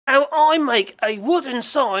how I make a wooden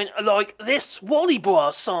sign like this Wally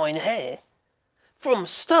Bra sign here from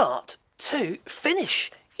start to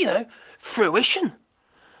finish, you know, fruition.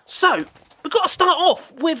 So, we've got to start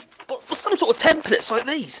off with some sort of templates like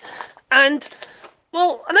these. And,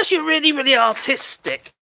 well, unless you're really, really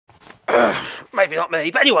artistic, maybe not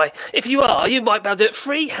me, but anyway, if you are, you might be able to do it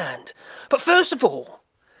freehand. But first of all,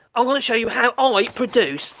 I'm going to show you how I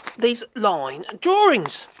produce these line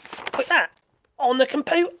drawings, like that, on the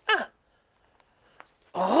computer.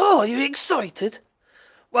 Oh, are you excited?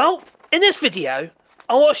 Well, in this video,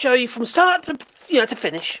 I want to show you from start to, to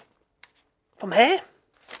finish. From here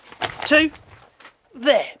to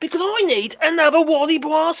there. Because I need another Wally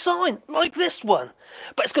Bra sign, like this one.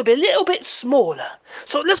 But it's going to be a little bit smaller.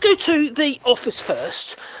 So let's go to the office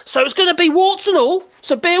first. So it's going to be warts and all,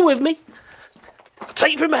 so bear with me. I'll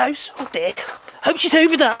take you from the house. Oh, Dick. Hope she's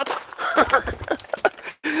hoovered up.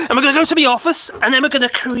 And we're going to go to the office, and then we're going to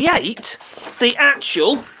create the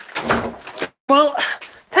actual, well,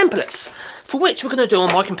 templates, for which we're going to do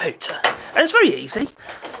on my computer. And it's very easy.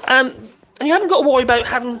 And you haven't got to worry about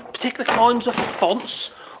having particular kinds of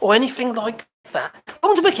fonts or anything like that.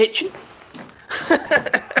 On to my kitchen.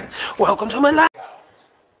 Welcome to my lab.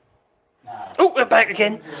 Oh, we're back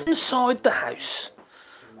again. Inside the house.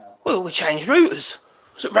 Well, we changed routers.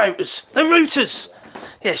 Was it routers? The routers.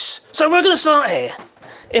 Yes. So we're going to start here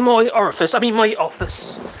in my my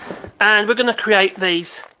office. And we're going to create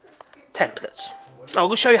these templates. I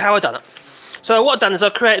will show you how I've done it. So what I've done is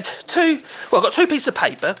I've created I've got two pieces of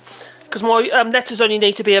paper, because my letters only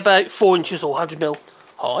need to be about 4 inches or 100mm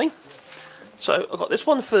high. So I've got this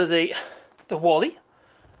one for the Wally.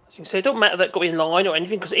 As you can see, it don't matter that it got to be in line or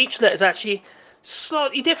anything, because each letter is actually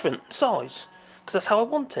slightly different size, because that's how I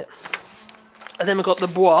want it. And then we've got the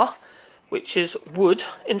bois, which is wood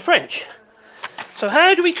in French. So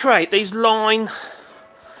how do we create these outlined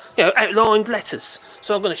letters?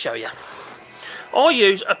 So I'm going to show you. I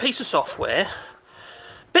use a piece of software,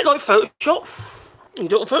 a bit like Photoshop. You can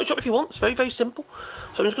do it on Photoshop if you want. It's very, very simple.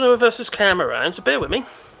 So I'm just going to reverse this camera around, so bear with me.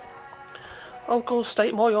 Oh, God's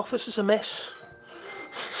state, my office is a mess.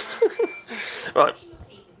 Right.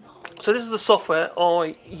 So this is the software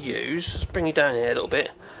I use. Let's bring you down here a little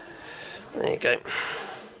bit. There you go.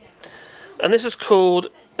 And this is called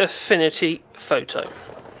Affinity Photo.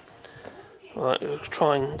 Right, we'll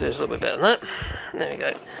try and do this a little bit better than that. There we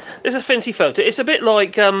go. This is Affinity Photo. It's a bit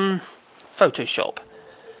like Photoshop.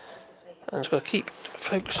 I'm just going to keep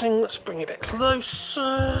focusing. Let's bring it a bit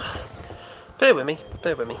closer. Bear with me.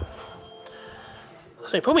 Bear with me.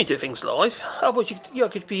 So you probably do things live. Otherwise, you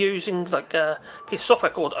could be using like a piece of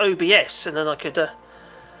software called OBS, and then I could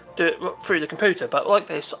do it through the computer. But like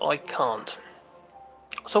this, I can't.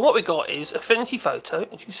 So what we got is Affinity Photo.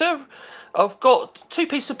 As you can see, I've got two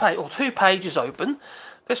pieces of paper, or 2 pages open.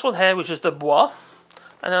 This one here, which is the bois,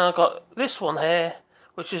 and then I've got this one here,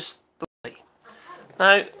 which is the Wally.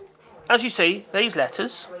 Now, as you see, these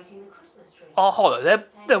letters are hollow.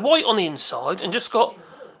 They're white on the inside and just got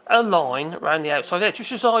a line around the outside edge,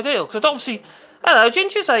 which is ideal, because obviously, hello,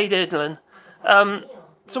 Ginger's how you doing?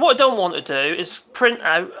 So what I don't want to do is print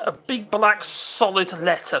out a big black solid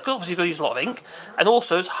letter, because obviously you've got to use a lot of ink, and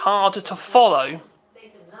also it's harder to follow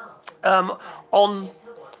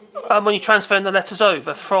when you're transferring the letters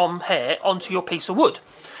over from here onto your piece of wood,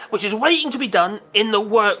 which is waiting to be done in the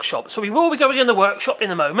workshop. So we will be going in the workshop in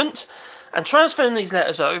a moment and transferring these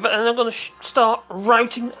letters over, and I'm going to start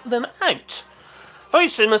routing them out. Very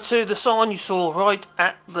similar to the sign you saw right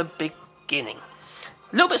at the beginning.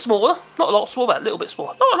 A little bit smaller, not a lot smaller, but a little bit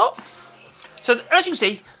smaller, not a lot. So as you can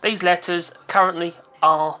see, these letters currently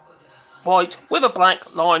are white with a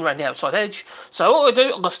black line around the outside edge. So what I'm going to do,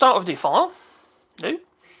 I'm going to start with a new file. I'm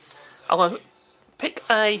going to pick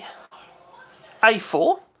a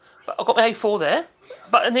A4, but I've got my A4 there,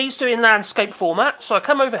 but it needs to be in landscape format. So I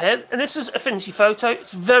come over here, and this is Affinity Photo.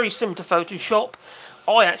 It's very similar to Photoshop.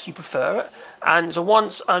 I actually prefer it, and it's a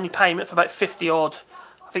once-only payment for about 50 odd.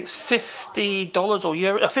 I think it's $50 or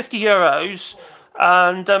euro, 50 euros,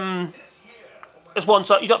 and as one,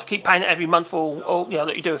 so you don't have to keep paying it every month, or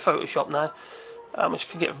like you do with Photoshop now, which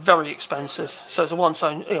can get very expensive. So it's a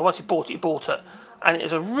once-only. Once you bought it, and it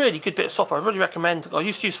is a really good bit of software. I really recommend. I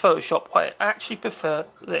used to use Photoshop, but I actually prefer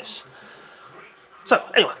this. So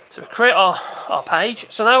anyway, so we create our page.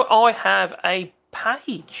 So now I have a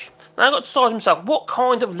page. Now I've got to decide myself what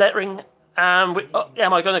kind of lettering am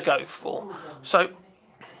I going to go for. So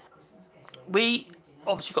we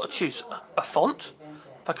obviously got to choose a font.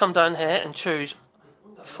 If I come down here and choose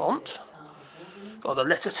the font, got the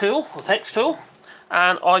letter tool or text tool,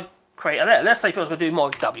 and I create a letter. Let's say if I was going to do my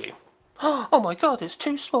W. Oh my God, it's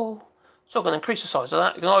too small. So I'm going to increase the size of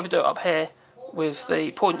that. You can either do it up here with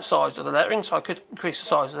the point size of the lettering, so I could increase the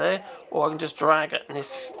size of there, or I can just drag it, and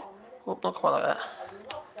if... Oh, not quite like that.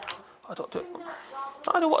 I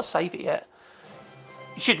don't want to save it yet.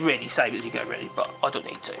 You should really save it as you go, really, but I don't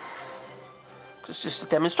need to. Because it's just a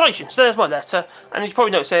demonstration. So there's my letter, and you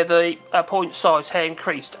probably notice there the point size here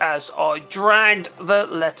increased as I dragged the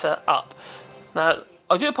letter up. Now,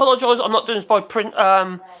 I do apologise, I'm not doing this by print,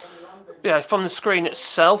 from the screen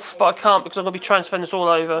itself, but I can't because I'm going to be transferring this all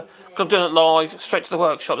over, because I'm doing it live, straight to the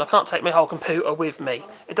workshop. I can't take my whole computer with me.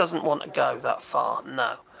 It doesn't want to go that far,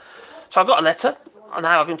 no. So I've got a letter, and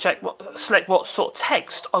now I can select what sort of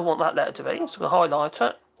text I want that letter to be. So I'm going to highlight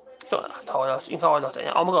it. You can highlight it.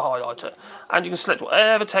 I'm going to highlight it. And you can select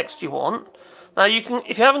whatever text you want. Now, you can,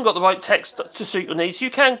 if you haven't got the right text to suit your needs,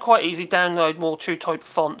 you can quite easily download more true type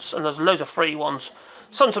fonts, and there's loads of free ones.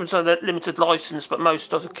 Sometimes they're limited license, but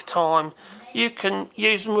most of the time you can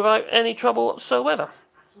use them without any trouble whatsoever.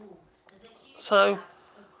 So,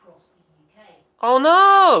 oh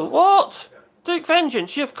no! What? Duke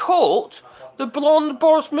Vengeance, you've caught the blonde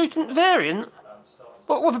Boris mutant variant?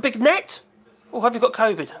 What, with a big net? Or have you got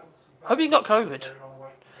COVID? I hope you got COVID.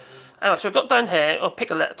 Anyway, so I've got down here, I'll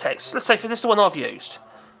pick a letter text. Let's say for this is the one I've used,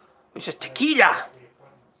 which is tequila.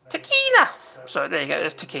 Tequila! So there you go,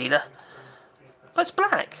 there's tequila. But it's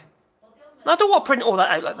black. Now, I don't want to print all that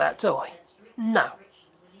out like that, do I? No.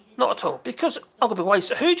 Not at all. Because I'm going to be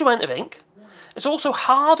wasting a huge amount of ink. It's also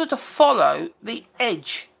harder to follow the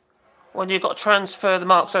edge when you've got to transfer the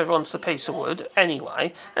marks over onto the piece of wood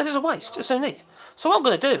anyway. This is a waste. It's no need. So what I'm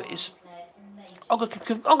going to do is, I'm going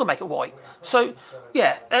to make it white. So,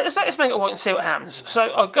 yeah, let's make it white and see what happens. So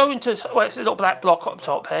I'll go into, well, it's a little black block up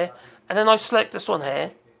top here, and then I select this one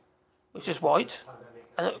here, which is white,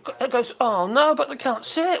 and it goes, oh no, but I can't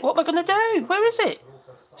see it. What am I going to do? Where is it?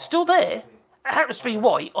 Still there. It happens to be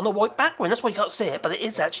white on a white background. That's why you can't see it, but it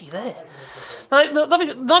is actually there. Now,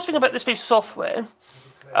 the nice thing about this piece of software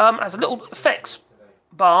has a little effects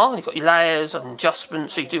bar, and you've got your layers and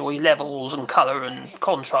adjustments, so you do all your levels and colour and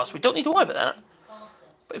contrast. We don't need to worry about that.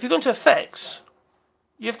 But if you go into effects,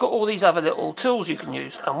 you've got all these other little tools you can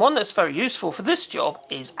use, and one that's very useful for this job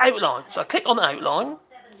is outline. So I click on outline,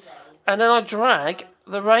 and then I drag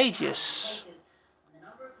the radius,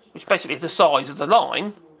 which basically is the size of the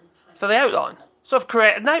line, for the outline. So I've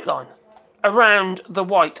created an outline around the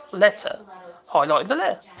white letter, highlighting the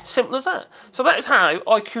letter. Simple as that. So that is how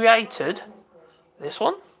I created this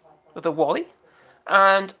one with a Y,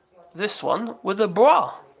 and this one with a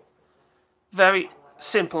bra. Very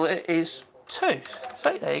simple it is too.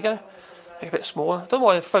 So there you go. Make it a bit smaller. Don't know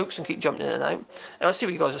why folks can keep jumping in and out. And let's see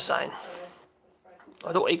what you guys are saying.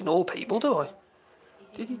 I don't ignore people, do I?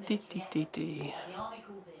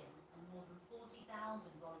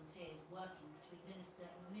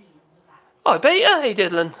 Hi, Peter. Hey,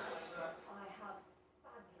 Diddlin.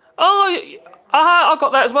 Oh, I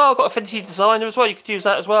got that as well. I got Affinity Designer as well. You could use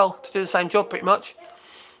that as well to do the same job, pretty much.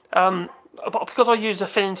 But because I use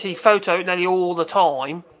Affinity Photo nearly all the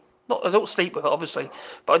time, I don't sleep with it, obviously,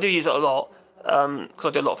 but I do use it a lot because I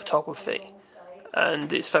do a lot of photography,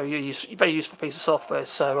 and it's very useful piece of software.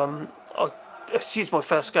 So let's use my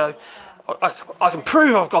first go. I can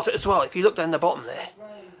prove I've got it as well. If you look down the bottom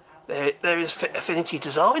there is Affinity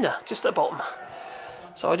Designer just at the bottom.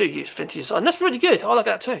 So I do use Affinity Design. That's really good. I like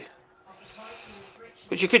that too.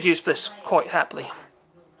 Which you could use for this quite happily.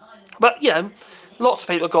 But yeah, lots of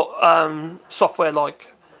people have got software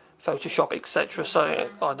like Photoshop, etc. So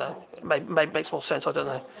I don't know. Maybe it makes more sense. I don't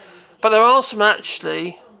know. But there are some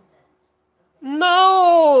actually.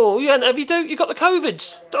 No, yeah. Have you got the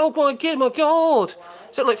COVIDs? Oh my God!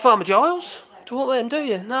 Is it like Farmer Giles? Do you want them? Do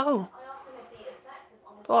you? No.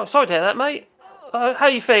 Oh, sorry to hear that, mate. How are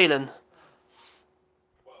you feeling?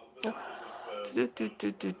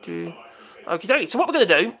 Okie dokie. So what we're going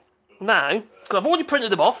to do now, because I've already printed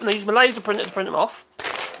them off, and I use my laser printer to print them off.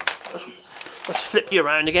 Let's flip you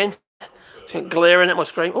around again. It's glaring at my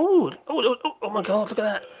screen. Oh my God, look at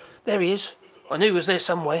that. There he is. I knew he was there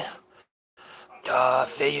somewhere.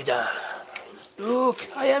 Darth Vader. Look,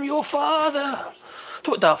 I am your father.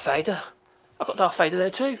 Talk about Darth Vader. I've got Darth Vader there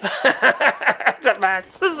too. Is that bad?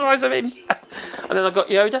 This is nice of him. And then I've got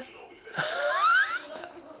Yoda.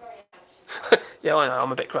 Yeah, I know,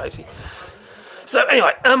 I'm a bit crazy. So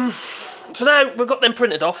anyway, so now we've got them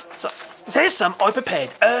printed off. So there's some I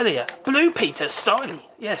prepared earlier. Blue Peter Styly.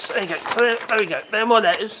 Yes, there you go. So there we go. They're my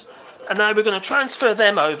letters. And now we're going to transfer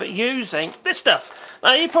them over using this stuff.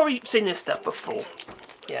 Now, you've probably seen this stuff before.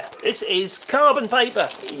 Yeah, this is carbon paper.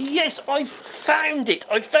 Yes, I found it.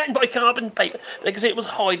 I found my carbon paper because it was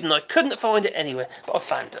hiding. I couldn't find it anywhere, but I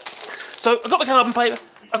found it. So I've got the carbon paper.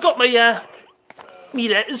 I've got my me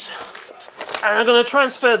letters, and I'm going to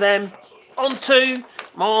transfer them onto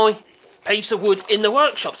my piece of wood in the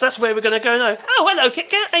workshop. So that's where we're going to go now. Oh, hello, Kit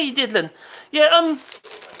Kat. How you diddling? Yeah,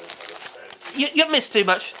 you haven't missed too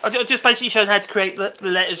much. I just basically showed how to create the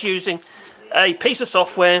letters using a piece of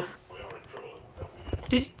software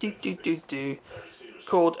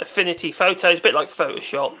called Affinity Photos, a bit like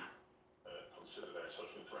Photoshop.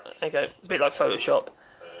 There you go, it's a bit like Photoshop,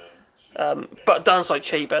 but done slightly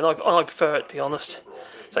cheaper, and I prefer it, to be honest.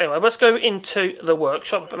 So anyway, let's go into the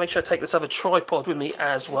workshop, but make sure I take this other tripod with me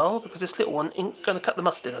as well, because this little one ain't going to cut the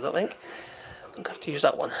mustard, I don't think. I'm going to have to use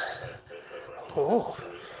that one. Oh.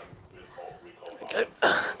 There we go.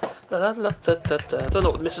 I don't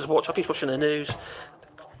know what Mrs. Watch, I think she's watching the news.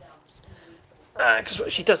 Because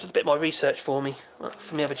she does a bit more research for me,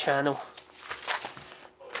 from the other channel.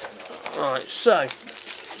 Right, so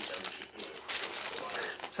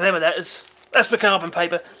there were letters. That's the carbon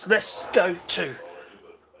paper. So let's go to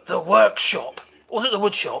the workshop. Or was it the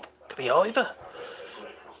wood shop? Could be either.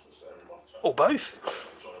 Or both.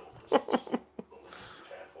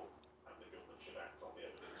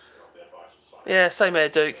 Yeah, same here,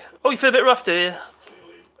 Duke. Oh, you feel a bit rough, do you?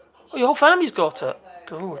 Oh, your whole family's got it.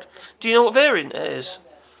 Good. Do you know what variant it is?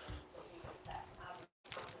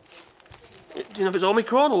 Do you know if it's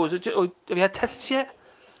Omicron or is it? Or have you had tests yet?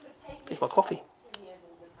 Here's my coffee.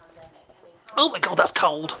 Oh my God, that's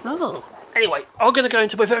cold. Oh. Anyway, I'm going to go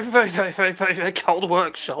into a very cold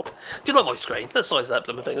workshop. Do you like my screen? The size of that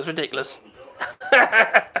blooming thing is ridiculous.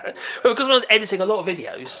 Well, because when I was editing a lot of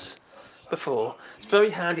videos before, it's very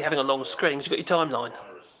handy having a long screen because you've got your timeline.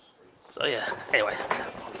 So yeah. Anyway,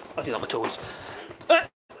 I do like my tools.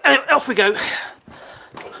 Anyway, off we go.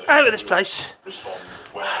 Out of this place.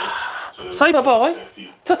 Say bye-bye.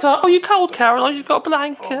 Ta-ta. Oh, you cold, Caroline? You've got a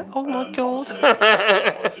blanket. Oh, my God.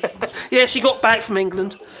 Yeah, she got back from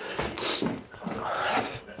England.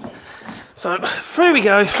 So, through we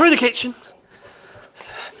go. Through the kitchen.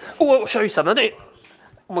 Oh, I'll show you something.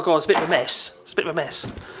 Oh, my God, it's a bit of a mess. It's a bit of a mess.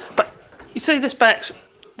 But, you see this back,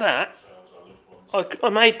 that, I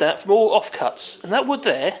made that from all offcuts. And that wood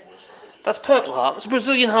there, that's purple heart. It's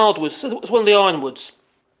Brazilian hardwood. It's one of the ironwoods.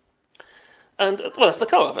 And, well, that's the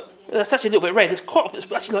colour of it. It's actually a little bit red. It's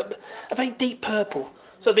actually like a very deep purple.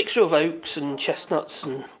 So a mixture of oaks and chestnuts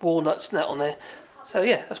and walnuts and that on there. So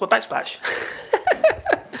yeah, that's my backsplash.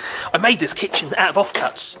 I made this kitchen out of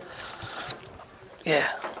offcuts. Yeah.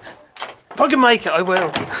 If I can make it, I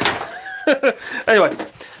will. Anyway,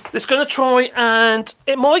 it's going to try and...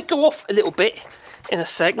 It might go off a little bit in a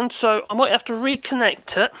second, so I might have to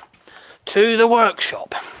reconnect it to the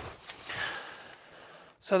workshop.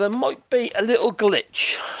 So there might be a little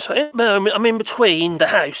glitch. So at the moment I'm in between the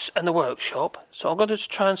house and the workshop. So I'm going to just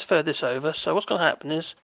transfer this over. So what's going to happen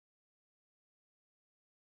is...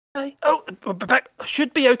 Okay. Oh, back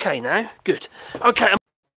should be okay now. Good. Okay.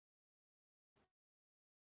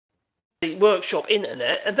 The workshop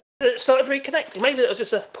internet and then it started reconnecting. Maybe that was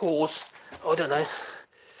just a pause. I don't know.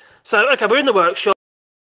 So, okay, we're in the workshop.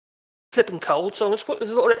 Flipping cold. So I'm going to put this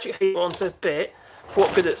little electric heater on for a bit. For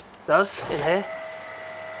what good it does in here.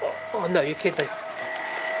 Oh no, you're kidding me.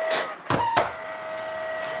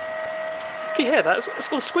 Can you hear that? It's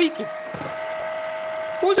gone squeaking.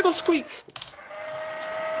 Why has it gone squeak?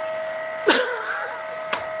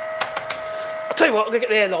 I'll tell you what, I'm going to get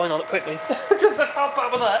the airline on it quickly. Because I can't put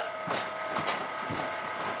up with that.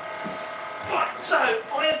 Right, so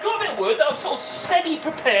I have got a bit of wood that I'm sort of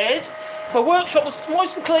semi-prepared. My workshop was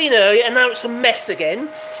nice and clean earlier and now it's a mess again.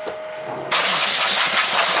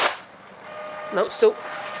 No, it's still...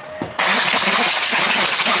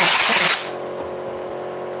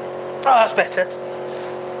 Oh, that's better.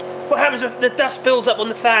 What happens if the dust builds up on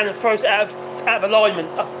the fan and throws it out of alignment?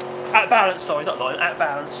 Out of balance, sorry, not alignment, out of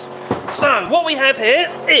balance. So, what we have here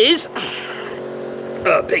is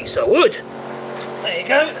a piece of wood. There you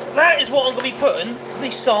go. That is what I'm going to be putting the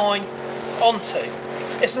sign onto.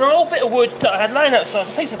 It's an old bit of wood that I had laying outside,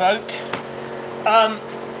 a piece of oak.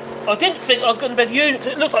 I didn't think I was going to be able to use it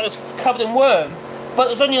because it looked like it was covered in worm, but it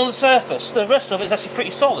was only on the surface. The rest of it is actually pretty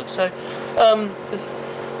solid, so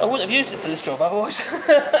I wouldn't have used it for this job otherwise.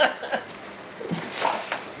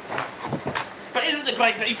 But isn't it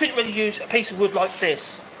great that you couldn't really use a piece of wood like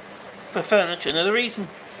this for furniture? Now the reason,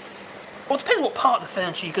 well, it depends what part of the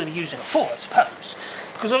furniture you're going to be using it for, I suppose.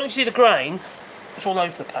 Because when you see the grain, it's all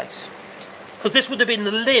over the place. Because this would have been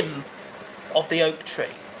the limb of the oak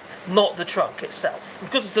tree, not the trunk itself.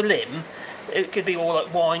 Because it's the limb, it could be all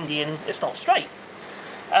like windy and it's not straight.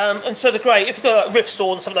 And so the grey, if you've got like rift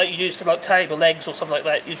saw and something like you use for like table legs or something like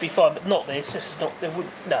that, you'd be fine. But not this. This is not.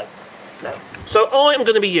 No. So I am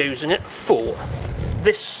going to be using it for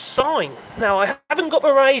this sign. Now, I haven't got my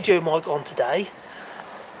radio mic on today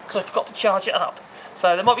because I forgot to charge it up.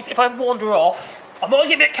 So there might be, if I wander off, I might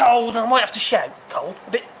get a bit cold and I might have to shout. Cold,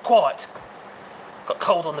 a bit quiet. Got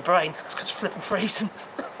cold on the brain. It's because it's flipping freezing.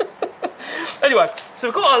 Anyway, so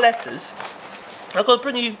we've got our letters. I've got to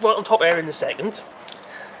bring you right on top here in a second.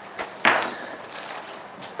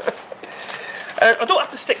 I don't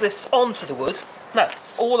have to stick this onto the wood. No,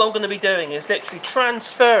 all I'm going to be doing is literally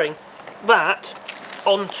transferring that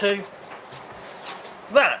onto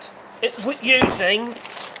that. Using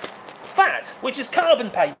that, which is carbon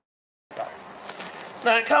paper.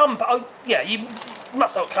 Now, yeah, you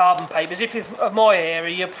must know what carbon paper is. If you're of my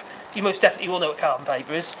area, you most definitely will know what carbon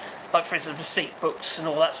paper is. Like, for instance, receipt books and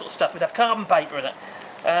all that sort of stuff would have carbon paper in it.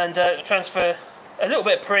 And transfer a little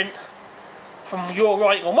bit of print from your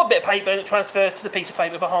writing on one bit of paper and transfer to the piece of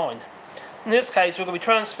paper behind. In this case, we're going to be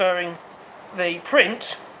transferring the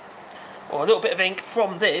print, or a little bit of ink,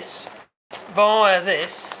 from this via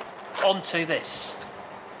this onto this.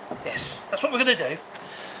 Yes, that's what we're going to do.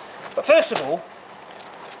 But first of all,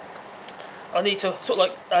 I need to sort of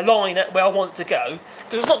like align it where I want it to go,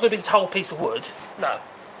 because it's not going to be this whole piece of wood. No.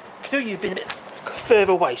 Could you been a bit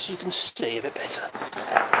further away so you can see a bit better?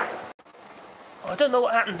 I don't know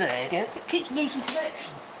what happened there again. It keeps losing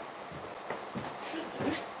connection.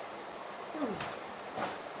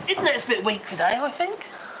 Internet's a bit weak today, I think.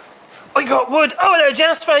 Oh, you got wood. Oh, hello,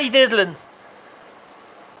 Jasper. How you diddling?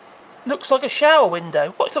 Looks like a shower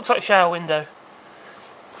window. What looks like a shower window?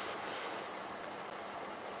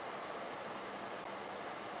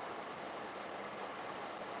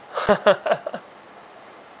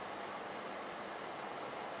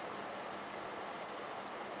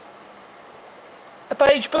 A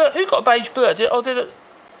beige blur? Who got a beige blur?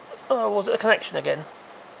 Oh, was it a connection again?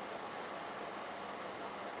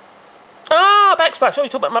 Ah, backsplash. Oh, you're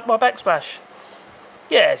talking about my backsplash.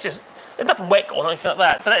 Yeah, it's just, there's nothing wet on it, anything like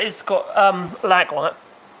that, but it's got lag on it.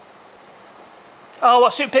 Oh,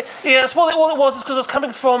 what super? Yeah, that's what it was. Is because I was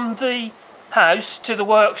coming from the house to the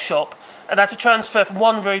workshop, and I had to transfer from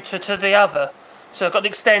one router to the other. So I've got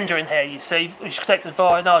an extender in here, you see, which is connected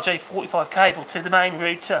via an RJ45 cable to the main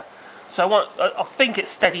router. So I think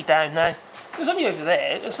it's steady down now. It's only over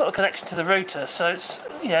there. It's not a connection to the router, so it's,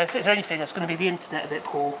 you know, if it's anything, it's going to be the internet a bit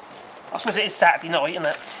poor. I suppose it is Saturday night, isn't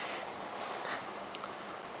it?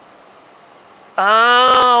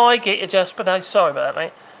 Oh, I get you, Jasper. No, sorry about that,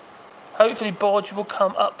 mate. Hopefully, Bodge will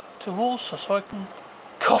come up to Walsall so I can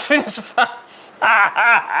cough in his face.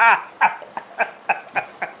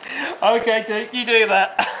 Okay, dude, you do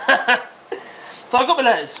that. So I've got my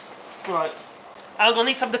letters. Right. I'm going to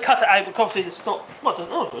need something to cut it out, but obviously it's not... Well, I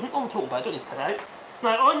don't. I'm talking about it. I don't need to cut it out.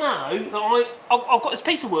 Now, I know that I've got this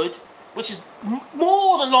piece of wood, which is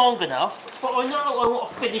more than long enough, but I know I want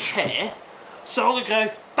to finish here, so I'm going to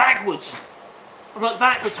go backwards. I'm like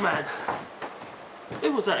backwards man.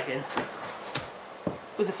 Who was that again?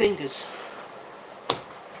 With the fingers.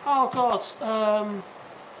 Oh God.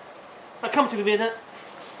 That come to me a minute.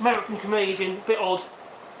 American comedian, bit odd.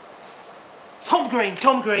 Tom Green.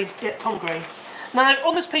 Yeah, Tom Green. Now,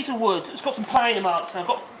 on this piece of wood, it's got some planer marks. Now,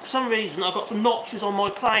 for some reason, I've got some notches on my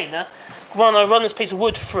planer. I run this piece of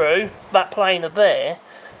wood through that planer there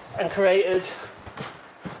and created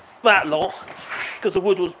that lot because the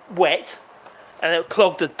wood was wet and it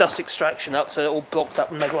clogged the dust extraction up, so it all blocked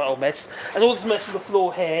up and made a right old mess. And all this mess on the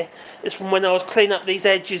floor here is from when I was cleaning up these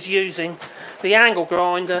edges using the angle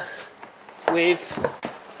grinder with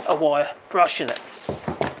a wire brush in it,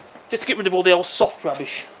 just to get rid of all the old soft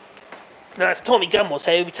rubbish. Now, if Tommy Gunn was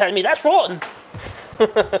here, he'd be telling me that's rotten.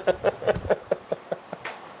 That's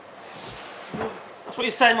what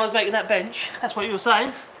you're saying when I was making that bench. That's what you were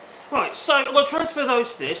saying. Right, so I'm going to transfer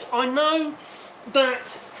those to this. I know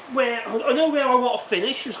where I want to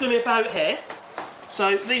finish. It's going to be about here.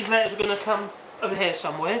 So these letters are going to come over here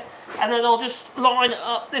somewhere. And then I'll just line it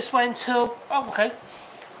up this way until... Oh, okay.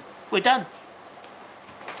 We're done.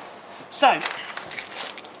 So,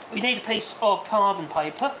 we need a piece of carbon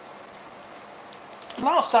paper. It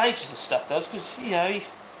lasts ages of stuff does, because, you know,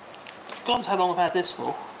 God knows how long I've had this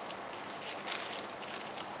for.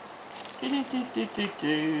 Saying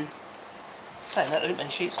that, there aren't many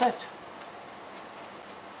sheets left.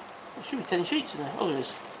 There should be 10 sheets in there. Oh, there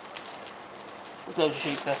is. There's loads of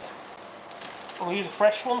sheets left. I'm going to use a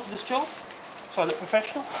fresh one for this job, so I look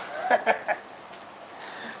professional.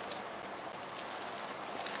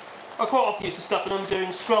 I quite often use the stuff when I'm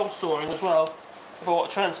doing scroll sawing as well. If I want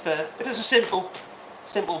to transfer, if it's a simple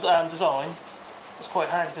design, it's quite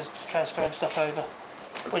handy for transferring stuff over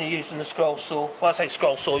when you're using the scroll saw. Well, I say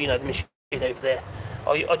scroll saw, you know, the machine over there.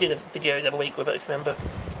 I did a video the other week with it, if you remember.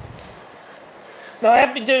 Now I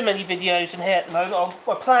haven't been doing many videos in here at the moment.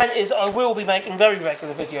 My plan is I will be making very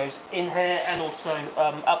regular videos in here and also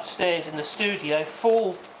upstairs in the studio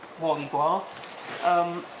for Wally Guar.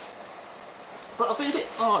 But I've been a bit,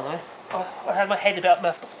 I don't know, I had my head about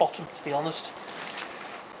my bottom, to be honest.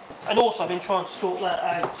 And also I've been trying to sort that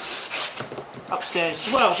out upstairs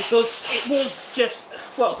as well, because it was just,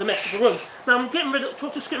 well, it's a mess of the room. Now I'm getting rid of,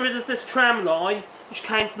 trying to get rid of this tram line which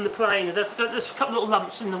came from the plane, and there's a couple of little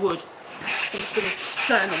lumps in the wood. I'm just going to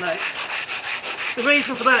stand on that. The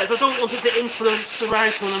reason for that is I don't want it to influence the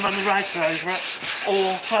router and run the router over it,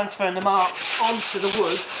 or transferring the marks onto the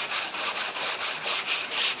wood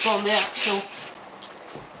from the actual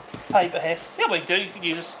paper here. Yeah, what you can do, you can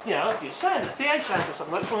use, you know, use sand, a DA sand or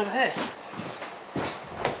something like this one over here.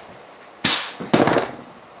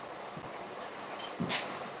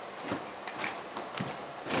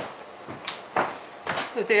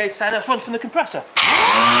 The DA sand, that's one from the compressor.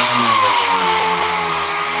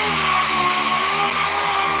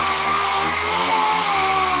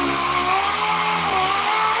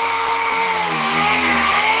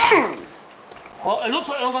 Well, it looks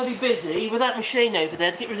like I'm going to be busy with that machine over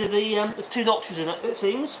there to get rid of the, there's two notches in it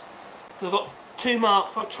seems. We've got two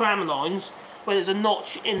marked like tram lines where there's a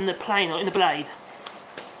notch in the plane, in the blade.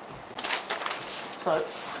 So,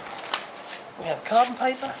 we have carbon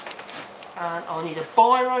paper, and I need a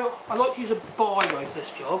biro. I like to use a biro for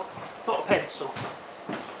this job, not a pencil.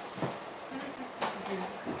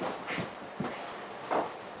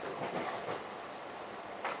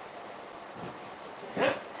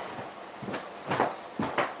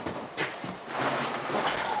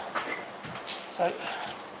 So,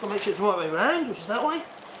 I'll make sure it's the right way around, which is that way.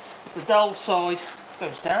 The dull side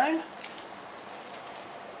goes down.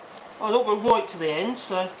 I'll not go right to the end,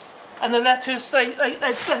 so. And the letters, they're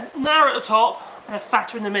narrow at the top and they're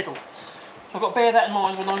fatter in the middle. So I've got to bear that in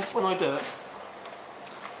mind when I do it.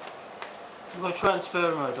 I'm going to transfer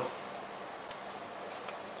them over.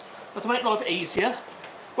 But to make life easier,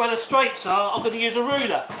 where the straights are, I'm going to use a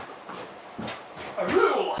ruler. A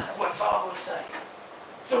rule, as my father would say.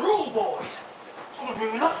 It's a rule, boy. It's not a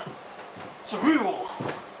ruler. It's a rule.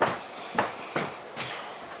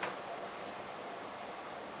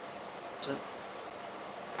 So,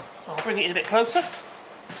 I'll bring it in a bit closer.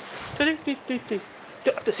 You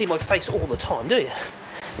don't have to see my face all the time, do you?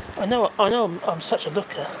 I know I'm such a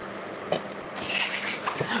looker.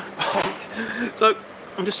 So,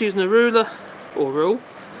 I'm just using a ruler, or rule.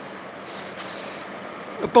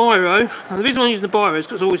 A biro, and the reason I'm using the biro is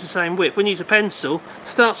because it's always the same width. When you use a pencil, it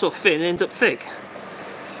starts off thin and ends up thick.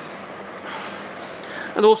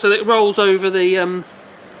 And also it rolls over the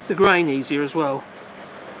grain easier as well.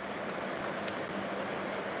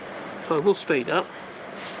 So I will speed up.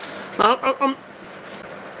 Now, I'm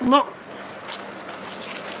not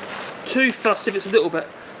too fussed if it's a little bit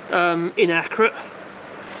inaccurate.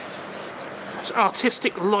 It's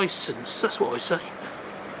artistic license, that's what I say.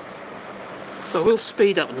 So I will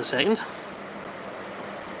speed up in a second.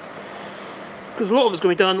 Because a lot of it's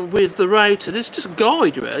going to be done with the router. This is just a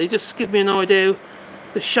guide really, just give me an idea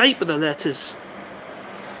the shape of the letters.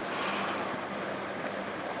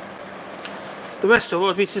 The rest of it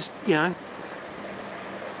will be just, you know,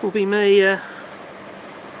 will be me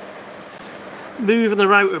moving the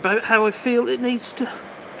router about how I feel it needs to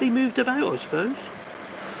be moved about, I suppose.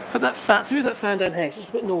 Put that move that fan down here, 'cause it's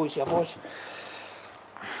a bit noisy otherwise.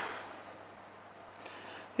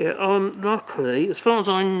 Yeah, luckily, as far as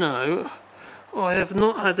I know, I have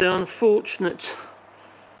not had the unfortunate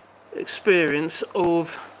experience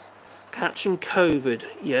of catching COVID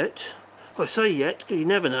yet. I say yet because you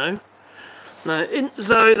never know. Now, it isn't as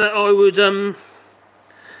though that I would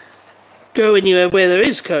go anywhere where there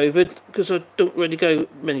is COVID, because I don't really go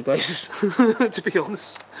many places, to be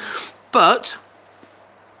honest. But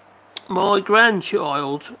my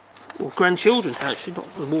grandchild, or grandchildren actually,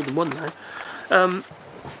 not more than one now,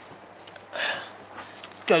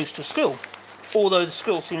 goes to school. Although the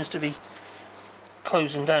school seems to be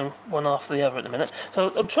closing down one after the other at the minute.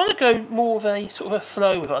 So I'm trying to go more of a sort of a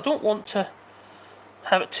flow with it. I don't want to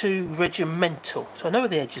have it too regimental. So I know where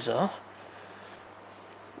the edges are,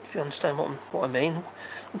 if you understand what I mean.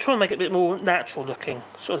 I'm trying to make it a bit more natural looking,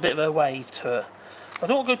 sort of a bit of a wave to it. I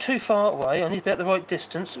don't want to go too far away, I need to be at the right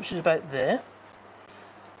distance, which is about there.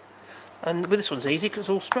 And with this one's easy because it's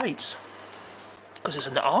all straights. Because it's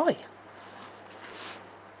an eye.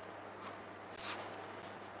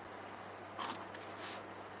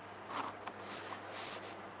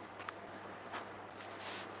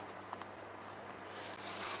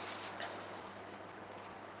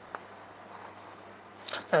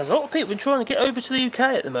 Now, a lot of people have been trying to get over to the UK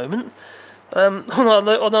at the moment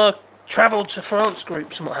on our travelled to France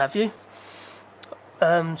groups and what have you,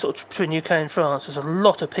 sort of between UK and France, there's a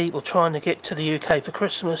lot of people trying to get to the UK for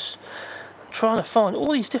Christmas, trying to find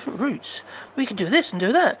all these different routes. We could do this and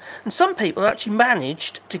do that. And some people actually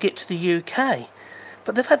managed to get to the UK,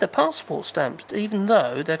 but they've had their passport stamped, even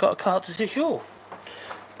though they've got a carte de séjour.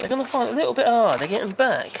 They're going to find it a little bit hard to get them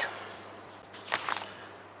back.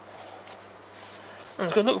 And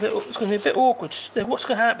it's going to be a bit awkward. What's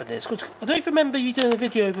going to happen is, cause I don't remember you doing a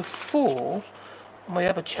video before on my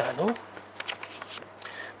other channel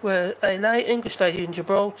where a English lady in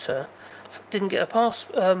Gibraltar didn't get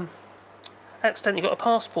a accidentally got a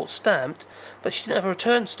passport stamped, but she didn't have a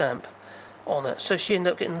return stamp on it, so she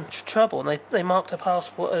ended up getting into trouble. And they marked her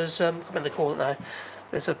passport as I can't remember what they call it now.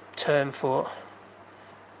 There's a term for it.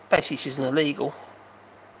 Basically, she's an illegal.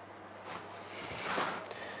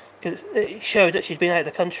 It showed that she'd been out of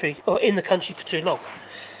the country, or in the country, for too long.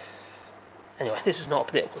 Anyway, this is not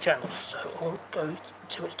a political channel, so I won't go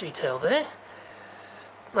too much detail there.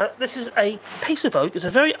 Now, this is a piece of oak. It's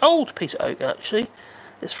a very old piece of oak, actually.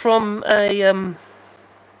 It's from a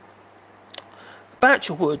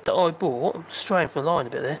batch of wood that I bought. I'm straying from the line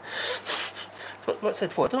a bit there. But like I said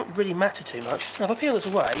before, it doesn't really matter too much. Now, if I peel this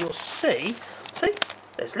away, you'll see,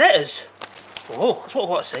 there's letters. Oh, that's what I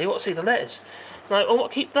want to see. I want to see the letters. Now, I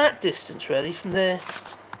want to keep that distance, really, from there,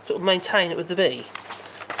 sort of maintain it with the bee.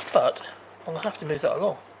 But I'm going to have to move that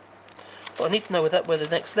along. But I need to know where the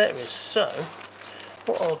next letter is. So,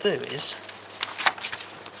 what I'll do is,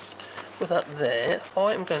 with that there,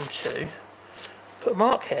 I am going to put a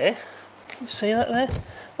mark here. You see that there?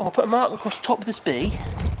 I'll put a mark across the top of this bee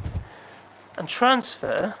and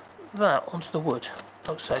transfer that onto the wood.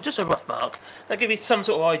 Like so, just a rough mark. That'll give you some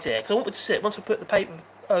sort of idea, because I want it to sit, once I put the paper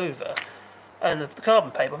over, and the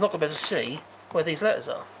carbon paper, I'm not going to be able to see where these letters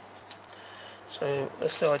are. So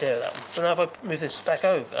that's the idea of that one. So now if I move this back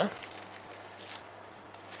over,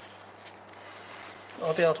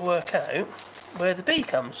 I'll be able to work out where the bee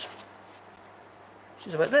comes, which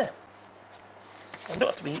is about there. I don't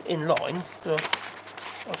have to be in line, so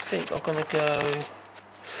I think I'm going to go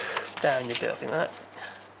down a bit, I think that.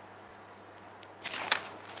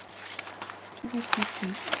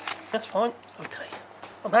 That's fine, okay.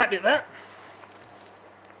 I'm happy with that.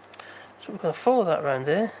 So we're going to follow that around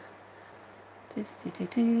there.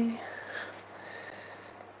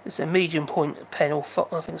 It's a medium point pen, or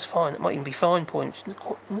I think it's fine. It might even be fine point.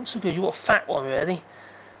 Not so good. You want a fat one, really.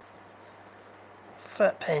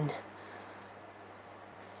 Fat pen.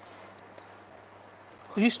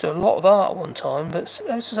 I used to do a lot of art at one time, but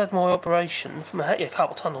ever since I had my operation from a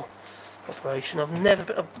carpal tunnel operation,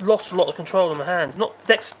 I've lost a lot of control in my hand. Not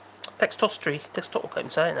dexterity. I can't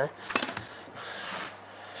even say it now.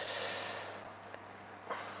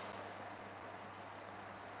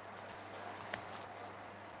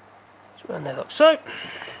 Around there, like so.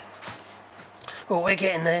 Well, we're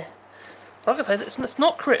getting there. Like I say, it's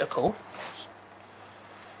not critical,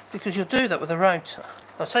 because you'll do that with a router.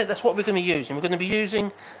 I say that's what we're going to be using. We're going to be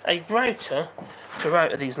using a router to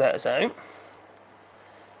router these letters out,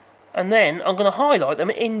 and then I'm going to highlight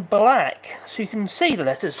them in black so you can see the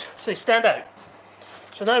letters, so they stand out.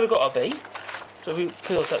 So now we've got our B. So we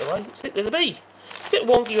peel that away. See, there's a B. A bit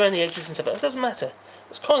wonky around the edges and stuff, but it doesn't matter.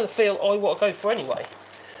 It's kind of the feel I want to go for anyway.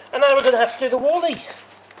 And now we're going to have to do the Wally.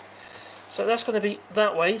 So that's going to be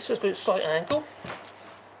that way, so it's going to be a slight angle.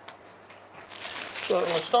 So I'm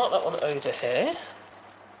going to start that one over here.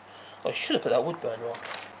 I should have put that wood burner on.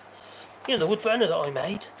 You know, the wood burner that I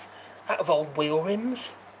made out of old wheel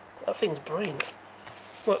rims. That thing's brilliant.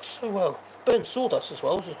 Works so well. Burns sawdust as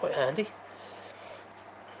well, which is quite handy.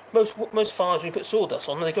 Most fires when you put sawdust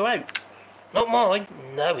on, they go out. Not mine.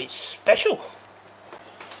 No, it's special.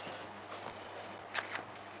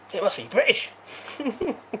 It must be British. Ooh.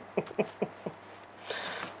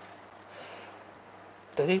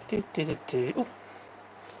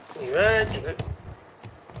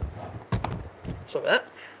 Sorry about that.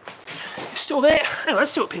 You're still there? Anyway,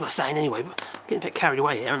 let's see what people are saying anyway. But I'm getting a bit carried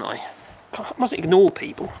away here, aren't I? I mustn't ignore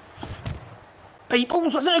people.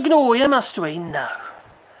 Peoples, mustn't ignore you, must we? No.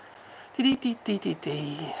 The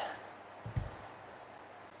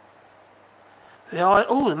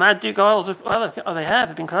Mad Duke Isles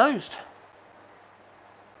have been closed.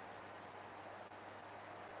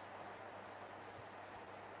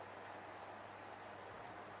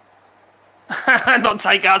 Not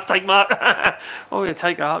take us, take Mark. Oh, yeah,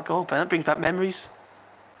 take art. God, that brings back memories.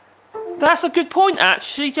 That's a good point,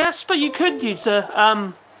 actually, Jasper. You could use the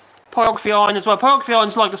pyrography iron as well. Pyrography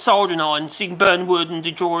iron's like a soldering iron, so you can burn wood and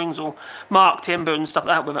do drawings or mark timber and stuff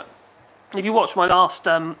like that with it. If you watched my last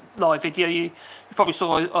live video, you probably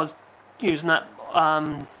saw I was using that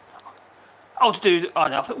Oh, to do, I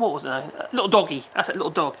don't know, what was it? A little doggy. That's a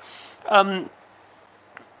little dog.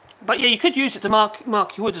 But yeah, you could use it to mark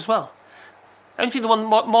your wood as well. Only thing,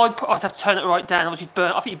 I'd have to turn it right down. Obviously,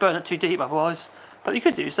 I think you burn it too deep otherwise. But you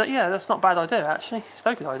could use that. Yeah, that's not a bad idea actually. It's a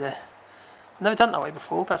very good idea. I've never done it that way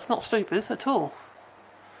before, but it's not stupid at all.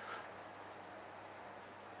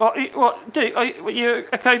 What do you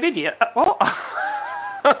a COVIDiot? What?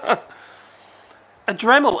 A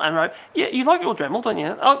Dremel arrow? Yeah, you like your Dremel, don't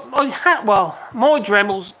you? Well, my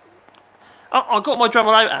Dremels. I got my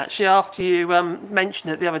Dremel out actually after you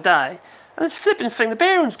mentioned it the other day, and this flipping thing, the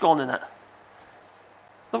bearing's gone in it.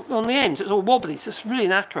 Look, on the ends, it's all wobbly. So it's really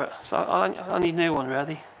inaccurate. So I need a new one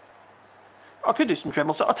really. I could do some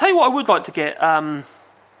Dremel. So I'll tell you what I would like to get.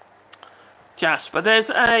 Jasper, it's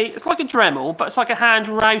like a Dremel, but it's like a hand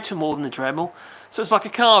router more than a Dremel. So it's like a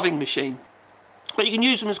carving machine. But you can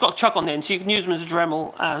use them, it's got a chuck on the end, so you can use them as a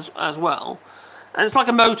Dremel as well. And it's like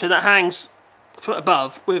a motor that hangs from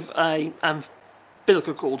above with a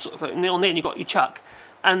umbilical cord sort of, and on the end you've got your chuck.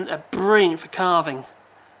 And a brilliant for carving.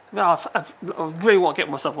 I really want to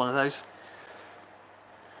get myself one of those.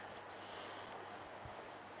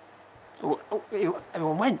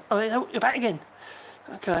 Everyone went. Oh, you're back again.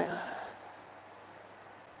 Okay.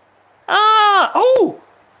 Oh!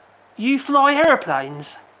 You fly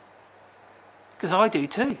aeroplanes? Because I do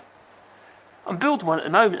too. I'm building one at the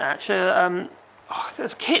moment actually.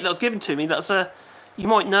 There's a kit that was given to me that's you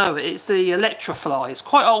might know it. It's the Electrofly. It's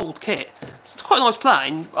quite an old kit. It's quite a nice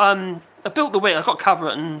plane. I built the wing. I've got to cover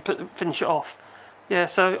it and finish it off. Yeah,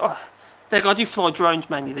 so I do fly drones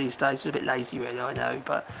mainly these days. It's a bit lazy really, I know,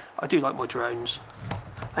 but I do like my drones.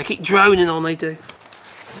 They keep droning on, they do.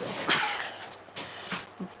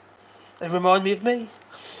 They remind me of me.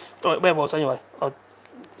 Right, where was I anyway?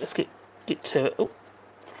 Let's get to it. Oh.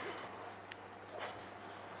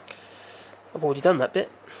 I've already done that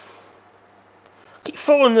bit. Keep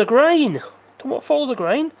following the grain. Don't want to follow the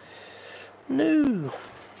grain. No.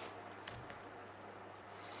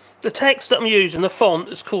 The text that I'm using, the font,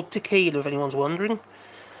 is called Tequila, if anyone's wondering.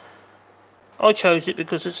 I chose it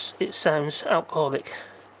because it sounds alcoholic.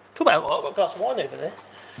 Talk about, I've got a glass of wine over there.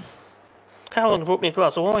 Caroline brought me a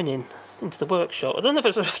glass of wine into the workshop. I don't know if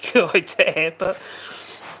it's a good idea, but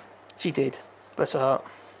she did. Bless her heart.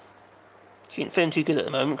 She ain't feeling too good at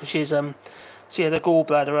the moment because she had her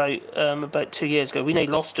gallbladder out about 2 years ago. We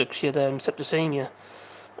nearly lost her because she had septicemia,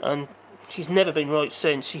 and she's never been right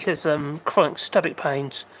since. She has chronic stomach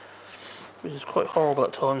pains, which is quite horrible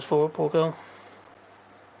at times for her, poor girl.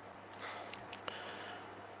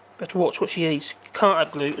 Better watch what she eats. Can't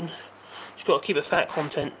have gluten. She's got to keep her fat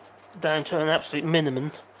content down to an absolute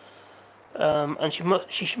minimum. And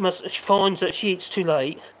she finds that she eats too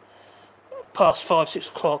late, past 5-6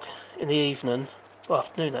 o'clock in the evening, well,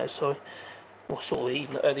 afternoon now, sorry, or sort of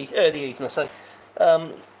evening, early evening, I say.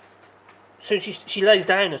 So she lays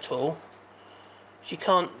down at all. She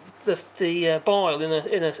can't the bile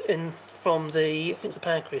in from the, I think it's the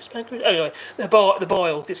pancreas. Anyway, the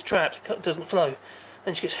bile gets trapped, it doesn't flow,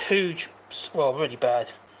 and she gets huge, well, really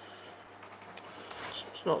bad.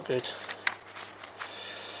 It's not good.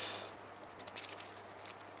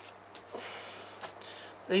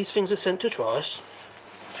 These things are sent to try us.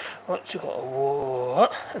 Right, so we've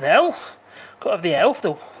got an L. Got to have the L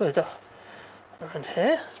for the around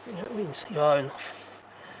here. It means your own.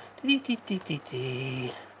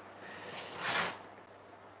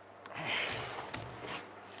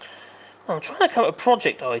 I'm trying to come up with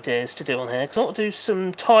project ideas to do on here because I want to do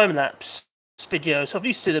some time lapse videos. I've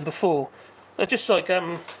used to do them before. They're just like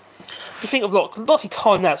you think of like lots of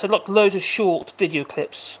time lapse. I'd like loads of short video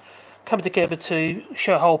clips coming together to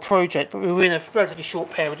show a whole project, but we're in a relatively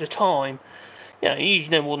short period of time.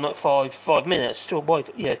 Usually no more than like five minutes to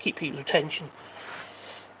keep people's attention.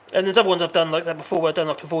 And there's other ones I've done like that before where I've done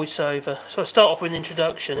like a voiceover. So I start off with an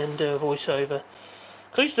introduction and do a voiceover.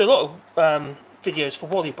 Because I used to do a lot of videos for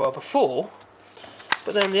Wallybra before,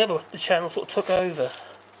 but then the channel sort of took over.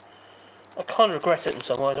 I kind of regret it in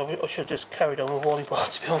some ways. I should have just carried on with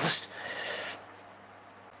Wallybra, to be honest.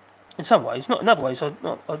 In some ways, not in other ways.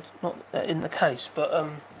 Not in the case, but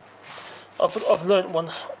I've learned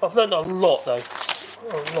a lot though,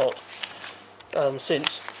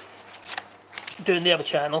 since doing the other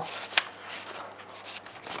channel.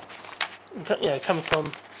 Coming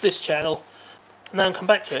from this channel, and then come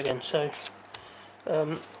back to it again. So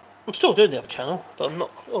I'm still doing the other channel, but I'm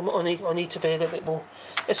not. I need to be a little bit more.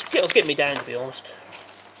 It's getting me down, to be honest.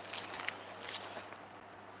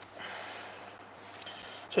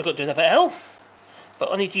 So I've got to do another L,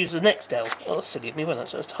 but I need to use the next L. Oh, that's silly of me, wasn't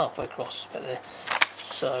it? So it's halfway across, about there.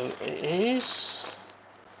 So it is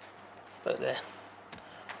about there.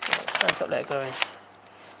 Right. How's that letter going?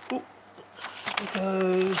 Ooh,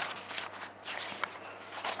 go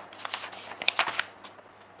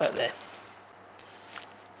back there.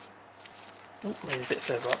 Ooh, maybe a bit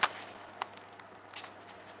further up.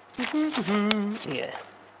 Yeah.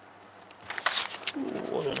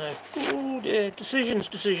 Ooh, I don't know. Oh yeah,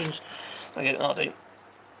 decisions. Okay, I'll do.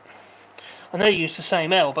 I know you used the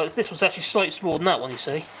same L, but this was actually slightly smaller than that one, you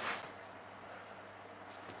see.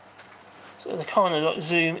 So they kind of like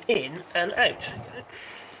zoom in and out.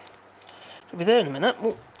 We'll be there in a minute.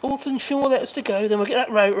 We'll finish a few more letters to go, then we'll get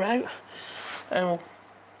that router out and we'll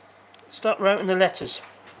start routing the letters.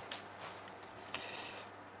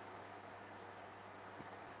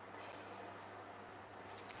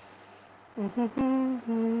 There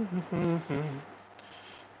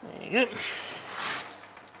you go.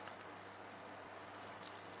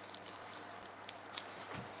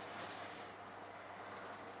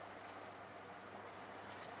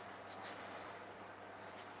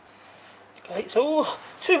 Okay, so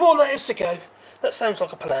 2 more letters to go. That sounds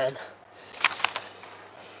like a plan.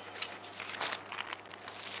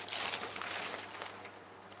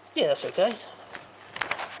 Yeah, that's okay.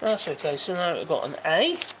 That's okay. So now we've got an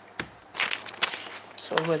A.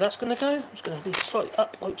 So where that's going to go, it's going to be slightly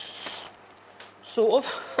up, like sort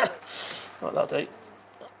of. Right, that'll do.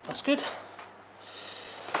 That's good.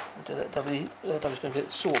 I'll do that W. W's going to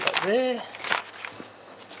get sort back there.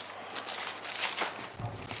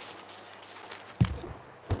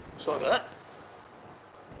 Sorry about that.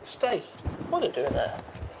 Stay. Why are they doing that?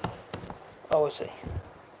 Oh, I see.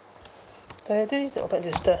 There, I better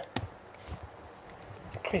just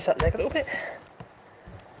crease that leg a little bit.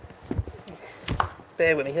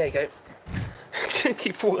 Bear with me, there you go.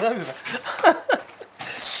 Keep falling over.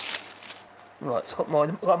 Right, so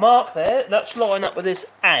I've got a mark there. Let's line up with this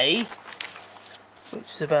A, which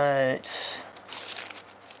is about.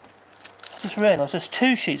 I just realised there's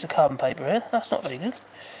 2 sheets of carbon paper here. That's not very good.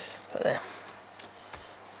 But there.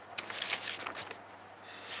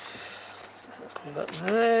 Let's go back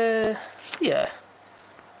there. Yeah.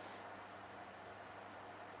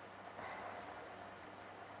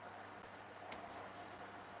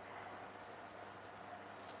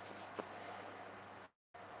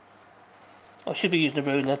 I should be using a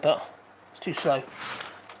ruler, but it's too slow. So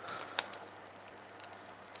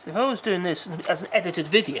if I was doing this as an edited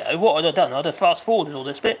video, what I'd have done, I'd have fast forwarded all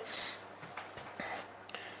this bit.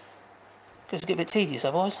 Because it'd get a bit tedious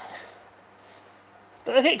otherwise.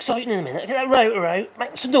 But it'll get exciting in a minute. Get that router out,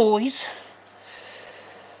 make some noise,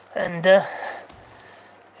 and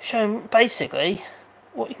show them basically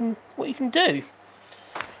what you can do.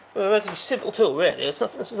 Well, a relatively simple tool, really. There's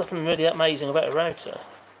nothing really that amazing about a router.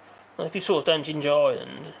 And if you saw us down Ginger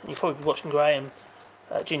Island, you'd probably be watching Graham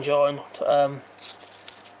at Ginger Island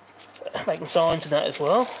making signs and that as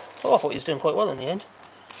well. Oh, I thought he was doing quite well in the end.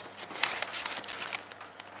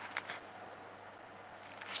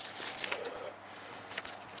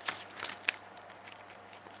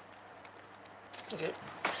 Okay.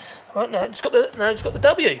 Right, now it's got the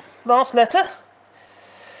W. Last letter.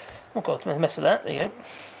 Oh god, made a mess of that. There you go.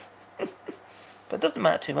 But it doesn't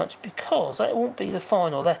matter too much because that won't be the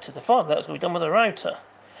final letter. The final letter is going to be done with a router.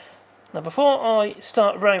 Now before I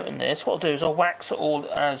start routing this, what I'll do is I'll wax it all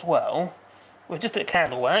as well. With just a bit of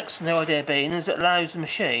candle wax, and the idea being is it allows the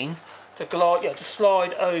machine to to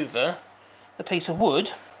slide over the piece of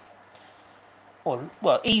wood, or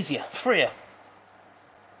well, easier, freer.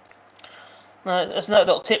 Now there's another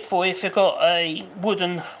little tip for you if you've got a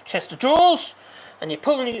wooden chest of drawers and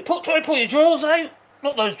try to pull your drawers out.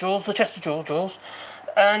 Not those drawers, the chest of drawers,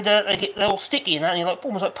 and they're all sticky and that, and you're like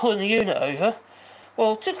almost like pulling the unit over.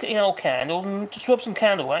 Well, just get your old candle and just rub some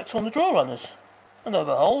candle wax on the drawer runners, and lo and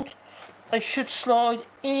behold, they should slide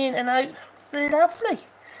in and out lovely.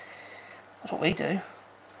 That's what we do.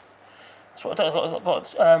 That's what I've got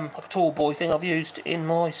like a tall boy thing I've used in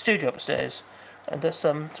my studio upstairs, and that's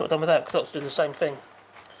sort of done with that because I was doing the same thing.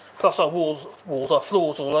 Plus our our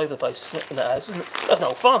floors all over the place in that house. That's an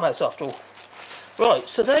old farmhouse after all. Right,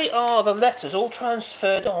 so they are the letters all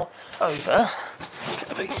transferred over.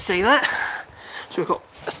 If you can see that. So we've got,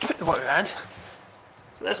 let's flip the way around.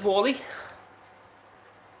 So there's Wally.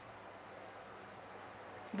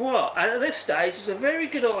 Well, and at this stage, it's a very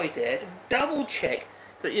good idea to double check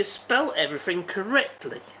that you spell everything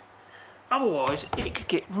correctly. Otherwise, it could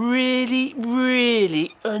get really,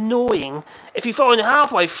 really annoying if you find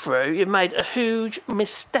halfway through you've made a huge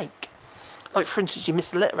mistake. Like, for instance, you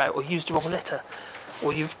missed a letter out or used the wrong letter,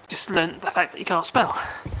 or you've just learnt the fact that you can't spell.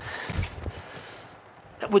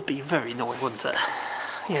 That would be very annoying, wouldn't it?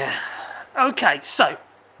 Yeah. Okay, so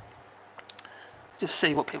just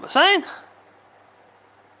see what people are saying.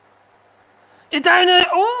 You're down there.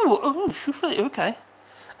 Oh, shoofly, okay.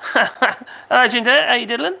 Legend there, how you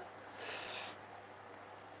diddling?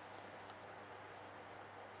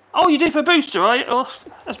 Oh, you do for a booster, right? Oh,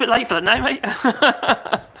 that's a bit late for that now, mate.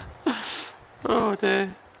 Oh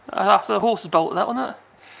dear. After the horses bolted that one, that.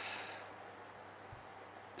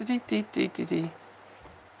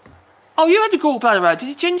 Oh, you had the gallbladder out, did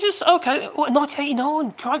you, Gingers? Okay, what,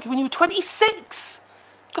 1989? Crikey, when you were 26?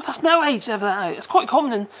 God, that's no age to have that out. It's quite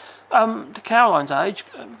common in the Caroline's age,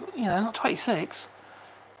 you know, not 26.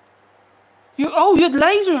 You had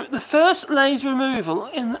the first laser removal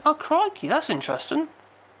in. Oh, crikey, that's interesting.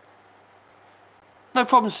 No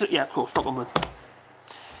problems. Yeah, of course, not one.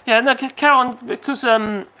 Yeah, no, Caroline, because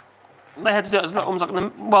they had to do it as almost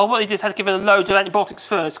like well, what they did is had to give her a load of antibiotics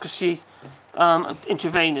first because she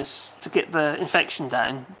intravenous to get the infection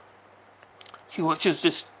down. She was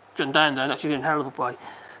just going down there, and actually doing a hell of a way.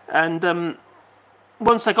 And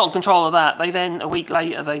once they got in control of that, they then a week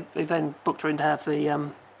later they then booked her in to have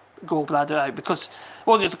the gallbladder out because it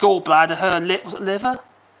wasn't just the gallbladder, her liver.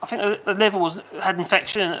 I think the liver had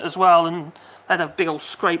infection in it as well, and had a big old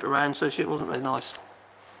scrape around, so it wasn't really nice.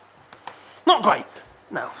 Not great,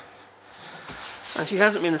 no. And she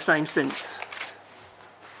hasn't been the same since.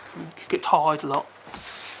 She gets tired a lot.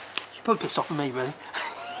 She's probably pissed off at me, really.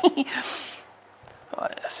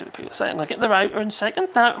 Right, let's see what people are saying. I'm going to get the router in a second.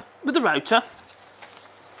 Now, with the router,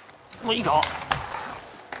 what you got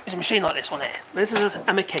is a machine like this one here. This is a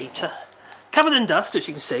Makita. Covered in dust, as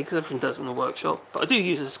you can see, because everything does in the workshop. But I do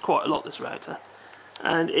use this quite a lot, this router.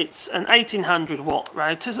 And it's an 1800 watt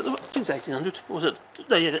router. I think it's 1800. Or was it?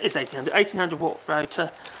 No, yeah, it's 1800. 1800 watt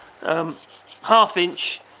router. Half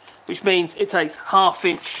inch, which means it takes half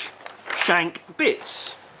inch shank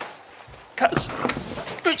bits. Cutters,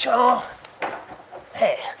 which are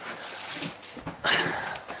here.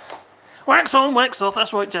 Wax on, wax off.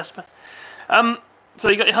 That's right, Jasper. So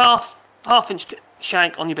you got your half inch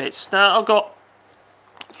shank on your bits. Now I've got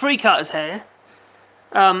 3 cutters here.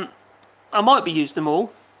 I might be using them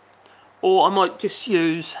all, or I might just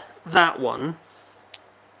use that one.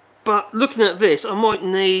 But looking at this, I might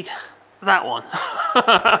need that one,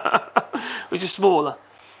 which is smaller.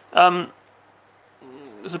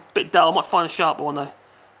 It's a bit dull. I might find a sharper one though.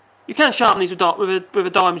 You can sharpen these with a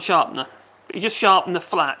diamond sharpener, but you just sharpen the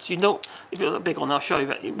flats. You don't. If you're a big one, I'll show you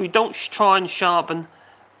that. We don't try and sharpen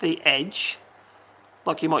the edge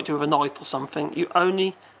like you might do with a knife or something. You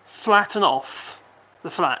only flatten off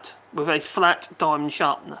the flat with a flat diamond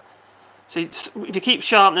sharpener. So if you keep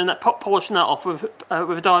sharpening that, polishing that off with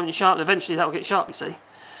a diamond sharpener, eventually that will get sharp, you see.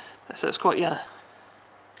 So it's quite, yeah.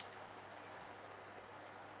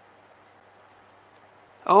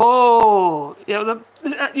 Oh, yeah,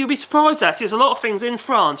 you'll be surprised actually, there's a lot of things in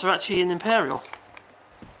France are actually in Imperial.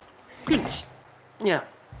 Goodness. Yeah.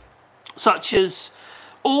 Such as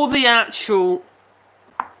all the actual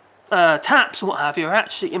taps and what have you are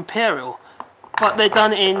actually Imperial. But they're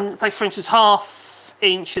done in, like for instance, half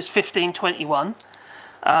inch is 1521.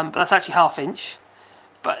 But that's actually half inch.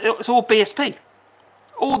 But it's all BSP.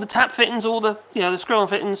 All the tap fittings, all the the screw-on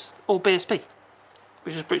fittings, all BSP,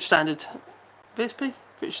 which is British Standard. BSP,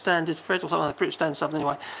 British Standard thread or something like that. British Standard something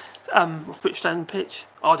anyway. British Standard pitch.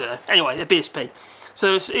 I don't know. Anyway, they're BSP.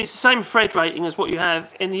 So it's the same thread rating as what you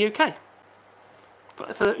have in the UK. For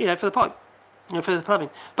the pipe, for the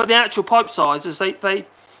plumbing. But the actual pipe sizes, they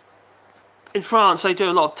in France they do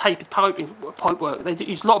a lot of tapered pipe work. They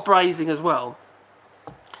use a lot of brazing as well.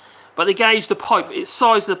 But they gauge the pipe, its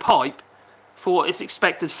size of the pipe, for its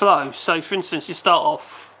expected flow. So, for instance, you start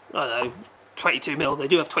off, I don't know, 22 mil. They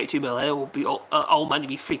do have 22 mil there. It will be old man to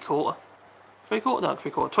be 3/4. 3/4? No,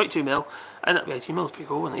 3/4. 22 mil, and that'll be 18 mil.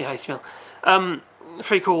 3/4, yeah, 18 mil.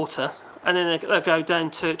 3/4, and then they'll go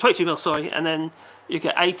down to 22 mil. Sorry, and then you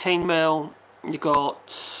get 18 mil. You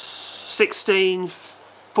got 16,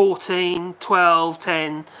 14, 12,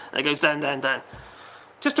 10. And it goes down, down, down.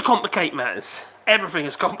 Just to complicate matters. Everything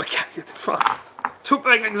is complicated. To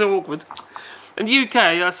make things awkward. In the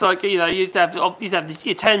UK, that's like you'd have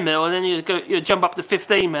your 10 mil, and then you'd jump up to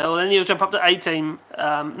 15 mil, and then you'll jump up to 18.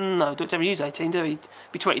 No, don't ever use 18, do we? It'd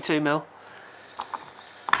be 22 mil.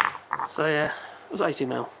 So yeah, it was 18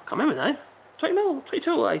 mil. Can't remember now. 20 mil,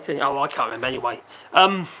 22 or 18? Oh, I can't remember anyway.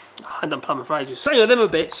 I hadn't done plumbing for ages. So anyway, them are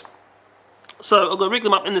bits. So I'm gonna rig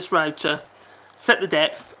them up in this router, set the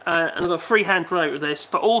depth, and I've got a freehand rotor with this,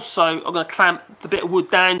 but also I'm going to clamp the bit of wood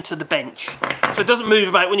down to the bench. So it doesn't move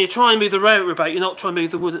about. When you try and move the rotor about, you're not trying to move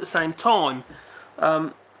the wood at the same time.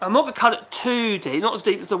 I'm not going to cut it too deep, not as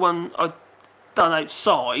deep as the one I've done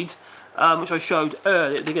outside, which I showed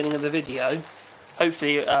earlier at the beginning of the video.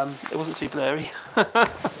 Hopefully it wasn't too blurry.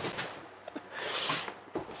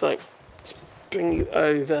 So bring you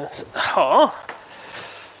over.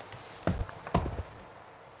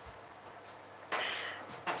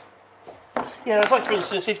 Yeah, it's like, for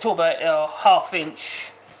instance, if you talk about a ½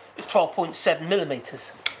 inch, it's 12.7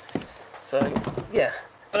 millimeters. So, yeah.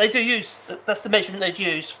 But they do use, that's the measurement they'd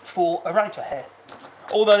use for a router hair.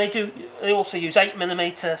 Although they also use 8mm,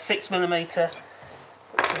 6mm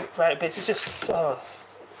router bits. It's just, I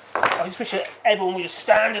just wish that everyone would just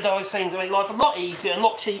standardise things to make life a lot easier and a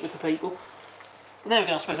lot cheaper for people. But there we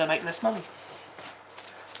go, I suppose they make less money.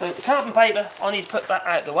 So the carbon paper, I need to put that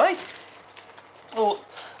out of the way.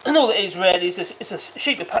 And all it is really is it's a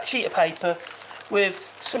sheet of paper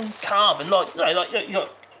with some carbon, like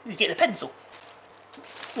you get a pencil.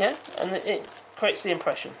 Yeah, and it creates the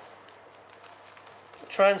impression. It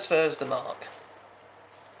transfers the mark.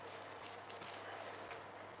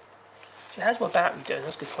 So how's my battery doing?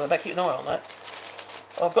 That's good. I better keep an eye on that.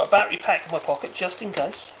 I've got a battery pack in my pocket just in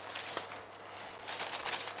case.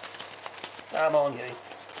 Come on, you.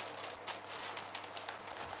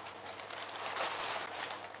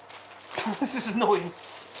 This is annoying.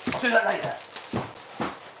 I'll do that later.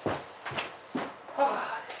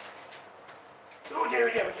 Oh, there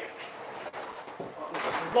we go. Put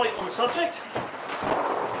some light on the subject.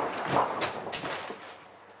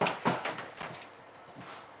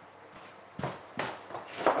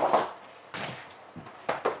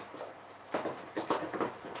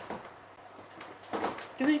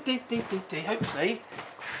 Hopefully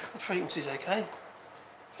the frequency's okay.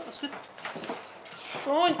 That's good. It's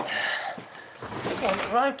fine. One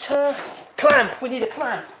router. Clamp. We need a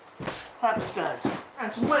clamp. Clamp this down.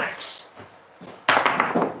 And some wax.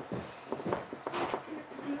 Got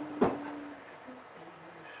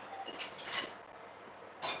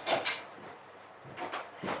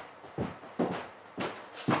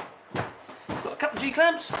a couple of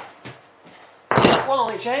G-clamps. One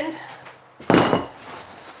on each end.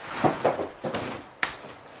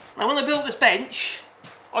 Now when I built this bench,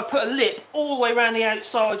 I put a lip all the way around the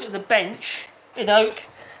outside of the bench in oak,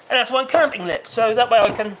 and that's my clamping lip, so that way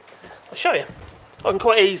I'll show you, I can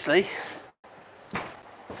quite easily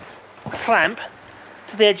clamp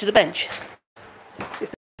to the edge of the bench.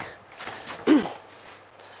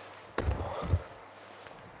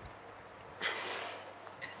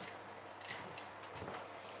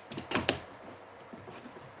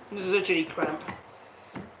 This is a G-clamp.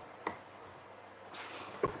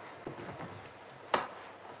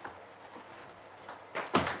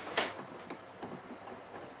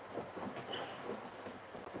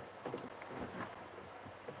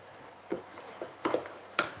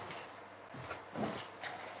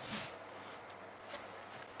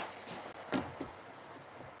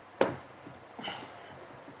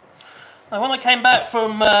 Now, when I came back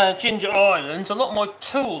from Ginger Island, a lot of my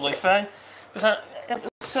tools I found was had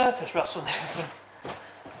surface rust on everything,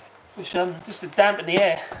 which just to dampen the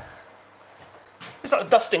air. It's like a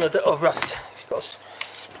dusting of rust. If you've got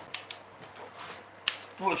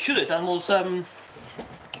what I should have done was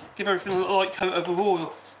give everything a light coat of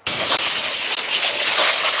oil.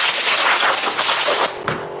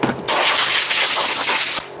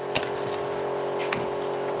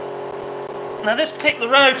 Now this particular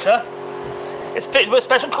router, it's fitted with a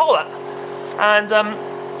special collar, and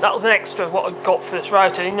that was an extra what I got for this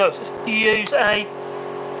router. You notice you use a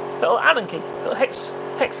little Allen key, a little hex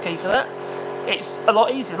key for that. It's a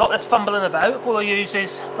lot easier, a lot less fumbling about. All I use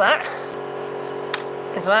is that,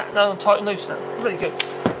 into that, now tighten loose now. Really good.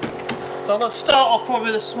 So I'm going to start off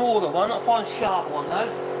probably with a smaller one. I'll find a sharp one though.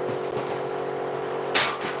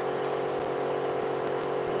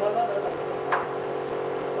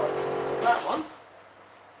 That one.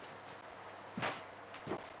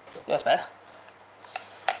 That's better.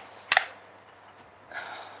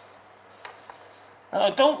 And I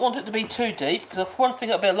don't want it to be too deep, because for one thing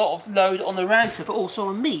it'll be a lot of load on the router, but also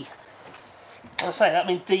on me. When I say that, I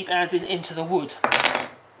mean deep as in into the wood.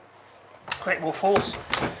 Create more force.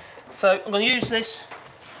 So I'm going to use this.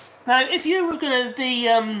 Now if you were going to be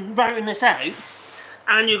routing this out,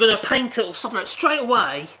 and you're going to paint it or something like straight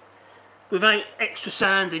away, without extra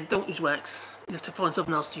sanding, don't use wax. You have to find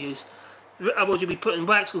something else to use. Otherwise you'll be putting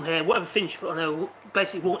wax on here, whatever finish you put on there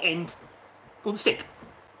basically won't stick.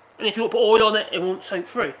 And if you want to put oil on it, it won't soak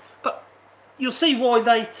through. But you'll see why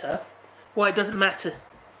later, why it doesn't matter,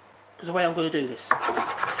 because the way I'm going to do this. So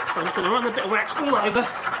I'm just going to run a bit of wax all over.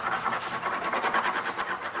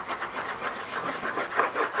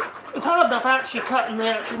 It's hard enough actually cutting the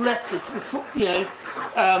actual letters before,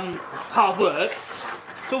 hard work.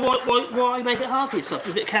 So why make it hard for yourself?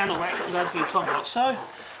 Just a bit of candle wax and go through your tongue like so.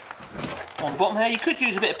 On the bottom here, you could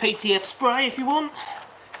use a bit of PTF spray if you want.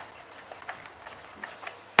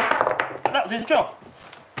 that'll do the job.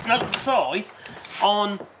 Now I'll decide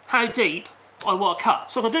on how deep I want to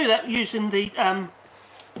cut. So I'll do that using the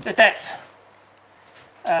depth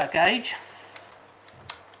gauge,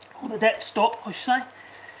 or the depth stop I should say,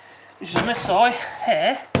 which is on this side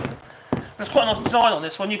here. There's quite a nice design on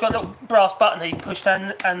this one. You've got a little brass button that you can push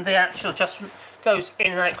down and the actual adjustment goes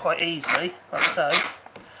in and out quite easily, like so.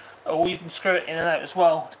 Or you can screw it in and out as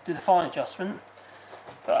well to do the fine adjustment.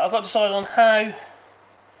 But I've got to decide on how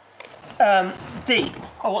deep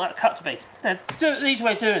I want that cut to be. Now, the easy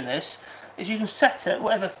way of doing this is you can set it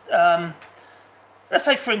whatever. Let's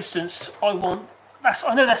say, for instance, I know that's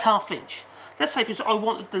 ½ inch. Let's say, for instance, I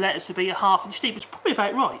wanted the letters to be a ½ inch deep, which is probably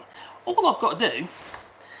about right. All I've got to do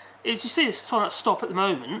is, you see this it's on that stop at the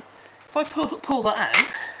moment. If I pull that out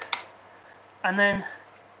and then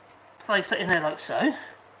place it in there like so,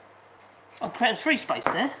 I'm creating free space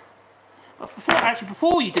there. But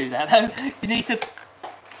before you do that though, you need to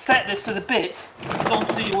set this so the bit is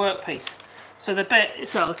onto your workpiece. So the bit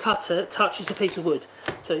itself, the cutter, touches the piece of wood.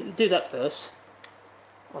 So you do that first.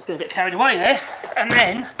 I was getting a bit carried away there, and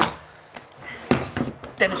then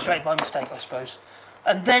demonstrate by mistake, I suppose.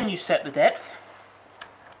 And then you set the depth.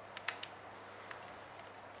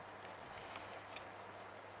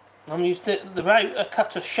 I'm going to use the router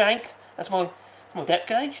cutter shank. That's my depth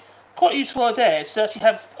gauge. Quite a useful idea is to actually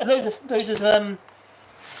have loads of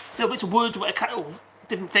little bits of wood, or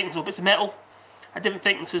different thicknesses, or bits of metal at different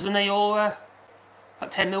thicknesses, and they all like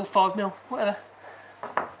 10mm, 5mm, whatever.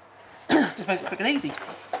 Just makes it quick and easy.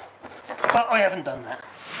 But I haven't done that.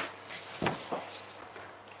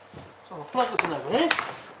 So I'll plug this in over here.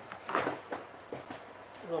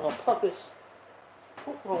 And I'll plug this.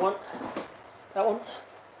 Oh, wrong one. That one.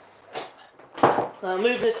 Now I'm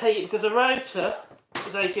moving this heat because the router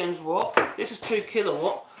is 800 watt. This is 2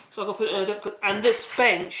 kilowatt. So I've got to put it in a different. And this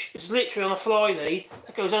bench is literally on a fly lead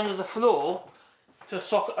that goes under the floor to a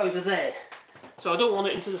socket over there. So I don't want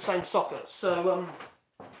it into the same socket. So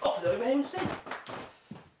I'll put it over here and see.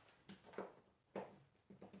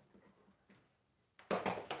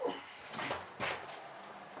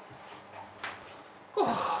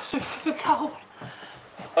 Oh, it's so flipping cold.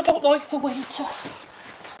 I don't like the winter.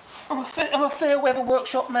 I'm a fair weather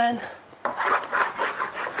workshop man.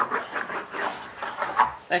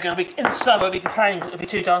 They're going to be in the summer. We'll be complaining it'll be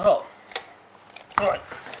too darn hot. Right.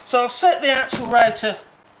 So I've set the actual router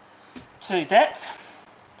to depth.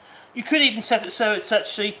 You could even set it so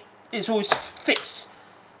it's always fixed,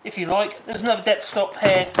 if you like. There's another depth stop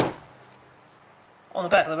here on the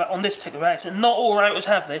back of on this particular router. Not all routers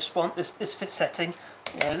have this one. This fit setting.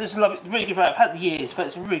 Yeah, this is a lovely, really good router. I've had it for years, but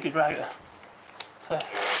it's a really good router. So,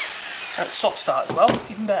 and it's soft start as well,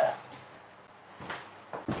 even better.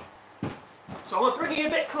 So I'm going to bring it a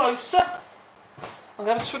bit closer. I'm going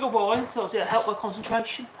to have a swig of wine, so it'll help my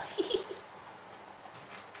concentration.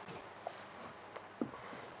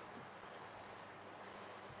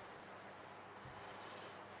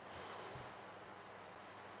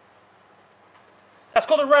 That's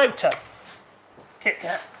got a router Kit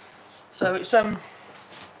Kat. So it's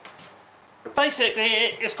basically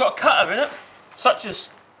it's got a cutter in it, such as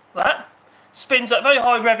that. Spins at very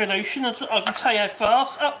high revolution. I can tell you how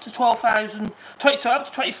fast, up to 23,000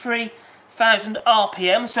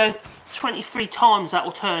 RPM. So 23 times that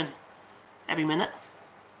will turn every minute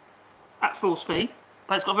at full speed.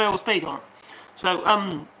 But it's got variable speed on it.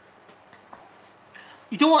 So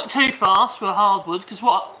you don't want it too fast with a hardwood,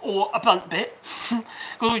 or a blunt bit,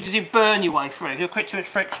 because you burn your way through. You're quick to its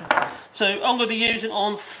friction. So I'm going to be using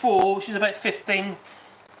on 4, which is about 15,000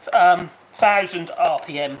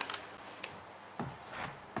 RPM.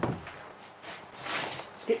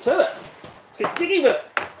 Let's get to it. Let's get diggy with it.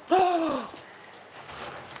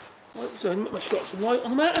 Right, so must have got some light on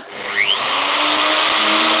the matter.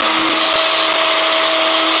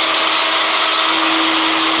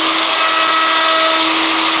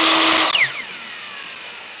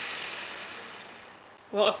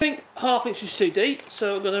 Well, I think ½ inch is too deep,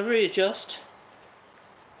 so I'm going to readjust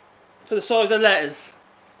for the size of the letters.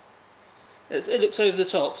 It looks over the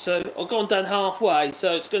top, so I've gone down halfway,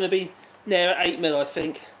 so it's going to be near 8mm, I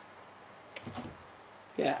think.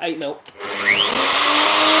 Yeah, 8mm.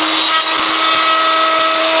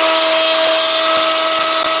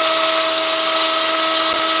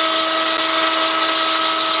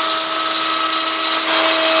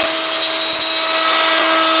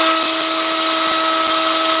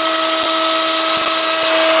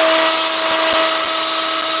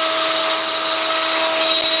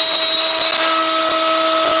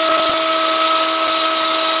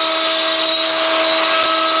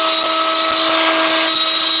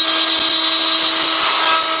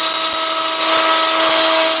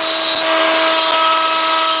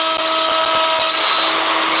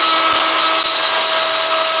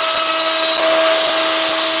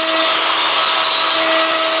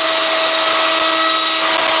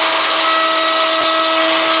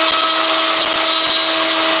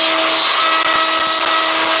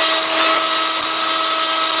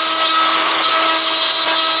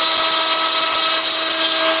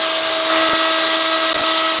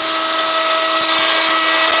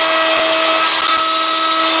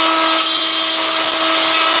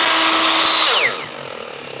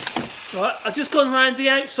 Right, I've just gone around the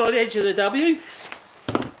outside edge of the W.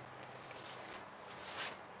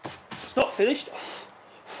 It's not finished.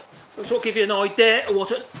 I'll sort of give you an idea of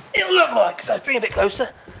what it'll look like. So bring it a bit closer.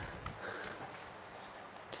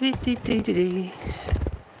 So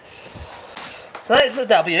that's the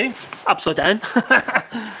W, upside down.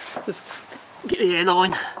 Just get the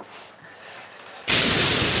airline.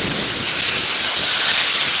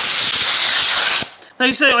 Now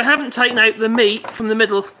you see, I haven't taken out the meat from the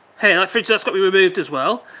middle here. Like, for instance, that's got to be removed as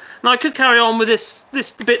well. Now I could carry on with this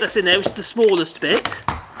bit that's in there, which is the smallest bit.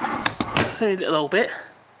 It's only a little old bit.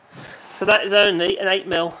 So that is only an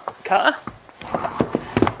 8mm cutter.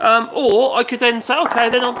 Or I could then say, okay,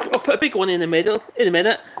 then I'll put a big one in the middle in a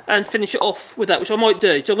minute and finish it off with that, which I might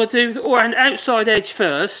do. So I'm going to do an outside edge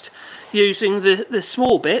first, using the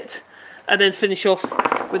small bit, and then finish off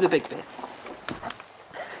with the big bit.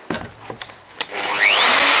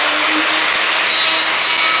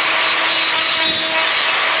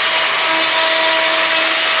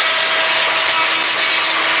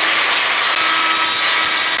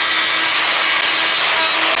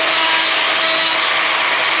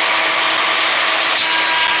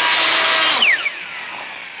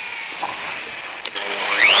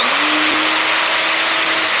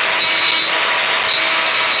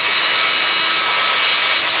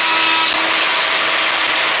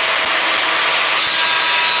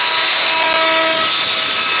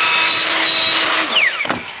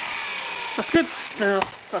 That's good. Now,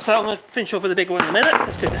 so I'm going to finish off with the big one in a minute.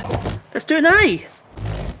 That's good. Let's do an A.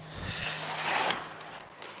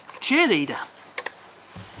 Cheerleader.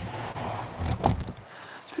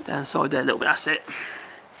 Let's put down side there a little bit. That's it.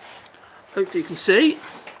 Hopefully you can see.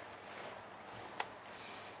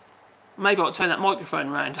 Maybe I'll turn that microphone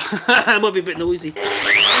around. It might be a bit noisy.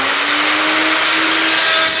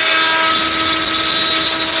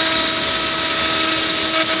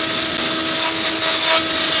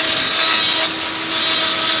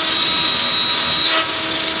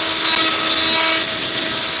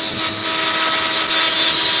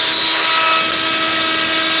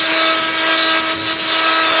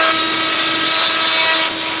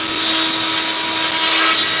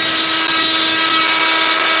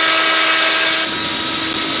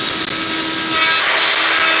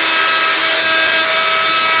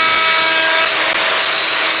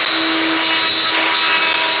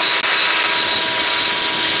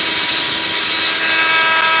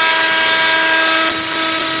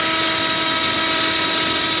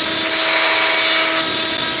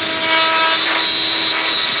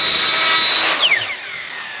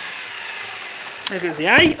 There goes the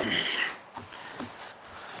A.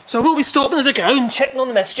 So I will be stopping as I go and checking on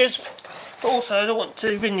the messages, but also I don't want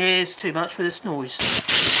to ring your ears too much with this noise.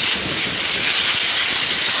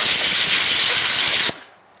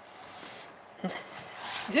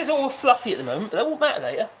 This is all fluffy at the moment, but that won't matter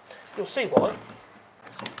later. You'll see why.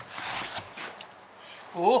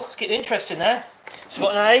 Oh, it's getting interesting now. It's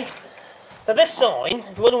got an A. Now this sign,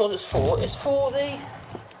 if you wonder what it's for the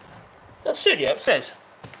studio upstairs.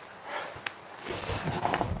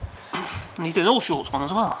 And he's doing all shorts one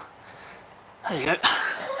as well. There you go.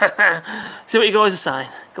 See what you guys are saying,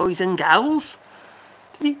 guys and gals.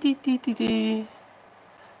 Dee -dee -dee -dee -dee.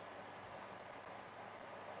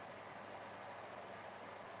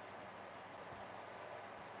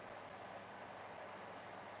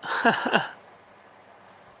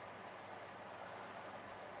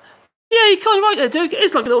 Yeah, you're kind of right there, Duke. It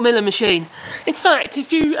is like a little milling machine. In fact,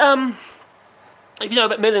 if you know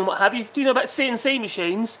about milling and what have you, if you know about CNC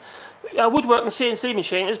machines, woodworking CNC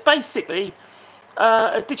machine is basically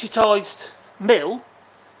a digitised mill,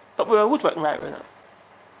 but with a woodworking router in it.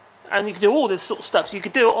 And you can do all this sort of stuff. So you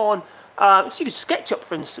could do it on, so you could SketchUp,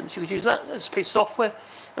 for instance. You could use that as a piece of software,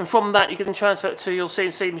 and from that you can then transfer it to your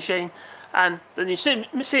CNC machine, and then your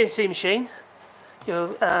CNC machine,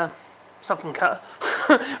 something cutter,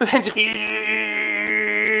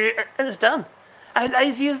 and it's done. How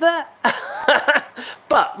lazy is that?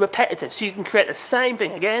 But repetitive, so you can create the same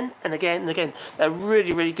thing again and again and again. They're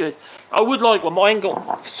really, really good. I would like one, but I ain't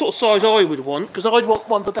got the sort of size I would want, because I'd want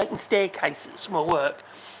one for making staircases for my work.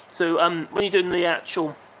 So when you're doing the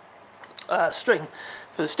actual string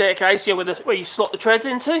for the staircase, where you slot the treads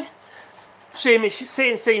into,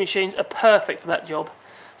 CNC machines are perfect for that job.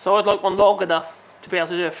 So I'd like one long enough to be able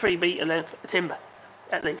to do a 3 metre length of timber,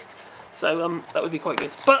 at least. So that would be quite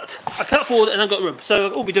good. But I can't afford it and I've got room,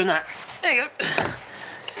 so I'll be doing that. There you go.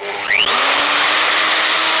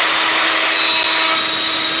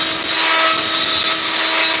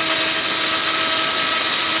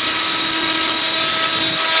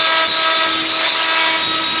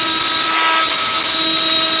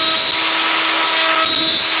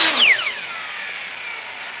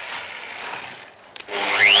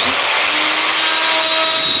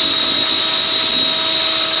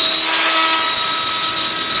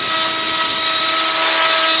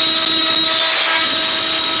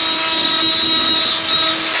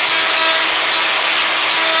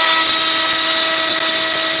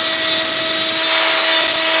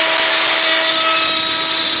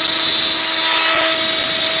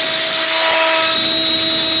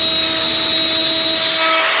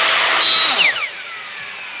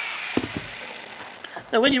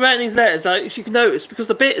 Now when you're routing these letters out, if you can notice, because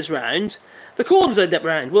the bit is round, the corners end up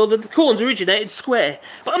round. Well, the corners originated square.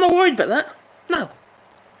 But I'm not worried about that. No.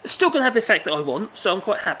 It's still going to have the effect that I want, so I'm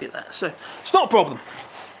quite happy with that. So, it's not a problem.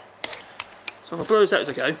 So I'm going to blow this out as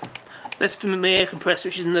I go. That's from my air compressor,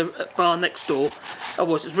 which is in the bar next door.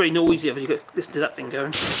 Otherwise it's really noisy if you got to listen to that thing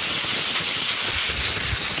going.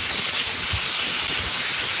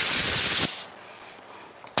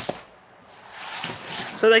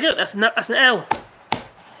 So there you go, that's an L.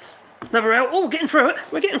 Another L. Oh, we're getting through it.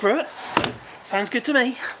 We're getting through it. Sounds good to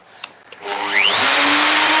me.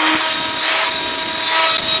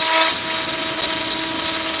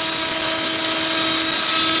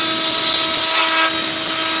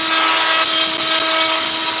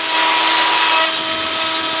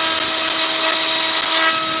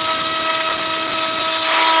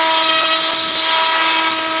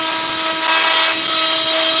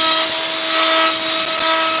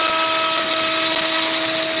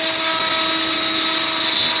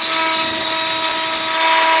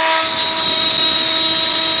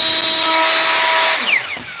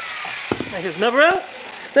 Here's another out.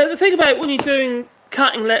 Now the thing about when you're doing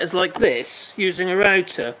cutting letters like this using a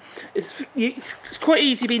router, it's quite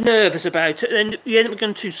easy to be nervous about it, and then you end up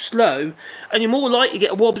going too slow, and you're more likely to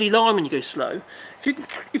get a wobbly line when you go slow.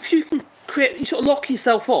 If you can create, you sort of lock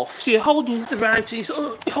yourself off. So you're holding the router, you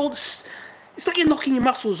hold. It's like you're locking your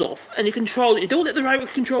muscles off, and you control it. You don't let the router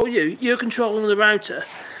control you. You're controlling the router.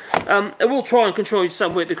 It will try and control you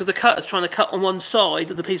somewhere because the cutter's trying to cut on one side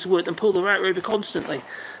of the piece of wood and pull the router over constantly.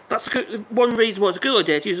 That's one reason why it's a good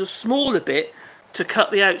idea to use a smaller bit to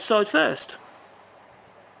cut the outside first.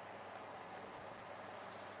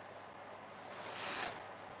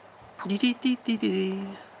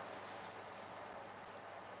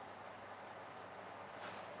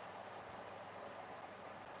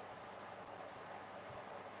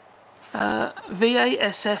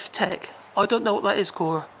 VASF Tech. I don't know what that is,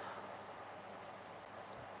 Cora.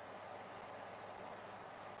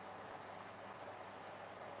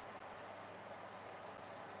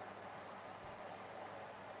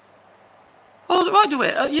 Oh, right, do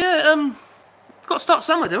it. Yeah, got to start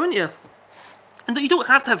somewhere, though, haven't you? And you don't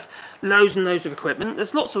have to have loads and loads of equipment.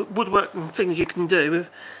 There's lots of woodworking things you can do with,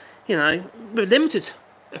 you know, with limited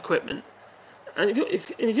equipment. And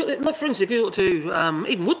if you like, for instance, if you want to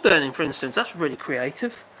even wood burning, for instance, that's really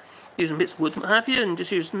creative. Using bits of wood, what have you, and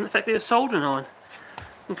just using effectively a soldering iron,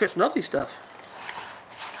 and create some lovely stuff.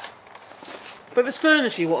 But if it's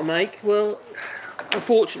furniture you want to make, well,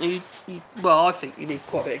 unfortunately, well, I think you need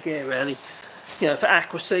quite a bit of gear, really. You know, for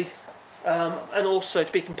accuracy, and also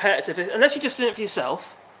to be competitive. Unless you're just doing it for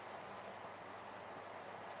yourself.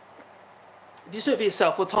 If you do it for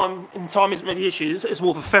yourself, well, time isn't really the issue. It's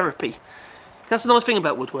more of a therapy. That's the nice thing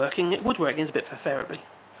about woodworking. Woodworking is a bit for therapy.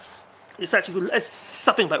 It's actually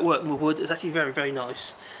something about working with wood. It's actually very, very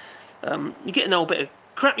nice. You get an old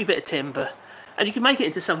crappy bit of timber, and you can make it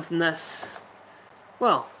into something that's,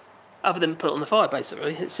 well, other than put it on the fire,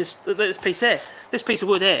 basically. It's just this piece here. This piece of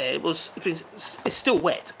wood here, it's still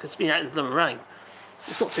wet because it's been out in the blooming rain.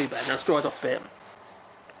 It's not too bad now. It's dried off a bit.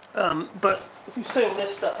 But if you see all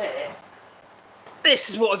this stuff here, this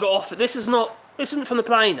is what I got off it. This isn't from the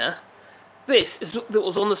planer. This is that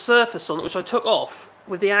was on the surface on it, which I took off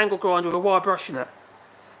with the angle grinder with a wire brush in it.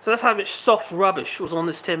 So that's how much soft rubbish was on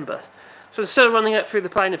this timber. So instead of running it through the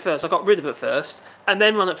planer first, I got rid of it first, and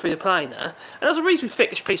then run it through the planer. And there's a reasonably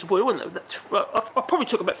thickish piece of wood, wasn't it? I probably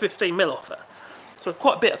took about 15mm off it. So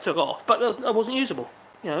quite a bit I took off, but it wasn't usable.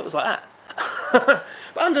 You know, it was like that.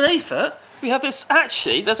 But underneath it, we have this,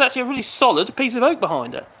 there's actually a really solid piece of oak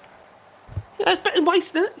behind it. You know, it's better than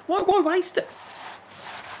wasting it. Why waste it?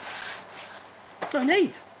 No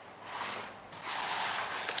need.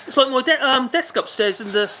 It's like my desk upstairs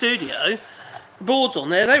in the studio. The boards on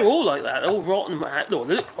there, they were all like that. They're all rotten. No,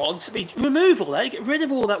 they look rotten. So remove all that. You get rid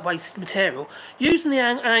of all that waste material using the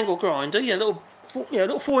angle grinder. Little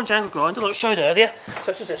 4-inch angle grinder, like I showed earlier,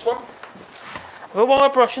 such as this one. With a wire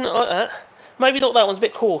brushing it like that. Maybe not that one's a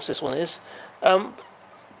bit coarse. This one is.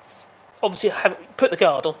 Obviously, I haven't put the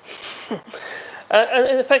guard on.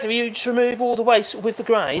 And effectively, you just remove all the waste with the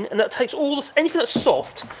grain, and that takes all this, anything that's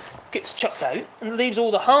soft gets chucked out, and leaves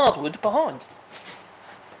all the hardwood behind.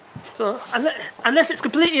 So, unless it's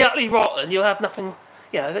completely utterly rotten, you'll have nothing.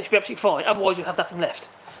 Yeah, that should be absolutely fine. Otherwise, you'll have nothing left.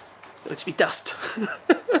 It'll just be dust.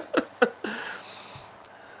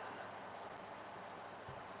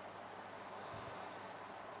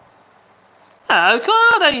 Oh,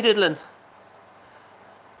 God, how you diddling?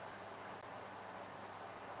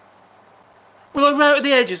 Will I routed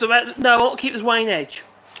the edges? No, I want to keep this wane edge.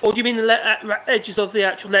 Or do you mean the edges of the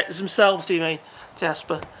actual letters themselves, do you mean,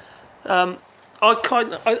 Jasper?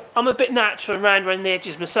 I'm a bit natural and round around the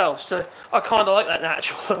edges myself, so I kind of like that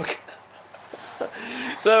natural look.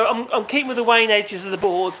 So I'm keeping with the wane edges of the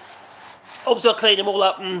board. Obviously, I'll clean them all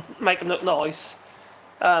up and make them look nice.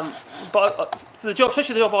 But for the job,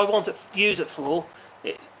 especially the job I want to use it for,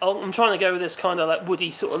 I'm trying to go with this kind of like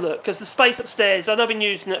woody sort of look, because the space upstairs, I know I've been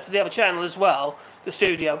using it for the other channel as well, the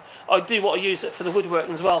studio. I do want to use it for the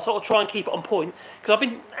woodworking as well, so I'll try and keep it on point, because I've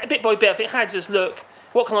been bit by bit, if it had this look,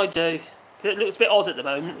 what can I do? It looks a bit odd at the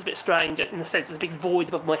moment, it's a bit strange in the sense there's a big void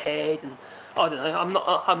above my head, and I don't know, I'm not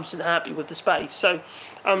 100% happy with the space, so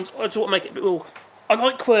I just want to make it a bit more, I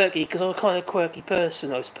like quirky, because I'm a kind of quirky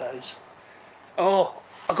person, I suppose. Oh,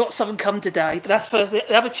 I got something come today, but that's for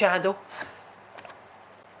the other channel.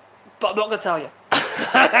 But I'm not going to tell you.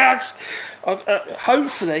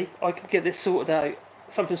 Hopefully, I can get this sorted out,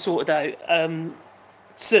 something sorted out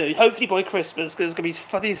soon. Hopefully by Christmas, because it's going to be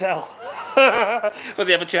funny as hell for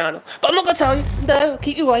the other channel. But I'm not going to tell you. No, I'll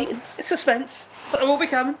keep you waiting. It's suspense. But it will be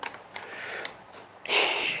coming.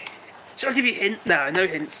 Should I give you a hint? No, no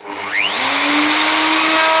hints.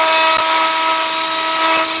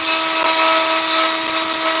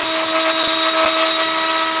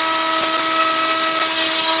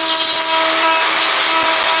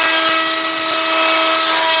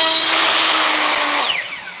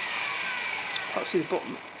 See the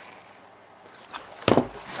bottom.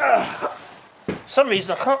 For some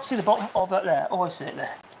reason I can't see the bottom of that there. Oh, I see it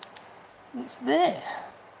there. It's there.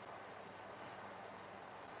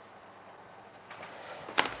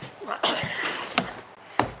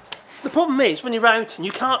 The problem is when you're out and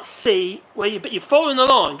you can't see where you're following the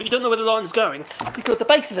line, but you don't know where the line's going because the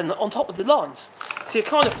base is on top of the lines. So you're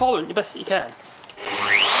kind of following it the best that you can.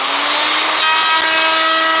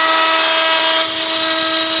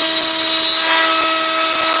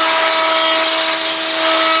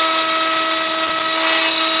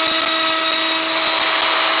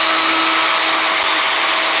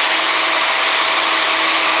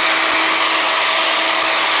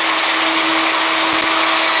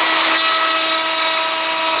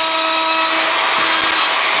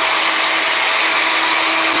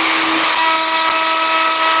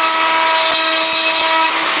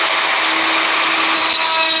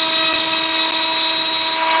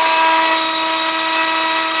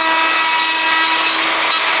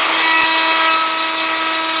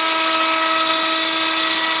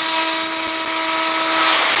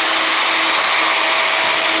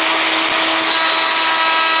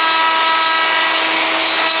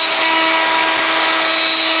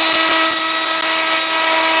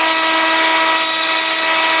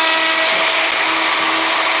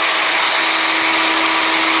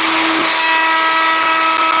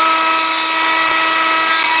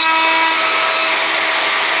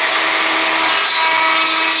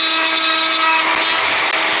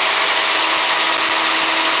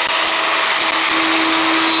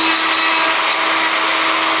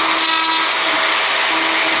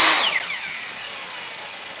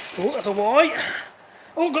 Oh, that's a Y.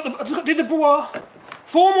 Oh, I just got to do the bois.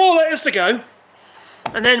 4 more letters to go,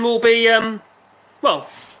 and then we'll be well.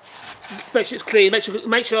 Make sure it's clean.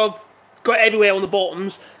 Make sure I've got it everywhere on the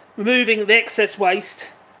bottoms. Removing the excess waste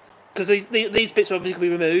because these bits are obviously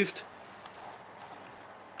going to be removed.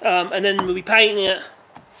 And then we'll be painting it,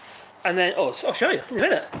 and then I'll show you in a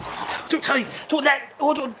minute. Don't tell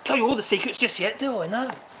you all the secrets just yet, do I?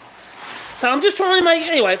 No. So I'm just trying to make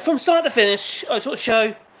anyway from start to finish. I sort of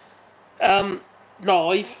show.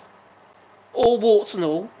 Live, all warts and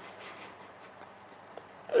all,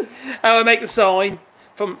 how I make the sign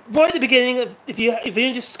from right at the beginning. If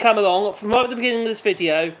you just come along from right at the beginning of this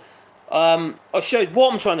video, I showed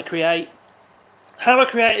what I'm trying to create, how I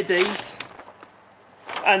created these,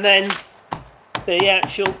 and then the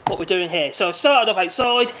actual what we're doing here. So I started off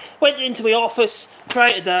outside, went into my office,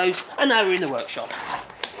 created those, and now we're in the workshop.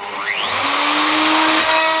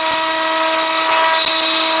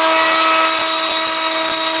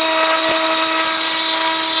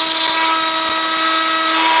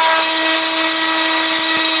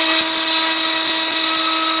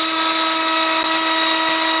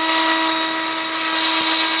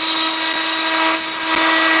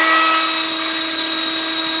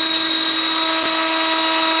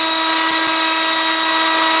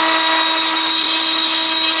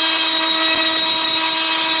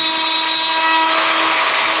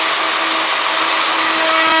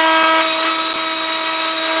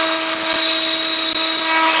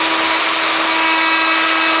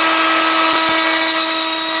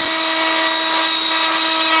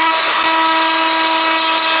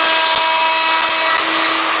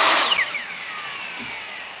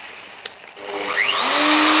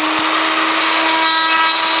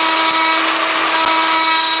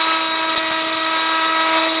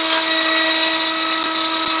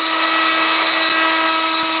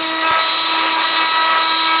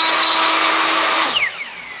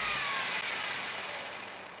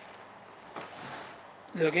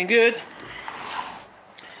 Looking good.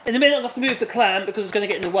 In a minute I'll have to move the clamp because it's going to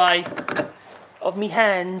get in the way of me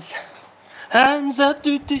hands. Hands that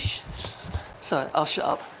do dishes. Sorry, I'll shut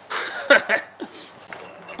up. Right.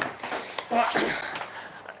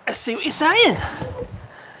 Let's see what you're saying.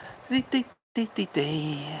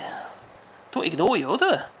 Don't ignore you, do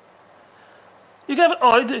I? You go have a,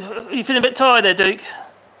 oh, you feeling a bit tired there, Duke?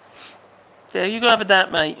 Yeah, you go have a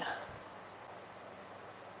nap, mate.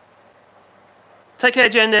 Take care,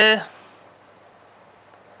 Jen there.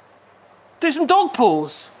 Do some dog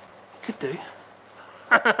paws. Could do.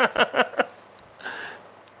 I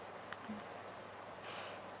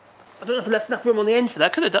don't know if I left enough room on the end for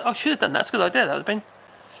that. Could have done. I should have done that. That's a good idea. That would have been.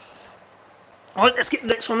 All right, let's get the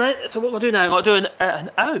next one then. So what we'll do now? I'll do an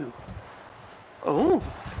O. Oh.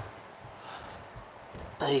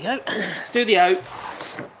 There you go. Let's do the O.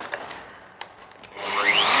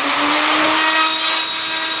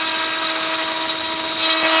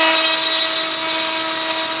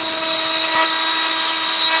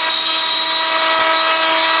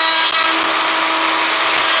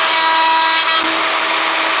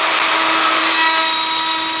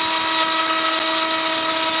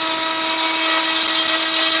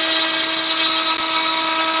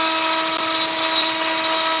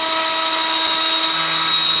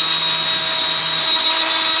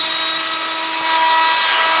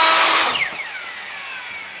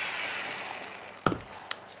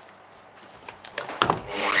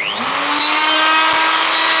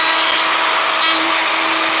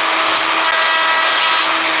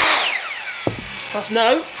 That's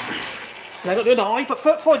no. Now I've got to do an eye, but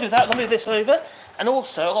before I do that, I'll move this over, and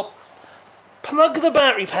also I'll plug the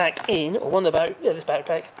battery pack in, or one of the battery, this battery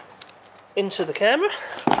pack, into the camera,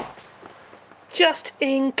 just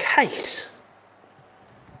in case.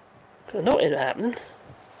 I know what is happening.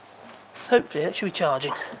 Hopefully it should be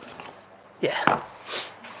charging. Yeah.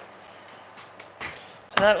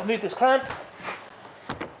 So now I'll move this clamp.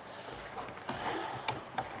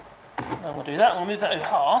 And we'll do that. I'll move that over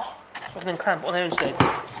half. So I can then clamp it on there instead.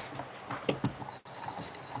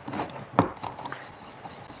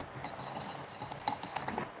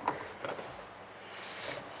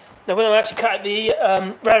 Now when I actually cut the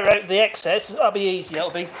route the excess, that'll be easy.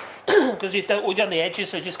 That'll be because you've all done the edges,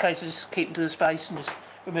 so just cases keeping to the space and just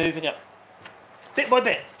removing it bit by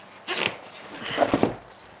bit.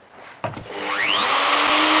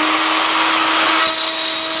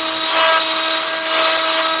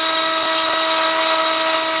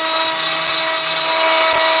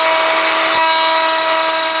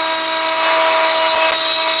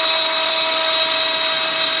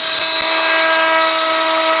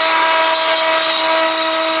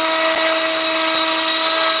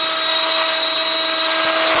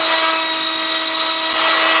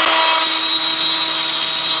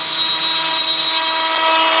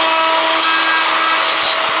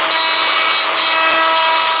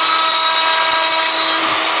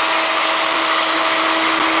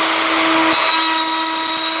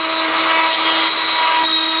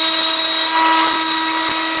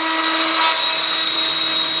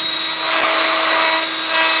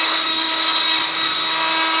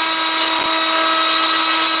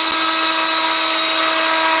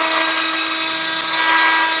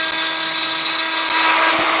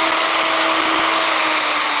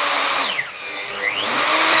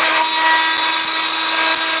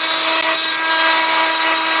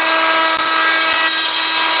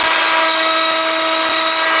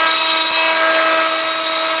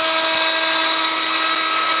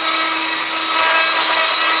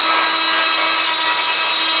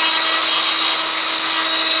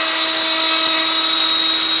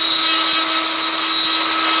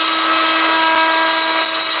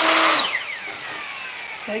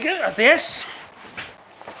 There you go, that's the S.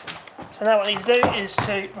 So now what I need to do is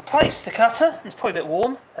to replace the cutter. It's probably a bit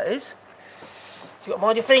warm, that is. So you've got to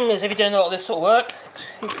mind your fingers if you're doing a lot of this sort of work.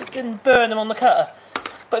 You can burn them on the cutter.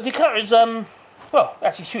 But if your cutter is, well,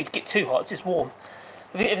 actually should get too hot, it's just warm.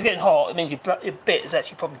 If it's getting hot, it means your bit is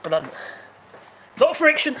actually probably blunt. A lot of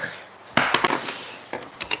friction.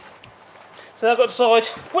 So now I've got to decide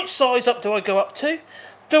which size up do I go up to.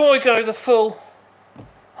 Do I go the full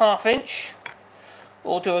 1/2 inch?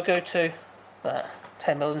 Or do I go to that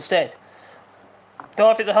 10mm instead? So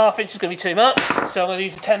I think the 1/2 inch is going to be too much, so I'm going to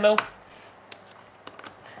use the 10mm.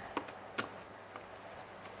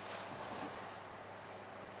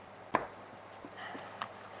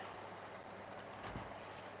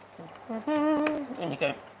 And you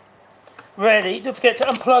go. Ready, don't forget to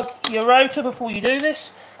unplug your router before you do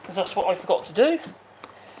this, because that's what I forgot to do.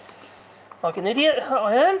 Like an idiot,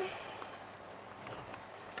 I am.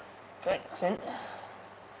 Okay, that's in.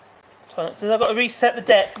 So I've got to reset the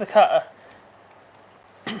depth of the cutter.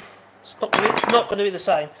 It's not going to be the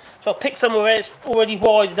same. So I'll pick somewhere where it's already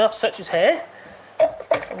wide enough, such as here.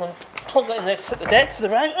 I'm going to plug that in there to set the depth of the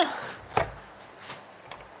router.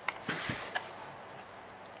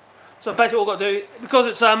 So basically all I've got to do, because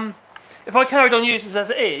it's if I carried on using this as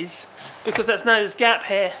it is, because there's now this gap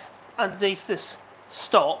here underneath this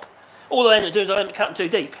stop, all I end up doing is I end up cutting too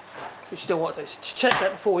deep, which you don't want to do. So to check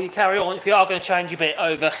that before you carry on, if you are going to change your bit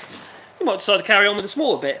over, you might decide to carry on with a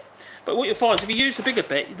smaller bit. But what you'll find is if you use the bigger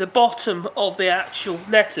bit, the bottom of the actual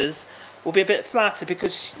letters will be a bit flatter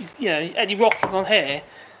because you know any rocking on here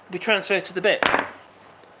will be transferred to the bit.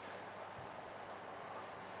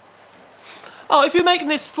 Oh, if you're making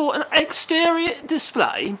this for an exterior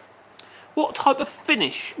display, what type of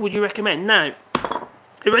finish would you recommend? Now,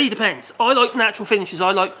 it really depends. I like natural finishes.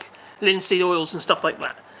 I like linseed oils and stuff like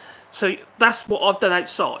that. So that's what I've done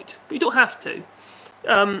outside. But you don't have to.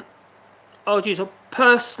 I would use,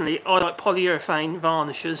 personally, I like polyurethane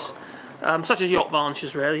varnishes, such as yacht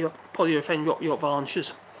varnishes, really. Polyurethane yacht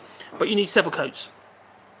varnishes. But you need several coats.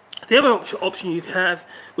 The other option you have,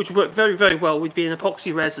 which would work very, very well, would be an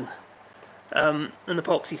epoxy resin. An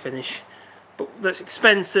epoxy finish. But that's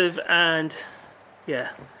expensive and, yeah,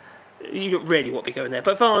 you don't really want to be going there.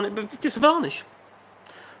 But just a varnish.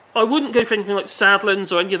 I wouldn't go for anything like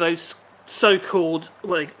Sadlands or any of those so-called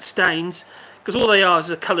stains, because all they are is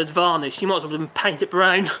a coloured varnish. You might as well paint it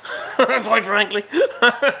brown, quite frankly.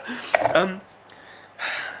 If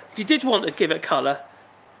you did want to give it a colour,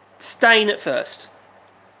 stain it first.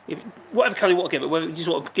 Whatever colour you want to give it, whether you just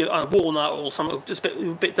want to give it a walnut or something just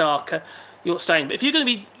a bit darker, you'll stain. But if you're going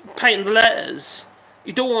to be painting the letters,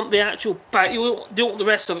 you don't want the actual back, you don't want the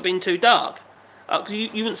rest of it being too dark, because you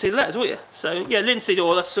wouldn't see the letters, would you? So yeah, linseed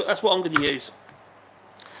oil, that's what I'm going to use.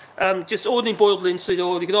 Just ordinary boiled linseed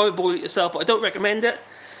oil. You can either boil it yourself, but I don't recommend it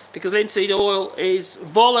because linseed oil is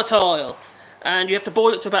volatile and you have to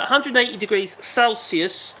boil it to about 180 degrees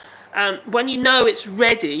Celsius, and when you know it's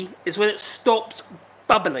ready is when it stops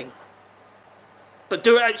bubbling. But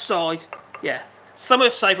do it outside, yeah.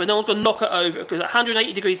 Somewhere safe where no one's going to knock it over, because at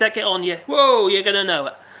 180 degrees that get on you, whoa, you're going to know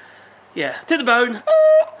it. Yeah, to the bone.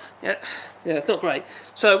 Yeah, it's not great.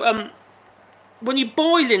 So when you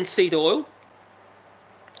boil linseed oil,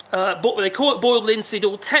 they call it boiled linseed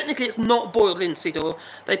oil. Technically, it's not boiled linseed oil.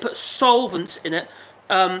 They put solvents in it,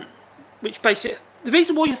 which basically, the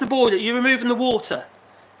reason why you have to boil it, you're removing the water.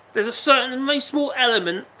 There's a certain very small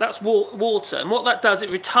element that's water, and what that does,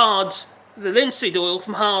 it retards the linseed oil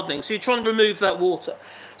from hardening. So you're trying to remove that water.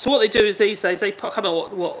 So what they do is these days they put, I can't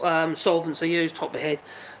remember what solvents they use, top of the head,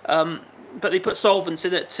 but they put solvents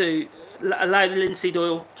in it to allow the linseed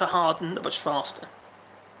oil to harden much faster.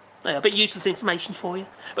 A bit useless information for you.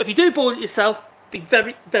 But if you do boil it yourself, be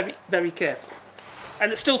very, very, very careful.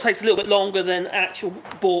 And it still takes a little bit longer than actual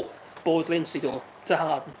boiled linseed oil to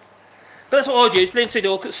harden. But that's what I'd use, linseed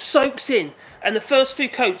oil, because it soaks in. And the first few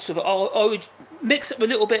coats of it, I would mix it with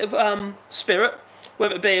a little bit of spirit,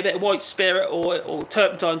 whether it be a bit of white spirit or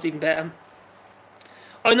turpentine's even better.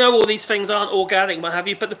 I know all these things aren't organic and what have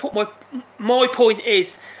you, but my point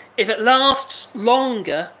is, if it lasts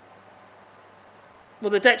longer, well,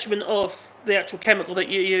 the detriment of the actual chemical that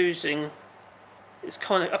you're using is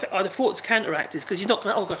kind of, I'd have thought it's counteracted, because you're not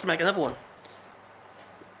going to, have to make another one.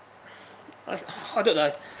 I don't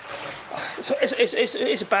know.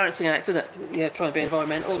 It's a balancing act, isn't it? Yeah, trying to be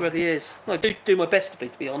environmental, it really is. I do my best to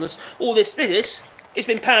be honest. All this, it's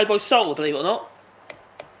been powered by solar, believe it or not.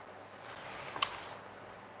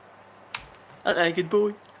 Ain't a good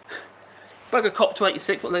boy. Bugger Cop to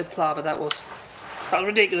 86, what load of palaver that was. That was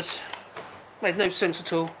ridiculous. Made no sense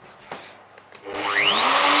at all.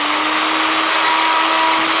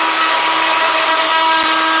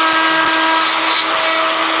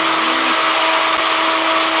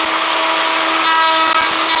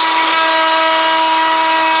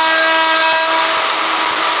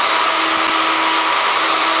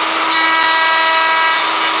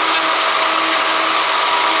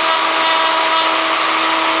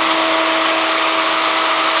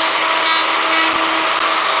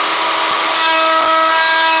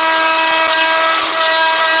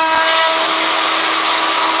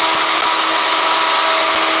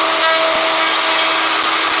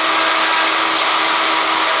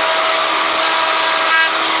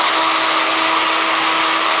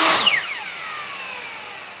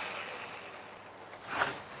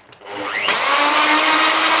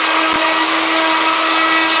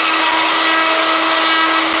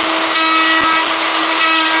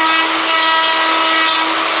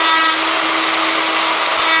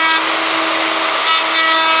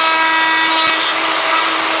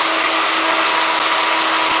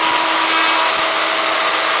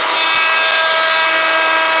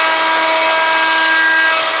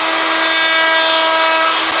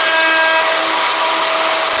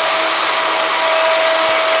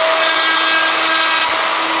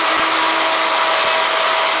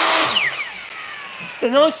 The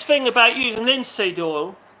nice thing about using linseed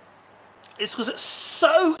oil is because it's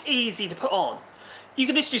so easy to put on. You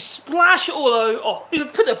can just splash it all over, or you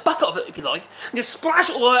can put a bucket of it if you like, and just splash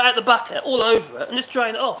it all out the bucket, all over it, and just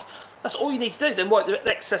drain it off. That's all you need to do, then wipe the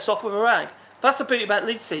excess off with a rag. That's the beauty about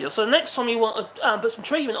linseed oil. So the next time you want to put some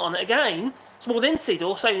treatment on it again, some more linseed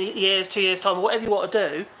oil, say in a year's, 2 years time, or whatever you want to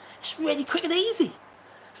do, it's really quick and easy.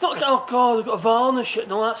 It's not like, oh God, I've got to varnish it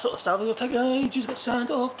and all that sort of stuff. It'll take ages, got to sand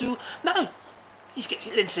it off, do... No. You just get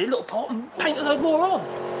your linseed, a little pot, and paint a load more on.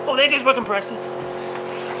 Oh, there goes my compressor.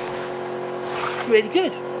 Really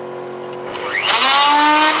good. You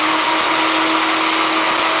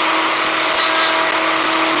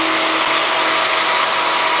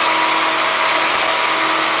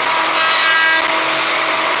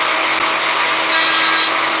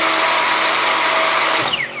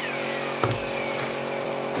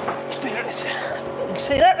can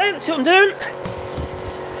see that there, that's what I'm doing.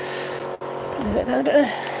 Move it down a bit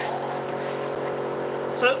there.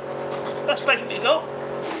 So, that's basically what you got.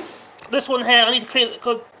 This one here, I need to clean it,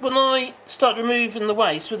 because when I start removing the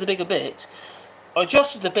waste with the bigger bit, I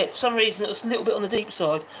adjusted the bit. For some reason it was a little bit on the deep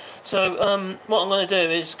side. So what I'm going to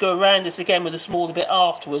do is go around this again with a smaller bit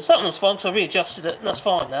afterwards. That one was fine, so I readjusted it, and that's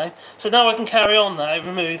fine now. So now I can carry on now,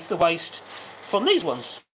 remove the waste from these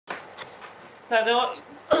ones. Now,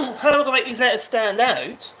 how am I going to make these letters stand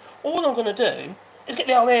out? All I'm going to do is get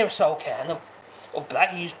the old aerosol can of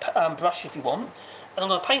black, you use brush if you want, and I'm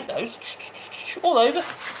going to paint those all over.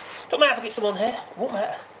 Don't matter if I get some on here, it won't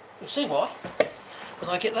matter. You'll see why when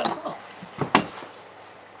I get that far.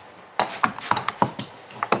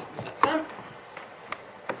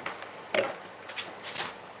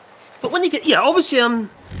 But when you get, yeah, obviously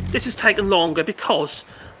this has taken longer because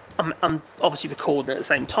I'm obviously recording at the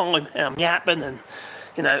same time and I'm yapping, and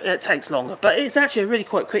you know it takes longer. But it's actually a really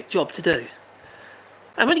quite quick job to do.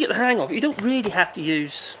 And when you get the hang of it, you don't really have to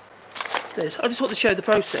use this. I just want to show the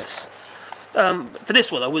process. For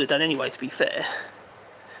this one I would have done anyway, to be fair,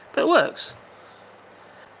 but it works.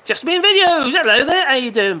 Just me in videos. Hello there, how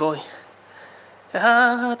you doing, boy?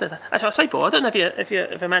 Actually, I say boy, I don't know if you're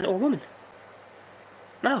a man or a woman.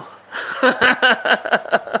 No.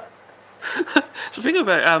 So think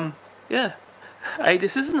about yeah,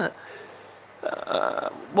 this isn't it?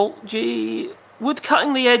 Well, gee, would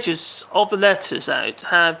cutting the edges of the letters out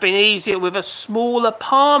have been easier with a smaller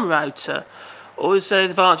palm router? Or is there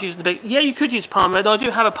advantage using the big... Yeah, you could use palm router. I do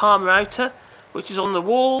have a palm router, which is on the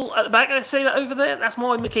wall at the back. Let's see that over there. That's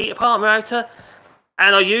my Makita palm router.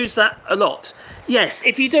 And I use that a lot. Yes,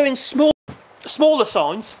 if you're doing smaller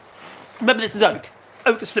signs... Remember, this is oak.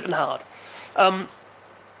 Oak is flipping hard.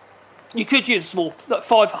 You could use a small, like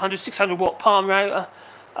 500, 600 watt palm router.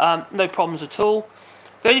 No problems at all.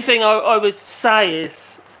 The only thing I would say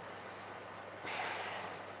is...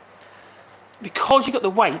 Because you've got the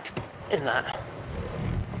weight in that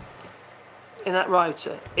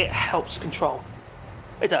router, it helps control.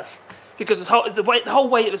 It does, because the whole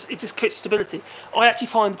weight it just creates stability. I actually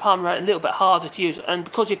find the palm router a little bit harder to use, and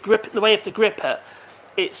because you grip the way you have to grip it,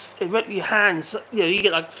 your hands, you know, you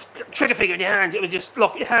get like trigger finger in your hands. It would just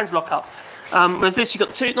lock your hands lock up. Whereas this, you've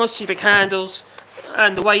got two big handles,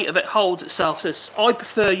 and the weight of it holds itself. So I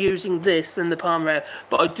prefer using this than the palm router,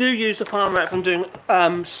 but I do use the palm router if I'm doing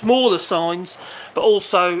smaller signs, but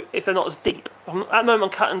also if they're not as deep. At the moment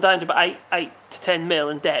I'm cutting down to about 8 to 10 mil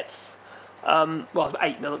in depth. Well, about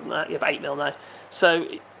 8 mil, yeah, about 8 mil now. So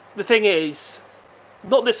the thing is,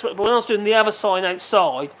 not this way, but when I was doing the other sign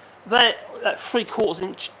outside, they're like 3/4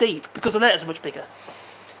 inch deep because the letters are much bigger.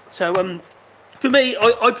 So for me,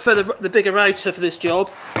 I prefer the bigger router for this job.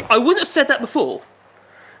 I wouldn't have said that before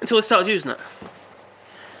until I started using it.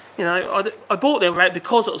 You know, I bought the router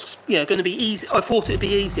because it was, you know, going to be easy. I thought it'd be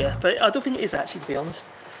easier, but I don't think it is actually, to be honest.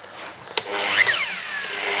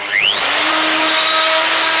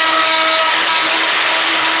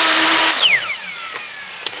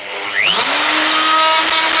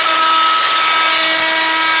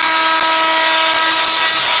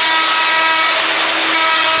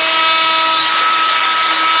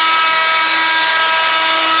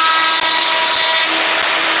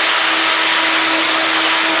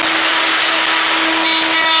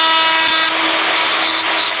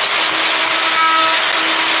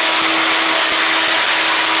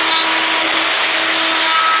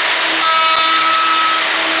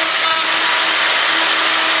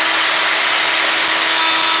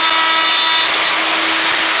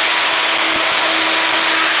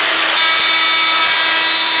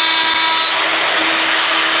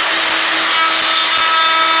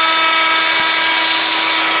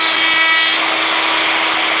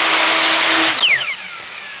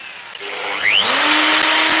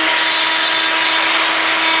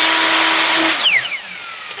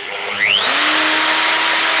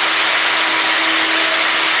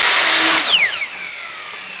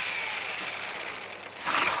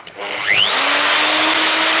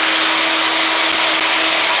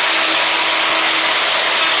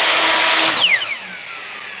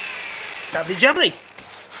 Lovely jubbly.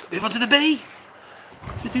 Move on to the B.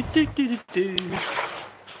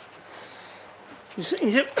 You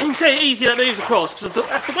see how easy that moves across because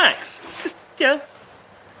that's the wax. Just, I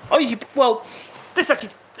usually, well, this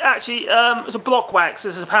actually is a block wax.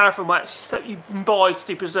 This is a paraffin wax that you buy to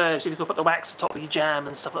do preserves. You can put the wax on top of your jam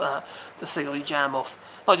and stuff like that to seal your jam off.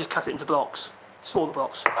 I just cut it into blocks, smaller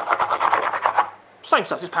blocks. Same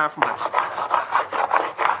stuff, just paraffin wax.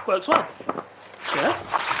 Works well. Yeah.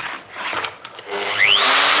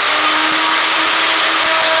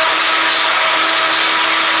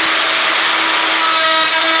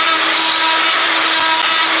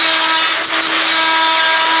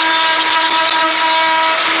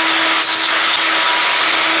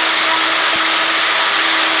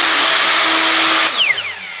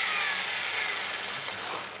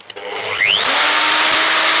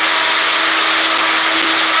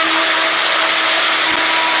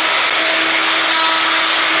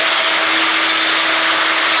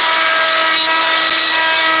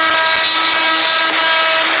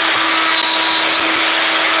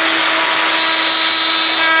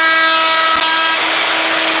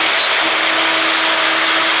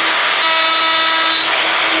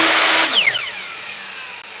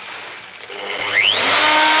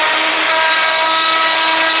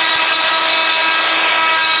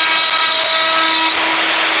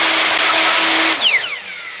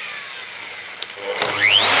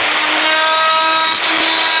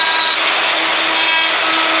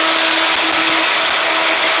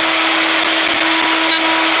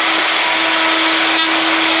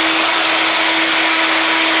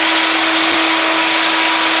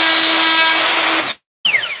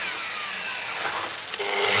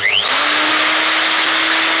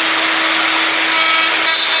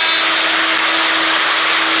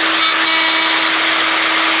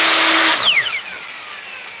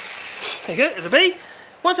 There you go, there's a B.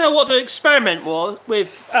 One thing I want to experiment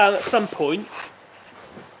with at some point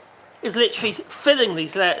is literally filling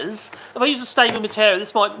these letters. If I use a stable material,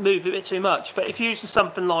 this might move a bit too much, but if you're using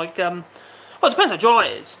something like, well, it depends how dry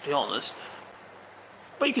it is, to be honest.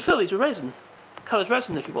 But you could fill these with resin, coloured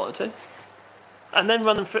resin if you wanted to. And then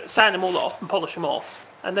run them through, sand them all off and polish them off,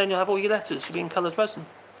 and then you'll have all your letters to be in coloured resin.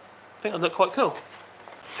 I think that'd look quite cool.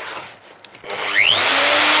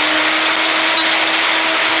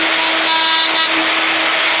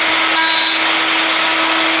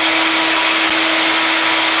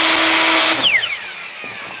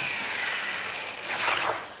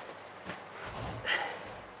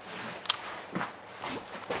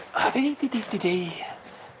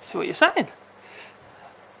 See what you're saying?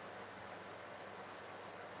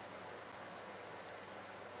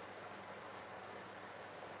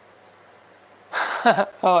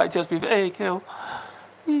 Oh, it'd just be very cool.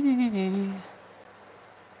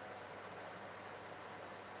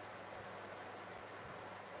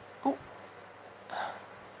 Oh.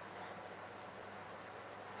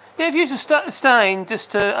 Yeah, if you use a stain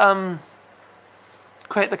just to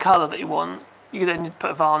create the colour that you want, you can then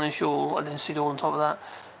put a varnish or a linseed oil on top of that.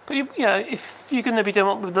 But you know, if you're going to be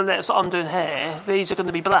doing with the letters that I'm doing here, these are going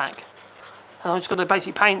to be black, and I'm just going to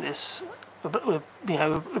basically paint this with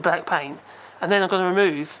black paint, and then I'm going to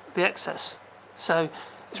remove the excess. So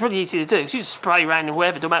it's really easy to do. So you just spray around and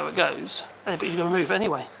wherever, no matter where it goes, but you're going to remove it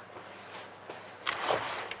anyway.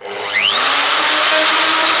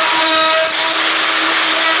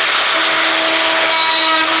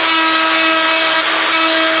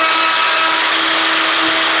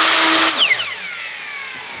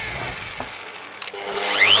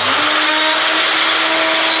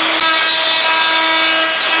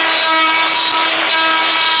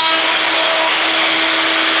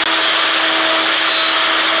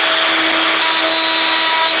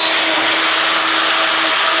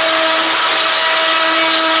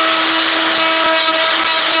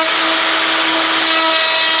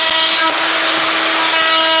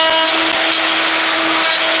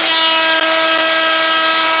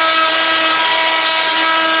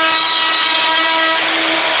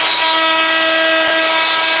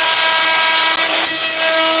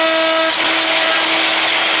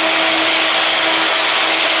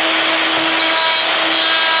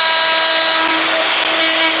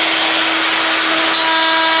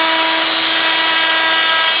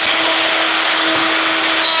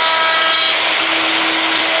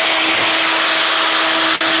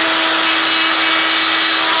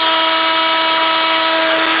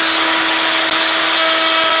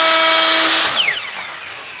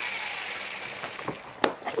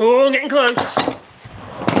 Oh, getting close.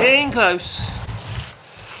 Getting close.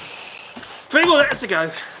 3 more letters to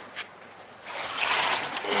go.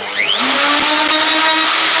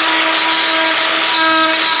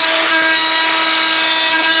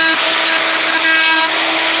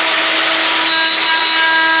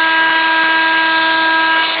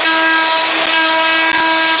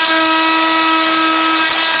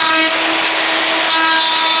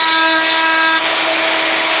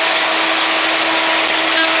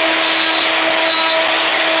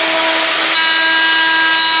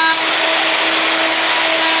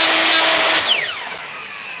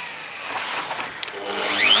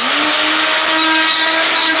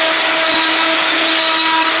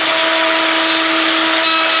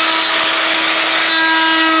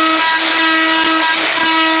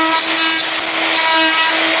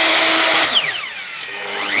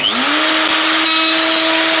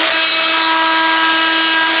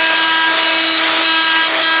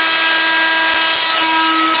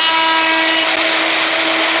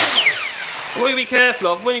 What you be careful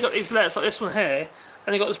of when you got these letters like this one here,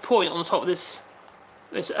 and you got this point on the top of this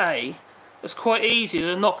A, it's quite easy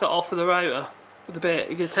to knock it off with the router with the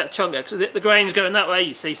bit. You can take a chunk there because the grain's going that way.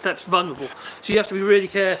 You see, so that's vulnerable. So you have to be really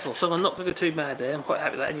careful. So I'm not going to go too mad there. I'm quite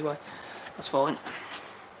happy with that anyway. That's fine.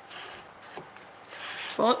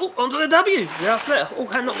 Fine. Oh, onto the W. The last letter. Oh,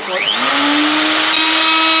 hand not quite.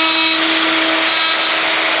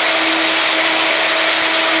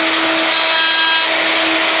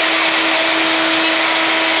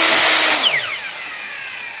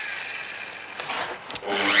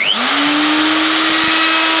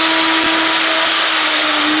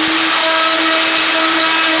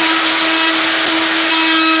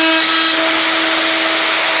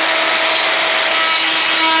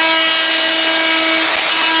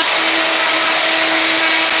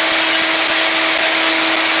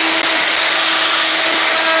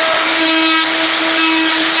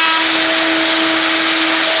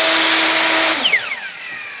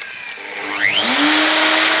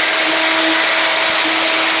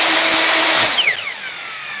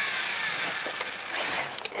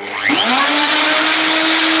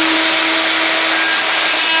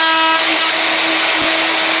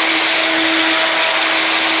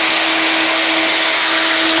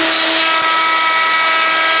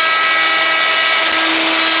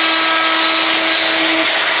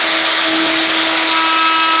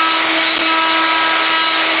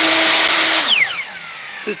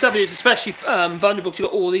 This W is especially vulnerable because you've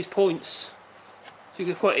got all these points, so you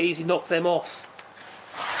can quite easily knock them off.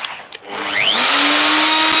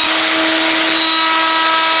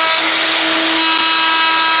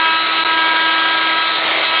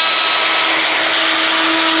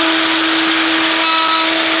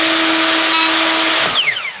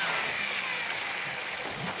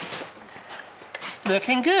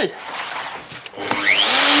 Looking good.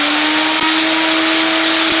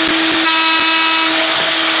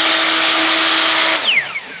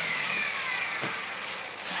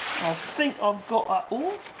 I think I've got that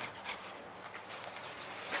all.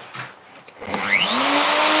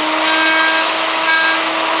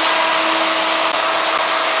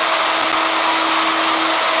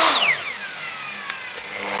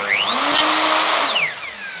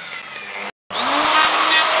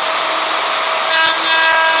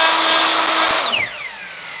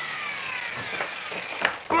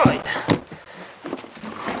 Right.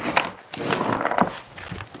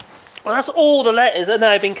 Well, that's all the letters that have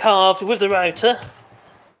now been carved with the router.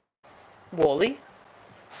 Wally.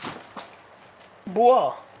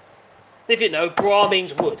 Bois. If you know, bois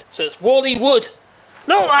means wood. So it's Wally Wood.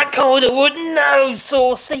 Not that kind of wood, no,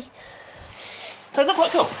 saucy. So that's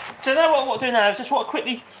quite cool. So now what I'll do now is just want to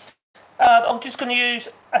quickly... I'm just going to use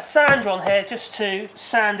a sander on here just to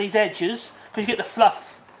sand these edges, because you get the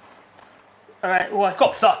fluff. Alright, well I've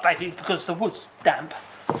got fluff basically because the wood's damp,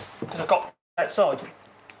 because I've got outside.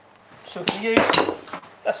 So we can use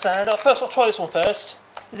a sander. First I'll try this one first.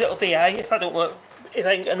 A little DA. If that don't work, if it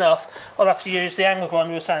ain't enough, I'll have to use the angle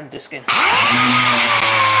grinder with a sand disc in.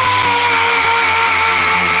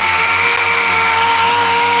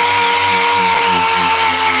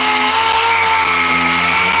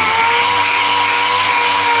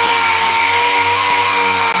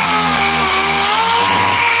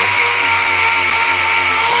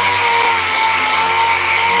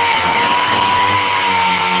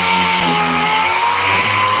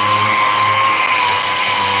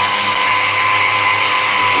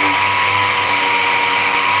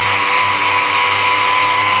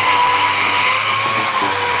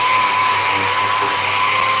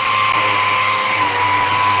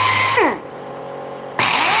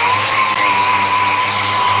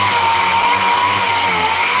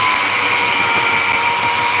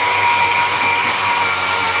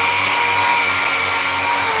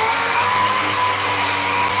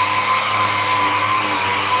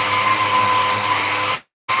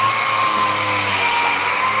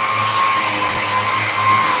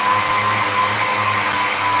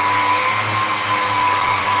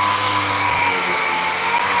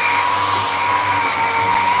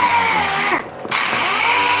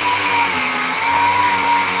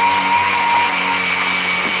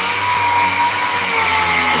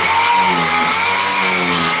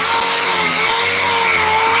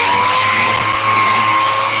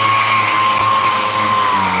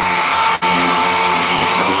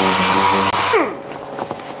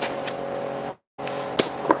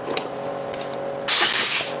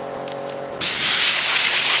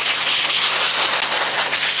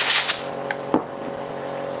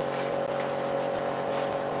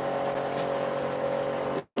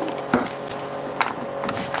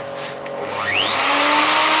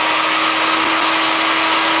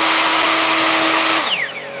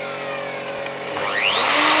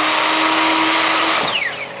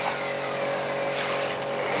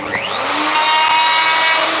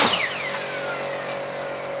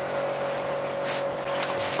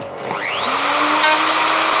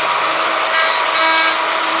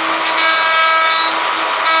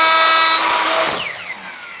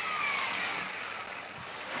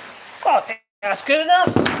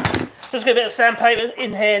 Just get a bit of sandpaper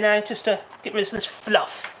in here now, just to get rid of this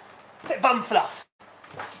fluff. A bit of bum fluff.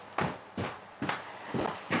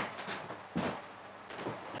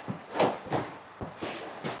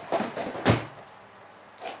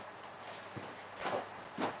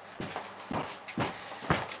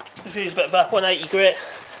 Just use a bit of 180 grit.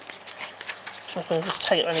 I'm going to just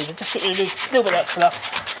take it around here, just get rid of a little bit of that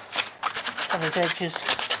fluff on these edges.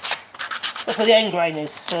 That's where the end grain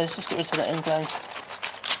is, so let's just get rid of that end grain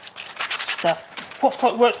stuff.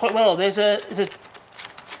 What works quite well, there's a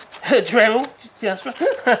Dremel,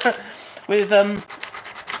 with a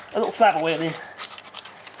little flabber wheel in.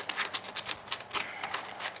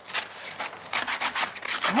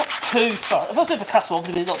 I'm not too far. If I was doing a custom, I'm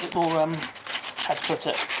going to be a little bit more, how to put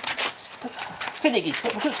it, finicky,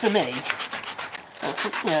 but because for me,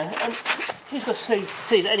 you've got to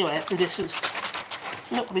see that anyway from distance.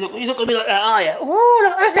 You're not going to be like that, are you? Oh,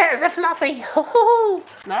 look, there's a fluffy. Oh.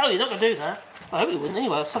 No, you're not going to do that. I hope you wouldn't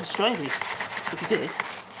anyway. It sounds strange if you did.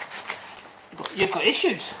 You've got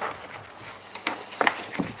issues.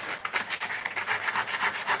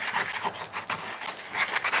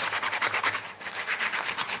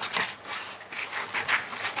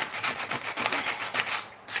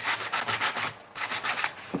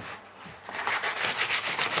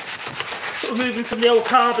 Moving from the old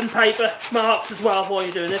carbon paper marks as well while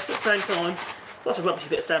you're doing this at the same time. That's a rubbish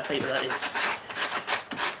bit of sandpaper, that is.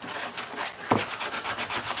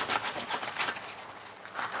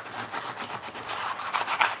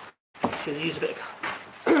 Should use a bit of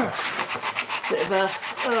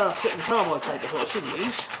carbide paper, what I should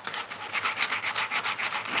use.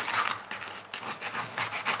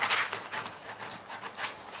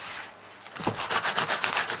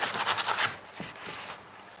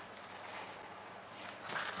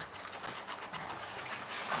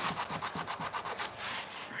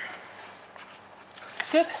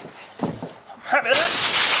 Good. I'm happy with that.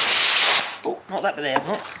 Oh, not that bit there,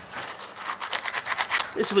 not.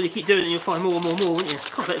 This is what you keep doing and you'll find more and more and more, won't you?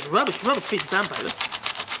 God, that is rubbish piece of sandpaper.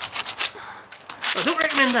 I don't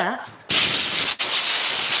recommend that.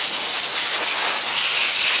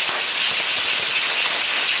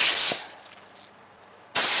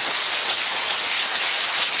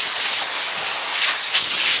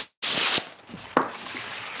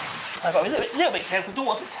 I've got to be a little bit careful. Don't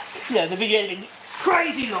want it to, the video to be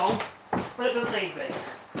crazy long, but it doesn't need to be.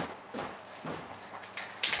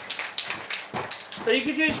 So you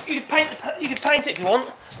could paint it if you want,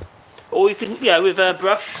 or you can, with a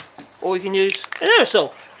brush, or you can use an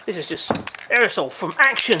aerosol. This is just aerosol from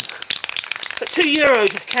Action. At €2 a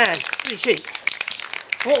can, pretty cheap.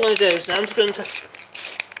 What I'm going to do is now I'm just going to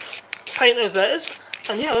paint those letters,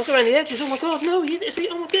 and I'll go around the edges. Oh my God, no, is he?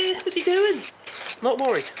 Oh my dear, what's he doing? Not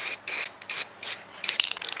worried.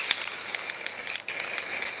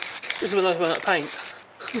 This is when I run out of paint.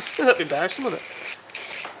 That'd be embarrassing, wouldn't it?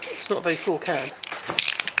 It's not a very full can.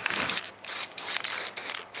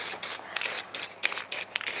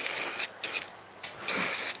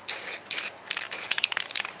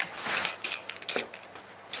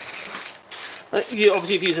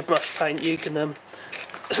 Obviously, if you use a brush paint, you can.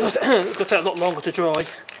 It's going to take a lot longer to dry.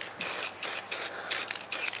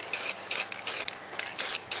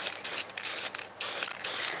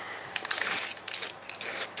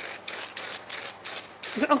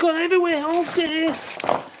 I've gone everywhere. Oh dear.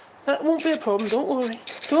 That won't be a problem. Don't worry.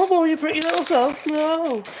 Don't worry, you pretty little self.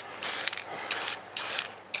 No.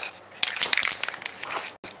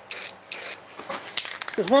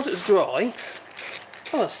 Because once it's dry,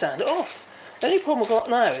 I'm going to sand it off. The only problem I've got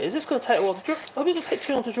now is it's going to take a while to dry. I'll be able to take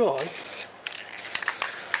too long to dry.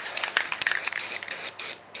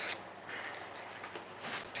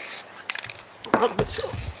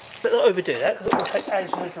 But not overdo that because it will take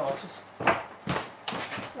ages to dry.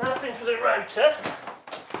 Now finish with the rotor.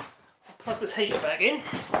 Plug this heater back in.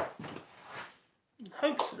 And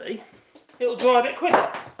hopefully it'll dry a bit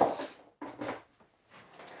quicker.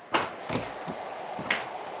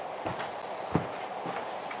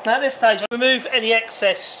 Now at this stage, I'll remove any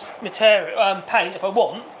excess material, paint if I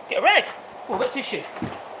want. Get a rag or a bit of tissue.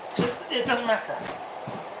 It doesn't matter.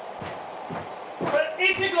 But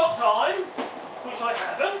if you've got time, which I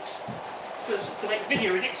haven't, because to make the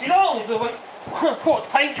video ridiculously long, if I watch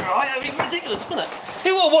paint dry, that would be ridiculous, wouldn't it?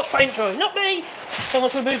 Who will watch paint dry? Not me! So I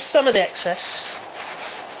want to remove some of the excess.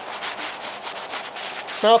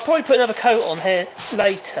 Now I'll probably put another coat on here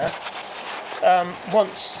later,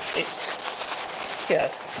 once it's,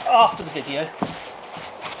 after the video.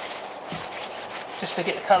 Just to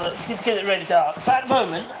get the colour, to get it really dark. But at the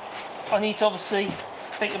moment, I need to obviously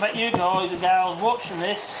think about you guys and gals watching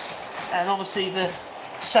this, and obviously the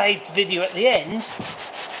saved video at the end.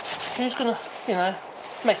 who's gonna, you know,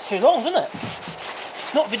 makes it too long, doesn't it?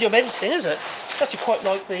 It's not video editing, is it? It's actually quite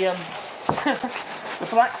like the the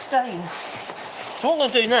black stain. So what I'm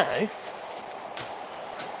gonna do now,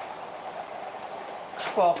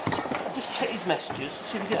 well, I'll just check these messages,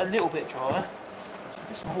 see if we get a little bit drier.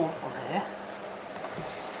 Get some warmth on here.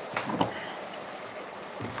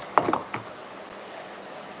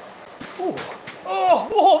 Ooh. Oh,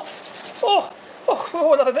 warmth! Oh,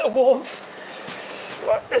 I'll have a bit of warmth.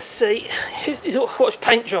 Right, let's see. You don't watch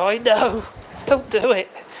paint dry? No, don't do it.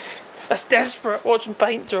 That's desperate, watching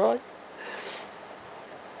paint dry.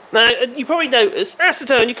 Now, you probably noticed,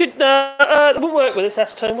 acetone, you could, it wouldn't work with this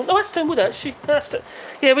acetone. No, acetone would actually. Acetone.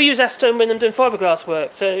 Yeah, we use acetone when I'm doing fiberglass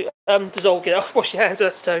work, so dissolve it off, wash your hands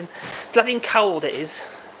with acetone. Bloody cold it is.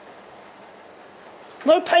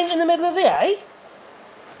 No paint in the middle of the A?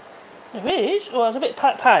 There is. Well, it's a bit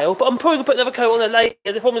pale, but I'm probably going to put another coat on there later.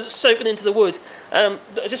 The problem is it's soaking into the wood. I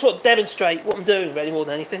just want to demonstrate what I'm doing, really, more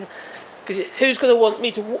than anything. Because who's going to want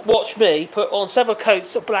me to watch me put on several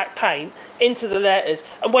coats of black paint into the letters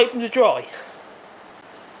and wait for them to dry?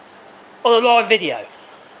 On a live video.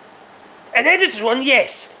 An edited one,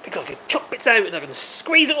 yes, because I can chop bits out and I can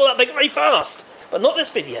squeeze it all up, make it very fast. But not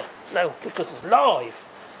this video. No, because it's live.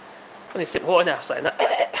 I need to sip water now saying that.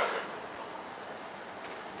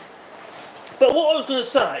 But what I was going to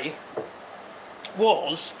say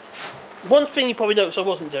was, one thing you probably noticed I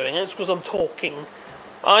wasn't doing, and it's because I'm talking.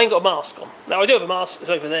 I ain't got a mask on. Now I do have a mask, it's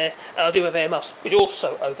over there, and I do have a mask, which is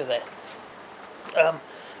also over there.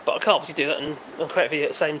 But I can't obviously do that and create a video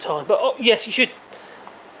at the same time. But oh, yes, you should.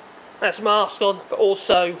 That's a mask on, but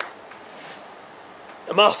also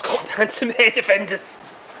a mask on and some hair defenders.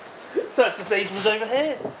 Such as these ones over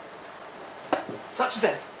here. Such as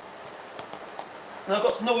them. And I've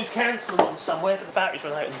got some noise cancelling on somewhere, but the batteries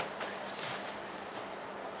run out.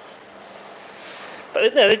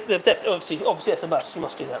 But no, obviously that's a must. You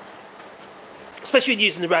must do that, especially when you're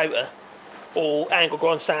using the router or angle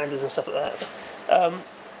grind sanders and stuff like that.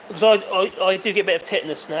 Because I do get a bit of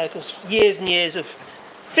tetanus now because years and years of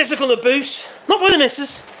physical abuse, not by the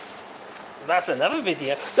missus. That's another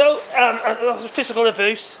video. No, physical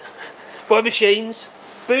abuse by machines,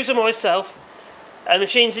 abusing myself. And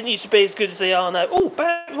machines didn't used to be as good as they are now. Oh,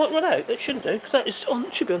 battery might run out. That shouldn't do, because that is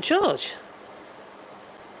on, should be on charge.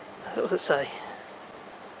 What does it say?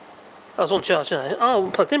 I was on charge now. Oh, I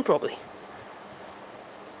wasn't plugged in properly.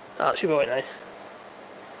 Ah, it should be right now.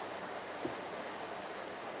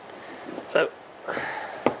 So,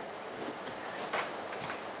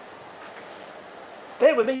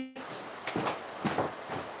 bear with me.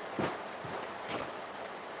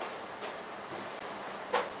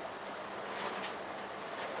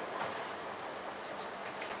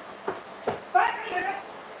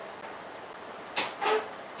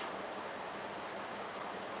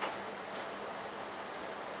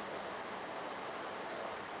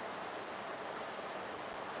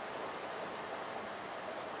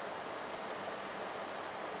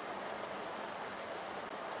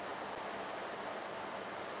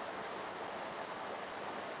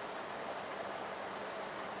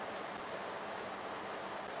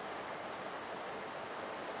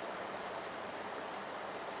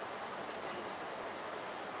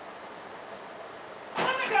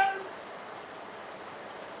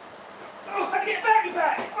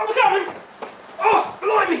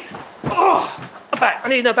 I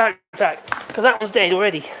need no battery back because that one's dead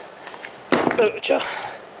already. So,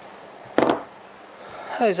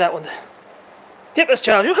 how's that one? Yep, let's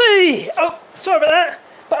charge. Hey! Oh, sorry about that,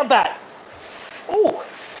 but I'm back. Oh,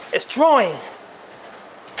 it's drying.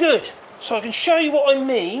 Good. So I can show you what I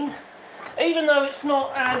mean, even though it's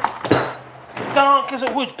not as dark as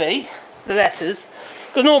it would be, the letters.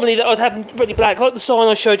 Because normally I'd have them really black, like the sign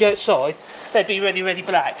I showed you outside. They'd be really, really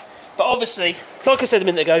black. But obviously, like I said a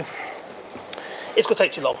minute ago, it's going to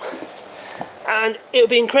take too long. And it'll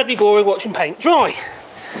be incredibly boring watching paint dry.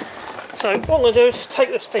 So what I'm going to do is take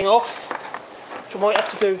this thing off, which I might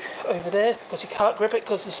have to do over there, because you can't grip it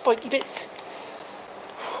because of the spiky bits.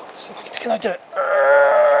 So can I do it?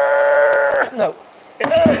 No, it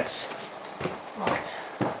hurts. Right.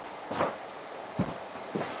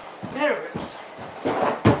 There it is.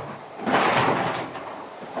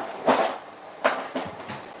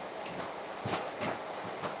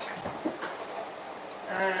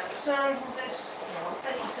 Sound from this,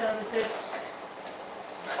 any sound of this,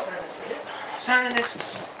 sound of this,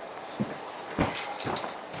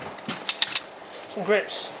 some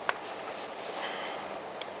grips.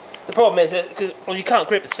 The problem is that, well, you can't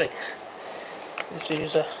grip this thing. You have to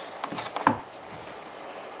use a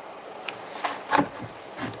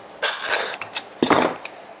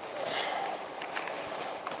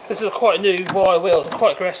This is quite a new wire wheels, they're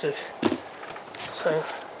quite aggressive. So,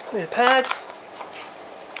 need a pad.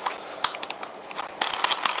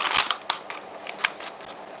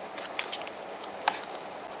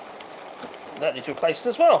 That needs replaced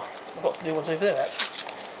as well. I've got to do ones over there actually.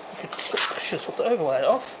 Should have swapped the overlay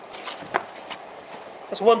off.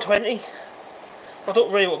 That's 120. I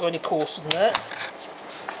don't really want to go any coarser than that.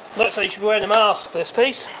 Looks like you should be wearing a mask for this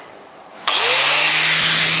piece.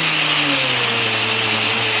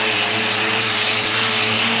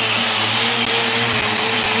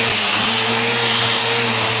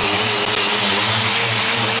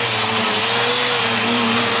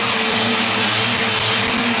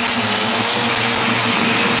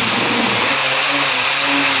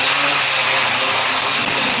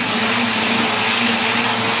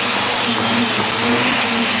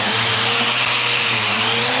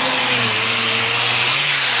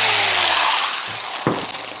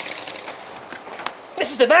 This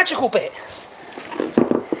is the magical bit.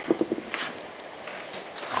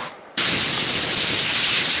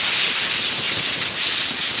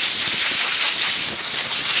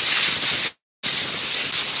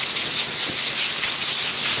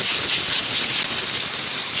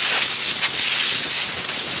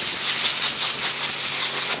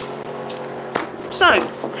 So,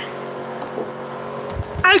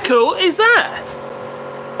 how cool is that?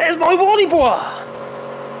 There's my Wally Bois.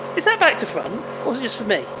 Is that back to front, or is it just for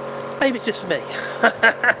me? Maybe it's just for me.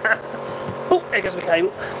 Oh, there goes my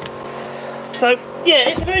cable. So, yeah,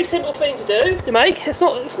 it's a very simple thing to do, to make. It's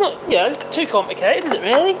not, you know, too complicated, is it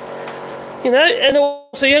really? You know, and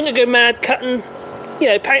also you haven't got to go mad cutting, you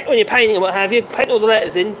know, paint, when you're painting and what have you, paint all the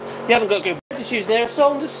letters in. You haven't got to go just use an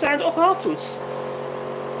aerosol and just sand it off afterwards.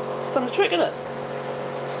 It's done the trick, isn't it?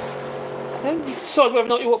 You know, you decide whether or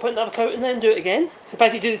not you want to put another coat and then do it again. So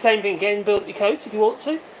basically do the same thing again, build your coats if you want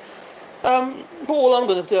to. But all I'm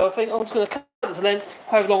going to do, I think, I'm just going to cut this length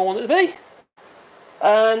however long I want it to be,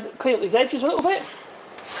 and clean up these edges a little bit,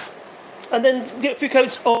 and then get a few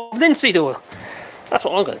coats of linseed oil. That's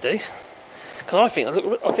what I'm going to do, because I think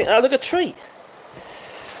that look a treat.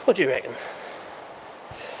 What do you reckon?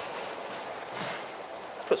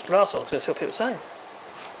 Put some glass on, because that's what people are saying.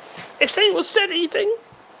 If anyone said anything,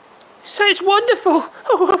 say it's wonderful.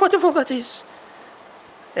 Oh, how wonderful that is.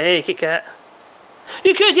 Hey, Kit Kat.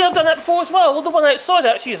 You could, yeah, I've done that before as well. Well, the one outside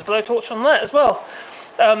actually uses a blowtorch on that as well.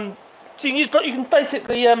 So you can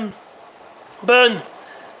basically burn,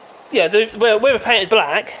 yeah, where we've painted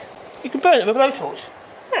black, you can burn it with a blowtorch.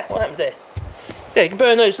 Yeah, what happened there? Yeah, you can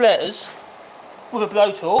burn those letters with a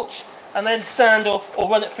blowtorch and then sand off or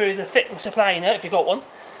run it through the thickness of planer if you've got one.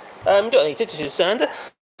 You don't need to just use a sander.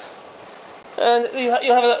 And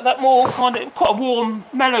you'll have that more kind of quite a warm,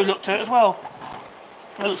 mellow look to it as well.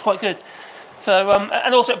 It looks quite good. So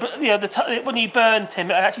and also, you know, when you burn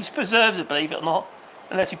timber, it actually preserves it, believe it or not,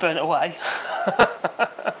 unless you burn it away.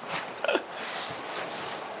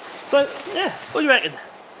 So yeah, what do you reckon?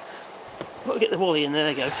 Got to get the Wally in. There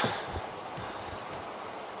you go.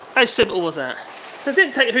 How simple was that? So it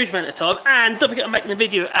didn't take a huge amount of time, and don't forget I'm making a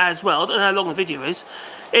video as well. I don't know how long the video is.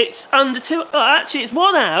 It's under 2. Oh, actually, it's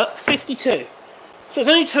 1 hour 52. So it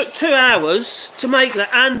only took 2 hours to make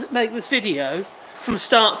that and make this video from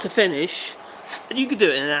start to finish. And you could do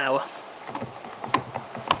it in an hour.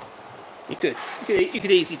 You could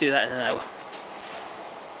easily do that in an hour.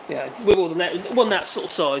 Yeah, with all the one that sort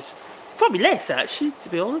of size. Probably less actually, to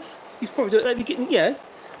be honest. You could probably do it. Getting, you know,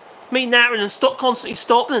 me nattering and constantly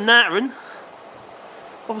stopping and nattering.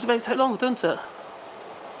 Obviously makes it take longer, doesn't it?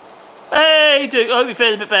 Hey, Duke, I hope you're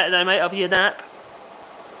feeling a bit better now, mate, after your nap.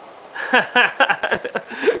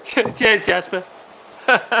 Cheers, Jasper.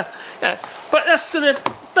 Yeah. But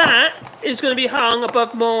that is gonna be hung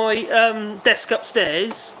above my desk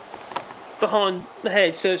upstairs, behind the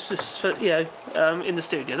head, so it's just you know, in the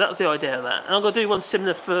studio. That was the idea of that, and I'm gonna do one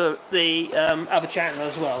similar for the other channel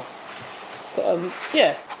as well. But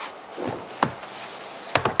yeah,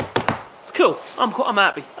 it's cool. I'm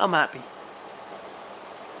happy. I'm happy.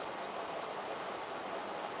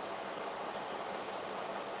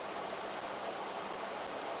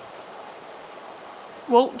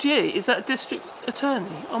 Well, gee, is that a district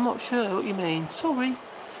attorney? I'm not sure what you mean. Sorry.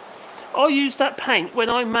 I used that paint when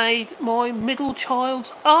I made my middle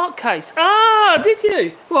child's art case. Ah, did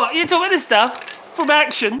you? What, you're talking this stuff from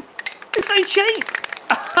Action? It's so cheap.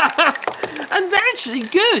 And it's actually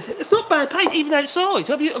good. It's not bad paint, even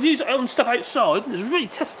outside. I've used it on stuff outside. It's really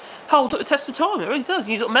holds up the test of time. It really does.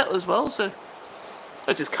 You use it on metal as well, so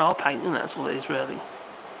it's just car paint, and that's all it is, really.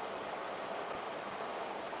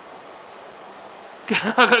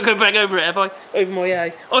 I've got to go back over it, have I? Over my A.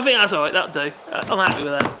 I think that's alright, that'll do. I'm happy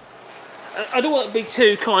with that. I don't want it to be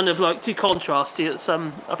too kind of like too contrasty. It's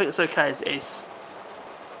I think it's okay as it is.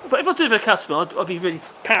 But if I do it with a customer, I'd be really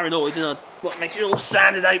paranoid and I'd want to make sure it all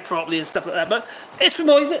sanded out properly and stuff like that. But it's for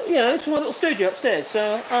my, it's for my little studio upstairs.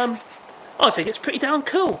 So I think it's pretty damn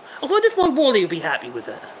cool. I wonder if my Wally will be happy with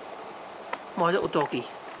it. My little doggy,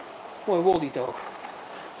 my Wally dog.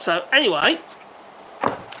 So anyway,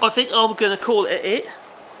 I think I'm going to call it.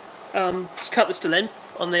 Just cut this to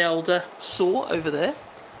length on the old saw over there,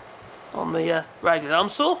 on the radial arm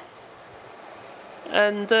saw.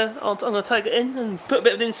 And I'm going to take it in and put a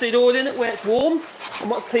bit of linseed oil in it where it's warm. I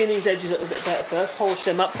might clean these edges a little bit better first, polish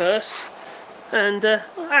them up first. And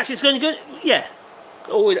actually it's going to go,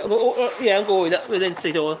 I'm going to oil it with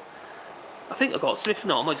linseed oil. I think I've got some, if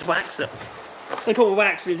not I might just wax it. The problem with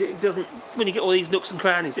wax is it doesn't, when you get all these nooks and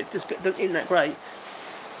crannies, it just isn't that great.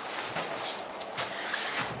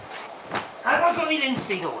 Have I got any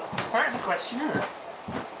linseed oil? That's the question, isn't it?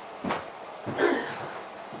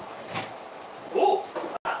 Oh,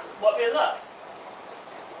 might be a luck.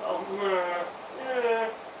 Oh,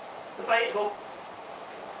 debatable.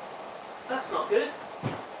 That's not good.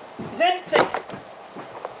 It's empty.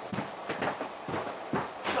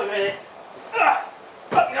 Not really.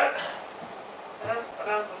 Up you go.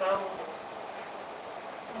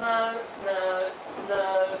 No.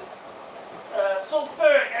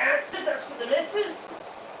 Sulfuric acid, that's for the missus.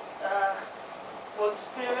 Wood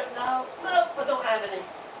spirit, no, I don't have any.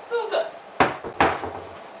 Oh, good.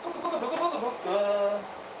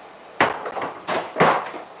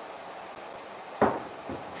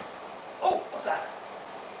 Oh, what's that?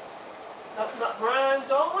 Nut brown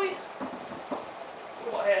dye.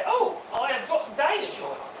 What here? Oh, I have got some Danish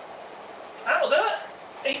oil. That'll do it.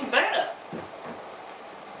 Even better.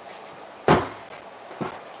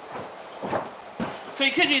 So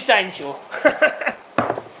you could use Danish oil.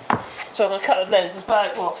 So I'm going to cut the length. There's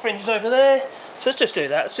about, what, fringes over there. So let's just do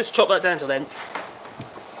that. Let's just chop that down to length.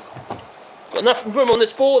 Got enough room on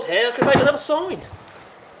this board here. I can make another sign.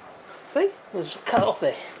 See? We'll just cut it off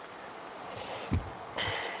there.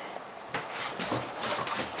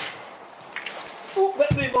 Oh,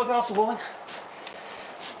 let's move my glass of wine.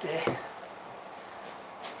 There.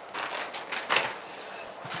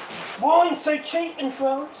 Wine's so cheap in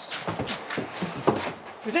France.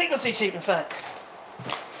 Ridiculously cheap, in fact.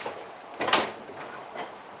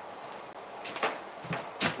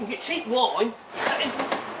 You get cheap wine that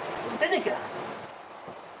isn't vinegar.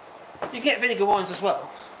 You get vinegar wines as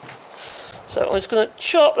well. So I'm just going to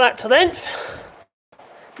chop that to length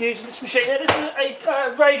using this machine. Now, this is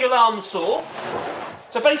a radial arm saw.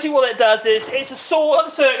 So basically what it does is it's a saw, like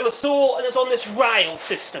a circular saw, and it's on this rail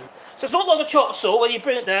system. So it's not like a chop saw where you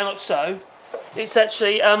bring it down like so. It's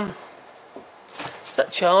actually is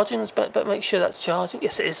that charging? But make sure that's charging.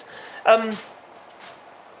 Yes, it is.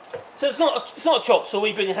 So it's not a chop saw where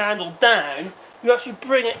you bring the handle down. You actually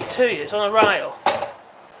bring it to you. It's on a rail.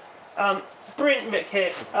 Brilliant bit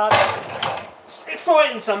kit. It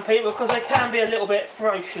frightens some people because they can be a little bit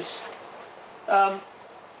ferocious. Get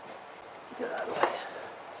that away.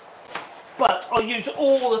 But I use it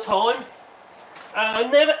all the time. And I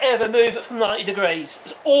never ever move it from 90 degrees.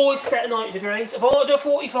 It's always set at 90 degrees. If I want to do a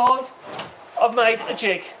 45, I've made a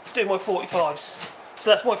jig to do my 45s. So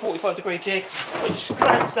that's my 45 degree jig, which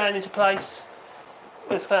clamps down into place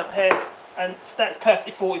with this clamp here, and that's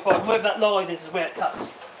perfectly 45. Wherever that line is where it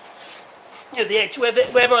cuts. You know, the edge,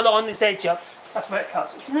 wherever I line this edge up, that's where it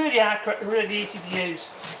cuts. It's really accurate and really easy to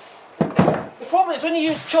use. The problem is when you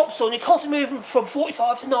use chop saw and you're constantly moving from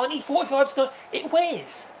 45 to 90, 45 to 90, it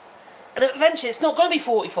wears. And eventually it's not going to be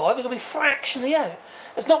 45, it's going to be fractionally out.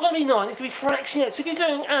 It's not going to be 90, it's going to be fractionally out. So if you're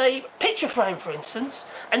doing a picture frame, for instance,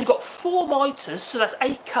 and you've got 4 miters, so that's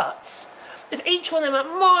 8 cuts, if each one of them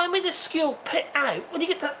are minuscule pit out, when you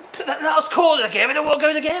get to put that last corner together, it don't want to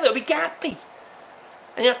go together, it'll be gappy.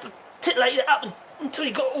 And you have to titillate it up until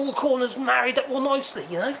you've got all the corners married up all nicely,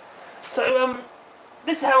 you know. So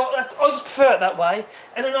this is how I just prefer it that way.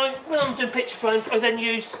 And then when I'm doing picture frames, I then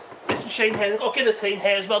use this machine here, or guillotine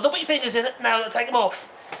here as well. Don't put your fingers in it now that I take them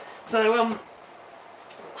off. So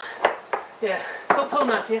yeah, don't tell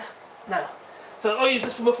Matthew. No. So I use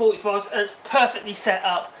this for my 45s, and it's perfectly set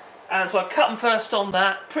up. And so I cut them first on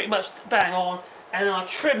that, pretty much bang on, and then I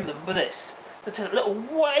trim them with this. So take a little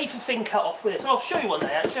wafer thin cut off with this. I'll show you one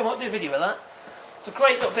day actually, I might do a video of that. It's a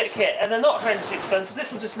great little bit of kit, and they're not horrendously expensive.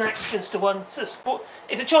 This one's just an Axminster one. It's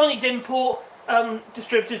a Chinese import,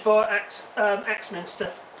 distributed via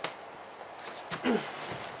Axminster.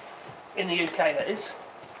 In the UK, that is.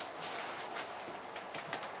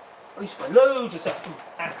 I used to buy loads of stuff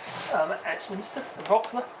from Axminster and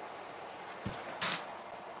Rockler.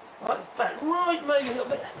 Right, back right, maybe a little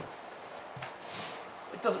bit.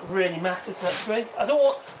 it doesn't really matter to that degree. I don't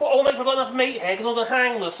want. What I want to make sure I've got enough meat here because I'm going to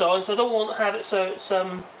hang the sign, so I don't want to have it so it's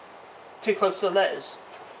too close to the letters.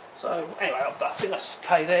 So anyway, I think that's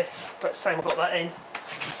okay there. But same, I've got that in.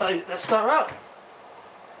 So let's start up.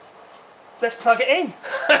 Let's plug it in.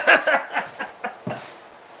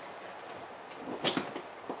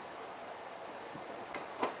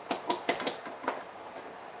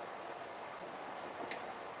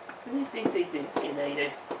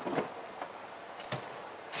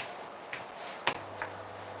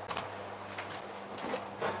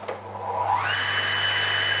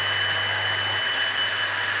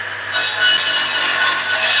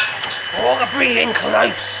 Oh, I bring it in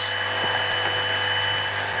close.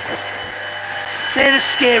 They're the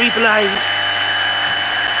scary blade.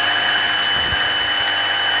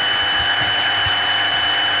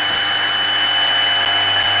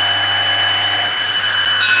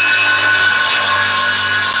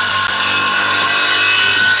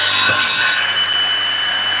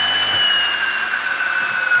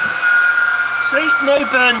 See, no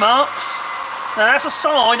burn marks. Now that's a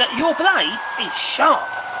sign that your blade is sharp.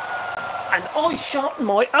 And I sharpen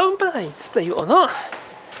my own blades, believe it or not.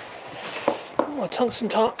 My tungsten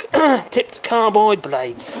tipped carbide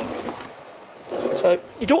blades. So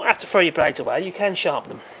you don't have to throw your blades away, you can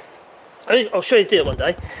sharpen them. I'll show you how to do it one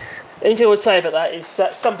day. The only thing I would say about that is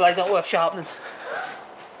that some blades aren't worth sharpening.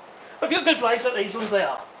 But if you've got good blades like these ones, they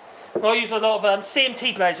are. I use a lot of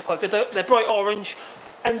CMT blades, are quite good. They're bright orange.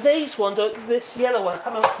 And these ones are this yellow one, I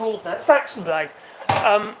can't remember what it's called now, Saxon blade.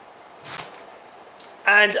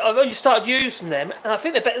 And I've only started using them, and I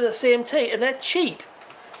think they're better than the CMT, and they're cheap.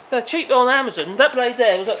 They're cheap on Amazon. That blade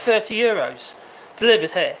there was like €30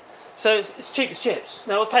 delivered here, so it's cheap as chips.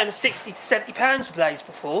 Now I was paying £60 to £70 for blades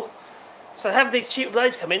before, so having these cheap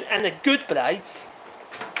blades come in and they're good blades,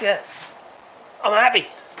 yeah, I'm happy.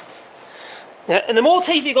 Yeah, and the more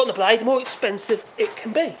teeth you've got on the blade, the more expensive it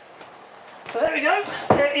can be. So there we go.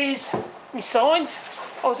 There is my signs.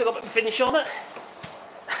 Obviously got a bit of finish on it.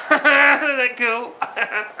 Isn't that cool?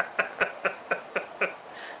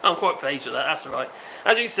 I'm quite pleased with that, that's alright.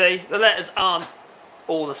 As you can see, the letters aren't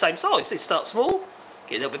all the same size. They start small,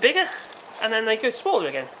 get a little bit bigger, and then they go smaller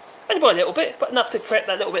again. Only by a little bit, but enough to create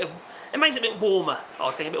that little bit of... It makes it a bit warmer,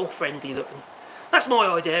 I think, a bit more friendly looking. That's my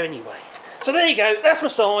idea anyway. So there you go, that's my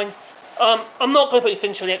sign. I'm not going to put any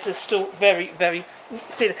finish on it because it's still very, very...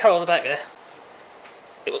 See the colour on the back there?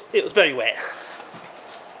 It was very wet.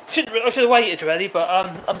 I should have waited really, but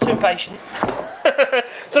I'm too impatient.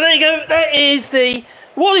 So there you go, that is the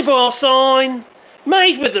Wally Bar sign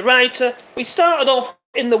made with the router. We started off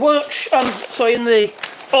in the in the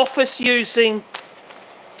office using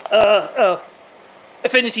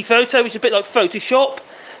Affinity Photo, which is a bit like Photoshop,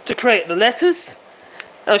 to create the letters.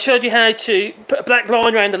 I showed you how to put a black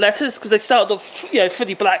line around the letters because they started off,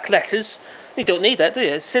 fully black letters. You don't need that, do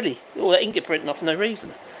you? It's silly. All that ink printing off for no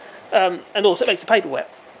reason. And also it makes the paper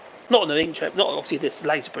wet. Not on the inkjet, not obviously this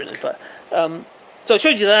laser printer, but... so I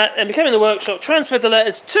showed you that, and we came in the workshop, transferred the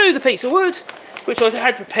letters to the piece of wood, which I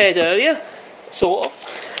had prepared earlier, sort of.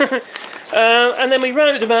 And then we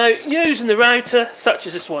routed them out using the router, such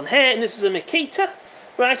as this one here, and this is a Makita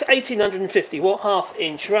router, 1850 watt,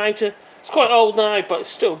 half-inch router. It's quite old now, but it's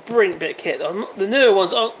still a brilliant bit of kit. The newer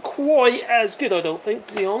ones aren't quite as good, I don't think,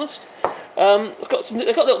 to be honest. They've got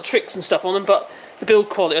little tricks and stuff on them, but the build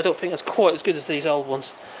quality I don't think is quite as good as these old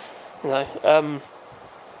ones. And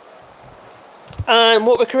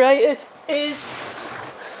what we created is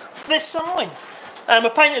this sign. And we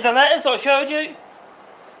painted the letters that I showed you,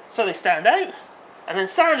 so they stand out, and then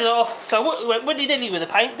sanded off. So when you did with the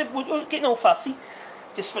paint, we're getting all fussy.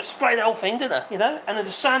 Just spray the whole thing, didn't I? And then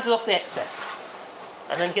just sanded off the excess,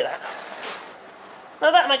 and then get that. Now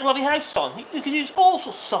that make a lovely house sign. You can use all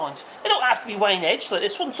sorts of signs. They don't have to be Wayne Edge like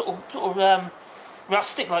this one, sort of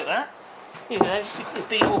rustic like that. It could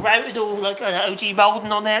be all routed, or like OG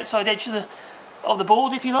moulding on the outside edge of the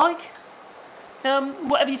board, if you like.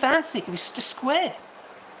 Whatever you fancy, it can be just square.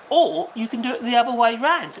 Or you can do it the other way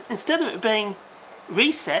round. Instead of it being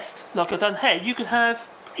recessed, like I've done here, you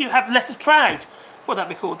have letters proud. What would that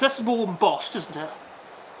be called? This is more embossed, isn't it?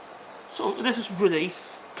 So this is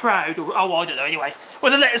relief, proud, or oh, I don't know. Anyway,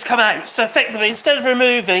 well, the letters come out. So effectively, instead of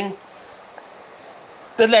removing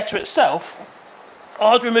the letter itself,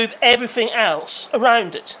 I'd remove everything else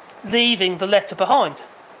around it, leaving the letter behind.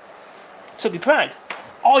 So be proud.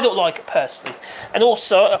 I don't like it personally, and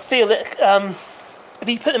also I feel that if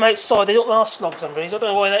you put them outside, they don't last long for some reason. I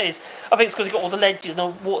don't know why that is. I think it's because you've got all the ledges and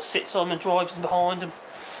all water sits on them and drives them behind them.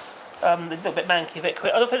 They're a little bit manky, a bit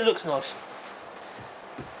quick. I don't think it looks nice.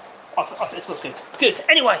 I think this looks good. Good.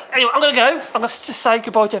 Anyway, I'm going to go. I'm going to just say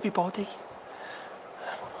goodbye to everybody.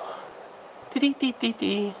 Dee dee dee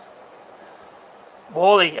dee.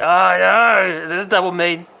 Wally, I know. There's a double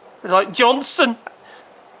meaning. It's like Johnson.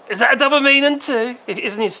 Is that a double meaning too? If it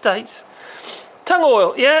isn't in the States. Tongue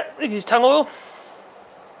oil, yeah, you can use tongue oil.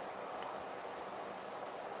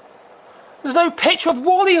 There's no picture of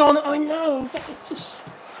Wally on it, I know.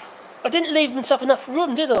 I didn't leave myself enough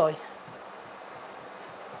room, did I?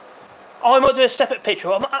 I might do a separate picture.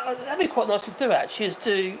 That'd be quite nice to do actually, is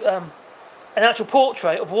do an actual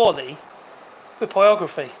portrait of Wally with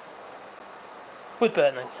biography. Wood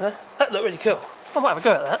burning, you know? That'd look really cool. I might have a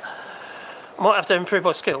go at that. I might have to improve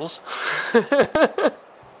my skills. That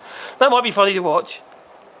might be funny to watch.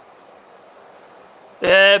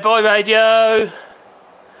 Yeah, bye radio.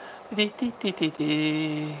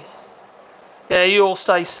 Yeah, you all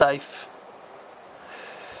stay safe.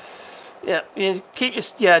 Yeah,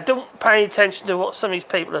 don't pay any attention to what some of these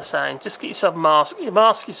people are saying. Just get yourself mask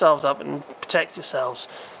yourselves up and protect yourselves.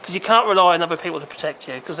 Because you can't rely on other people to protect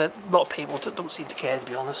you, because a lot of people don't seem to care, to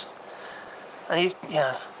be honest. And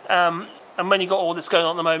and when you've got all this going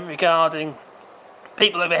on at the moment regarding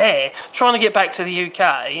people over here trying to get back to the UK,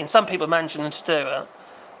 and some people managing to do it,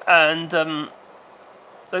 and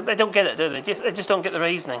they don't get it, do they? They just don't get the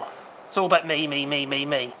reasoning. It's all about me.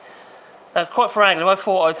 Quite frankly, I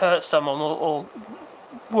thought I'd hurt someone or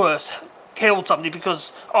worse, killed somebody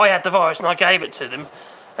because I had the virus and I gave it to them,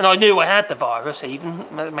 and I knew I had the virus. Even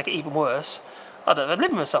make it even worse. I don't know. I'd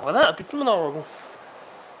live with myself with that. It'd be horrible.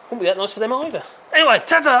 Wouldn't be that nice for them either. Anyway,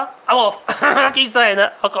 ta-ta! I'm off. I keep saying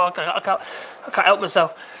that. I can't help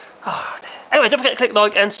myself. Oh, anyway, don't forget to click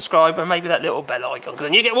like and subscribe, and maybe that little bell icon, because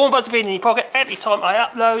then you get one buzz feed in your pocket every time I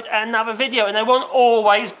upload another video, and there won't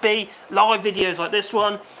always be live videos like this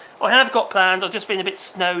one. I have got plans. I've just been a bit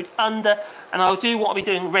snowed under, and I do want to be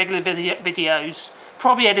doing regular videos,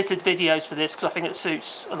 probably edited videos for this, because I think it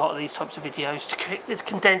suits a lot of these types of videos to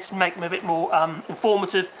condense and make them a bit more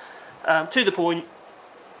informative, to the point,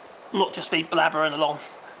 not just be blabbering along,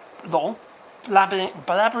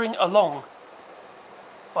 blabbering along.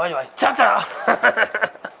 Well, anyway, ta-ta!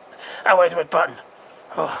 Oh, where's my button?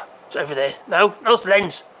 Oh, it's over there. No, it's the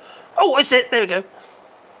lens. Oh, it's it. There we go.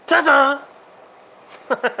 Ta-ta!